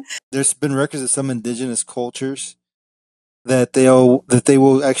 Yeah. There's been records of some indigenous cultures that they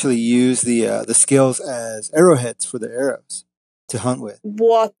will actually use the scales as arrowheads for their arrows to hunt with.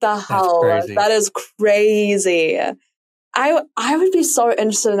 What the hell? That is crazy. I would be so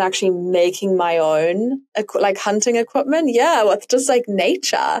interested in actually making my own like hunting equipment. Yeah, with just like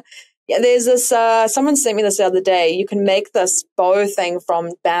nature. Yeah, there's this someone sent me this the other day. You can make this bow thing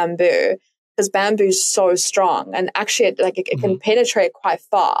from bamboo, because bamboo is so strong, and actually it can penetrate quite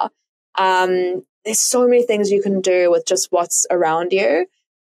far. There's so many things you can do with just what's around you.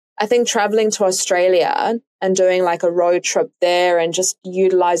 I think traveling to Australia and doing like a road trip there and just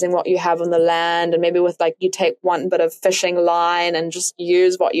utilizing what you have on the land, and maybe with like you take one bit of fishing line and just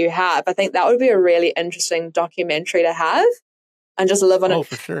use what you have. I think that would be a really interesting documentary to have. and just live on it. Oh,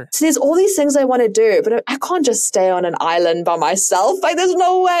 for sure. So there's all these things I want to do, but I can't just stay on an island by myself. Like, there's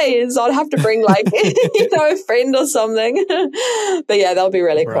no way. So I'd have to bring like, a friend or something. But yeah, that would be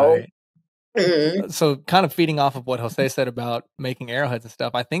really cool. So kind of feeding off of what Jose said about making arrowheads and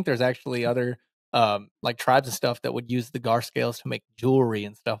stuff, I think there's actually other like tribes and stuff that would use the gar scales to make jewelry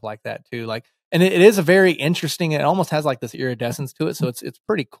and stuff like that too. Like, and it is a very interesting, it almost has like this iridescence to it. So it's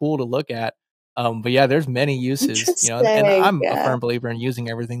pretty cool to look at. But yeah, there's many uses, and I'm a firm believer in using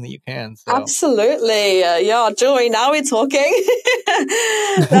everything that you can. So. Absolutely. Yeah, Joy, now we're talking.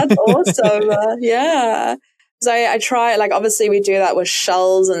 That's awesome. Yeah. So I try, like, obviously we do that with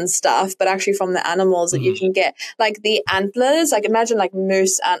shells and stuff, but actually from the animals that you can get, like the antlers, like imagine like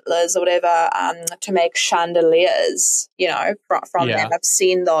moose antlers or whatever, to make chandeliers, from them. I've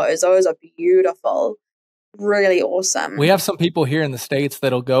seen those. Those are beautiful. Really awesome. We have some people here in the States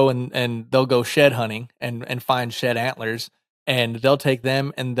that'll go and they'll go shed hunting and find shed antlers, and they'll take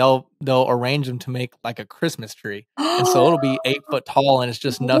them and they'll arrange them to make like a Christmas tree. And so it'll be 8 foot tall and it's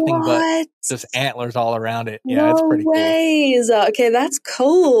just nothing but just antlers all around it. Yeah, it's pretty cool. Okay, that's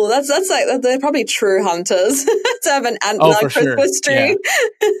cool. That's like, they're probably true hunters to have an antler Christmas tree.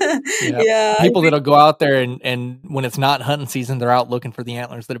 Yeah. People that'll go out there and when it's not hunting season, they're out looking for the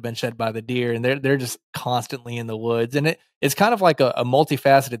antlers that have been shed by the deer, and they're just constantly in the woods. And it's kind of like a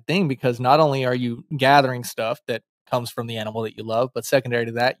multifaceted thing, because not only are you gathering stuff that comes from the animal that you love, but secondary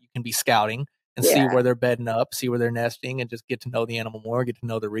to that, you can be scouting and see where they're bedding up, see where they're nesting, and just get to know the animal more, get to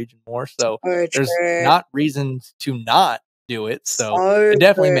know the region more. So there's not reasons to not do it. So it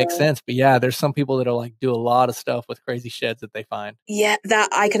definitely makes sense. But yeah, there's some people that'll like do a lot of stuff with crazy sheds that they find. Yeah, that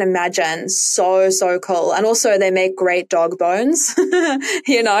I can imagine. So cool. And also they make great dog bones,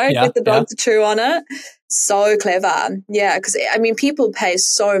 get the dog to chew on it. So clever. Yeah, because I mean, people pay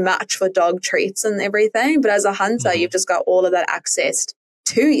so much for dog treats and everything, but as a hunter, you've just got all of that access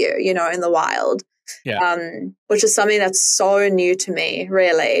to you, in the wild. Yeah. Which is something that's so new to me,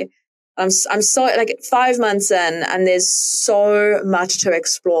 really. I'm so like 5 months in, and there's so much to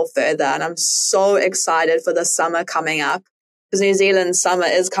explore further, and I'm so excited for the summer coming up, because New Zealand summer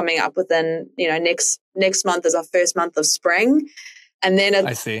is coming up within, next month is our first month of spring. And then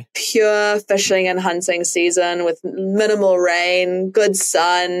it's pure fishing and hunting season with minimal rain, good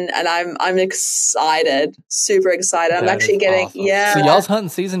sun, and I'm excited, super excited. I'm actually getting awesome. So y'all's hunting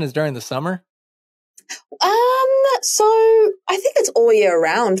season is during the summer? So I think it's all year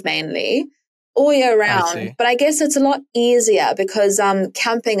round, mainly. All year round, but I guess it's a lot easier because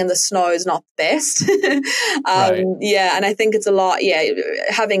camping in the snow is not the best. Yeah, and I think it's a lot,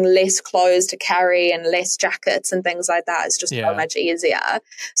 having less clothes to carry and less jackets and things like that is just so much easier.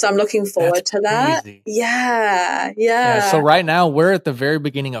 So I'm looking forward to that. Yeah. So right now we're at the very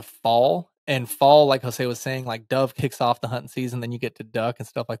beginning of fall, and fall, like Jose was saying, like dove kicks off the hunting season, then you get to duck and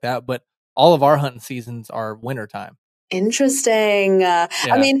stuff like that. But all of our hunting seasons are wintertime. Interesting. I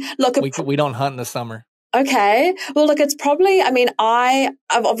mean, look, we don't hunt in the summer. Okay. Well, look, it's probably, I mean, I've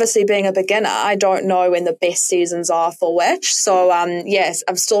obviously being a beginner, I don't know when the best seasons are for which. So, yes,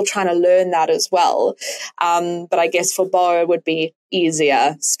 I'm still trying to learn that as well. But I guess for bow, it would be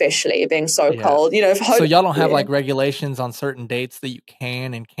easier, especially being so cold, So y'all don't have like regulations on certain dates that you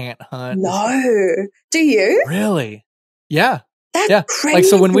can and can't hunt? No. Do you? Really? Yeah. That's crazy. Like,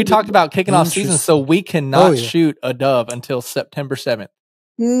 so when we talked about kicking off season, so we cannot shoot a dove until September 7th.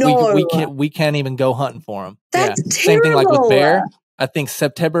 No, we can't even go hunting for them. That's terrible. Same thing like with bear. I think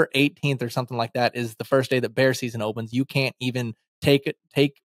September 18th or something like that is the first day that bear season opens. You can't even take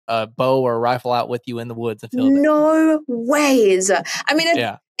a bow or a rifle out with you in the woods until then. No ways. I mean,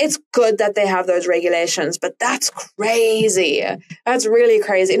 it's good that they have those regulations, but that's crazy. That's really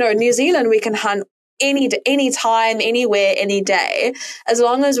crazy. No, in New Zealand, we can hunt any time, anywhere, any day, as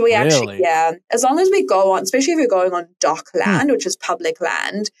long as we as long as we go on, especially if you're going on dock land, which is public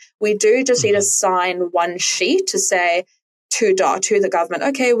land, we do just need to sign one sheet to say to the government,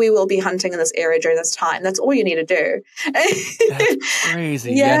 okay, we will be hunting in this area during this time. That's all you need to do. That's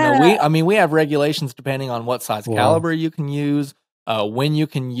crazy. We have regulations depending on what size caliber you can use, when you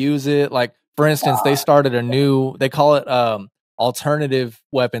can use it. Like, for instance, they started they call it alternative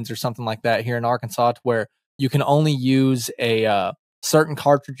weapons or something like that here in Arkansas, to where you can only use a certain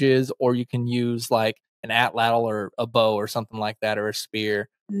cartridges, or you can use like an atlatl or a bow or something like that, or a spear.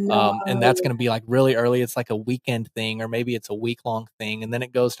 And that's going to be like really early. It's like a weekend thing, or maybe it's a week-long thing, and then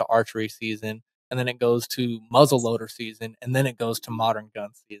it goes to archery season, and then it goes to muzzleloader season, and then it goes to modern gun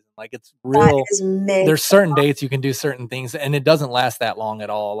season. Like, it's real. There's certain dates you can do certain things, and it doesn't last that long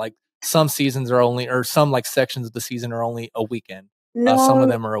at all. Like, some seasons are only, or some like sections of the season are only a weekend. No some of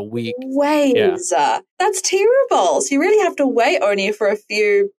them are a week. ways. That's terrible. So you really have to wait only for a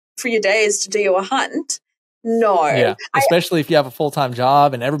few days to do your hunt. No. Yeah, especially if you have a full-time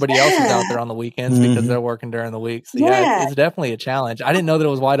job and everybody else is out there on the weekends because they're working during the week. So it's definitely a challenge. I didn't know that it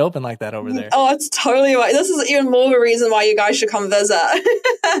was wide open like that over there. Oh, it's totally right. This is even more of a reason why you guys should come visit.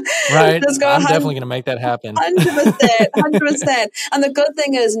 Right. I'm definitely going to make that happen. 100%. 100%. And the good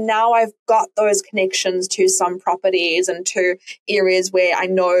thing is now I've got those connections to some properties and to areas where I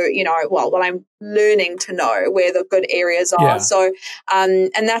know, well, I'm learning to know where the good areas are. Yeah. So,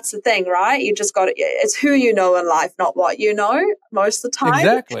 and that's the thing, right? You just got it's who you know in life, not what you know most of the time.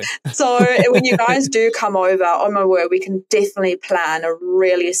 Exactly. So when you guys do come over, oh my word, we can definitely plan a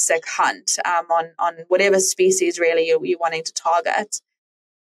really sick hunt on whatever species really you're wanting to target.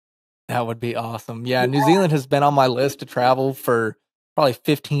 That would be awesome. Yeah, New Zealand has been on my list to travel for probably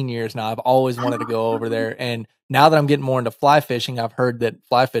 15 years now. I've always wanted to go over there. And now that I'm getting more into fly fishing, I've heard that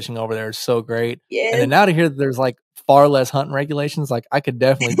fly fishing over there is so great. Yes. And then now to hear that there's like far less hunting regulations, like I could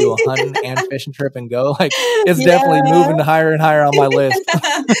definitely do a hunting and fishing trip and go. Like it's definitely moving higher and higher on my list.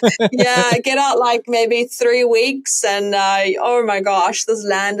 Yeah, get out like maybe 3 weeks and oh my gosh, this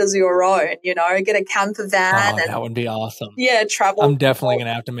land is your own, get a camper van. Oh, that would be awesome. Yeah, travel. I'm definitely going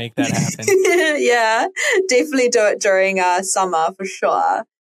to have to make that happen. Yeah, definitely do it during summer for sure.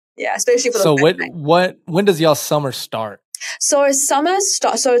 Yeah, especially for the when does y'all summer start? So summer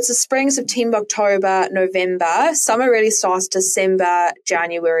so it's the spring, September, October, November. Summer really starts December,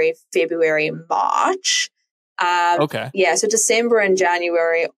 January, February, March. Okay. Yeah, so December and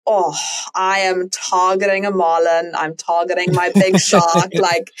January, I am targeting a marlin. I'm targeting my big shark.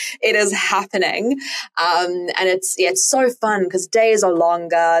 Like it is happening. And it's so fun because days are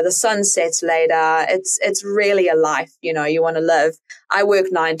longer, the sun sets later. It's really a life, you want to live. I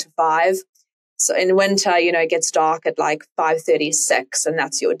work 9 to 5. So in winter, it gets dark at like 5:36 and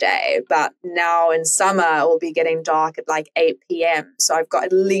that's your day. But now in summer, it will be getting dark at like 8 p.m. So I've got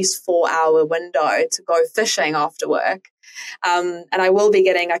at least 4-hour window to go fishing after work. And I will be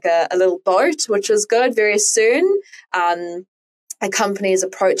getting like a little boat, which is good, very soon. A company has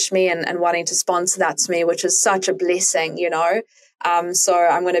approached me and wanting to sponsor that to me, which is such a blessing, so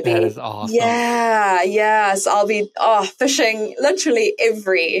I'm going to be, that is awesome. Yeah. So I'll be fishing literally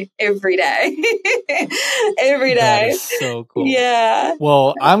every day, every day. That is so cool. Yeah.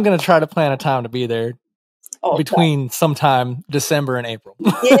 Well, I'm going to try to plan a time to be there between sometime December and April.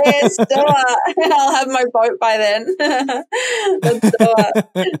 Yes, do it. I'll have my boat by then. Let's do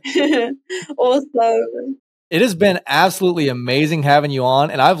it. Awesome. It has been absolutely amazing having you on,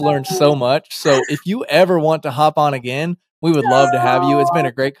 and I've learned so much. So if you ever want to hop on again, we would love to have you. It's been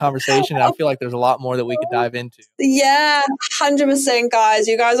a great conversation, and I feel like there's a lot more that we could dive into. Yeah, 100%, guys.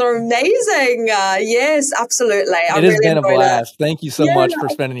 You guys are amazing. Yes, absolutely. It has been a blast. Thank you so much for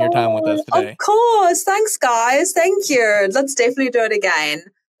spending your time with us today. Of course. Thanks, guys. Thank you. Let's definitely do it again.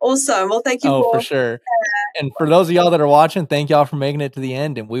 Awesome. Well, thank you. For sure. And for those of y'all that are watching, thank y'all for making it to the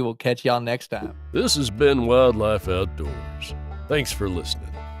end, and we will catch y'all next time. This has been Wildlife Outdoors. Thanks for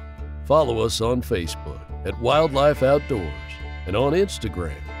listening. Follow us on Facebook at Wildlife Outdoors and on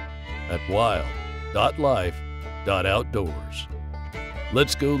Instagram at wild.life.outdoors.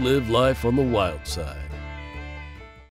 Let's go live life on the wild side.